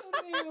much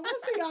for tuning in.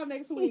 We'll see y'all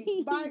next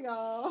week. Bye,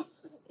 y'all.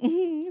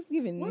 It's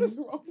giving. What is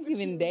wrong with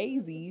giving you?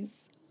 daisies.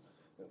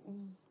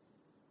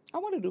 I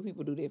want to do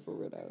people do that for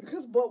real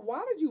though. But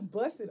why did you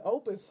bust it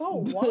open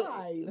so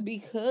wide?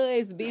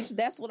 Because, bitch,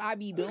 that's what I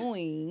be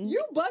doing.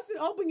 You busted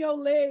open your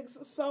legs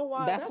so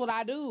wide. That's what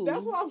I do.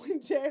 That's why when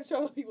Chad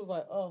showed up, he was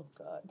like, oh,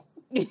 God.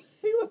 He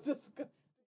was disgusted.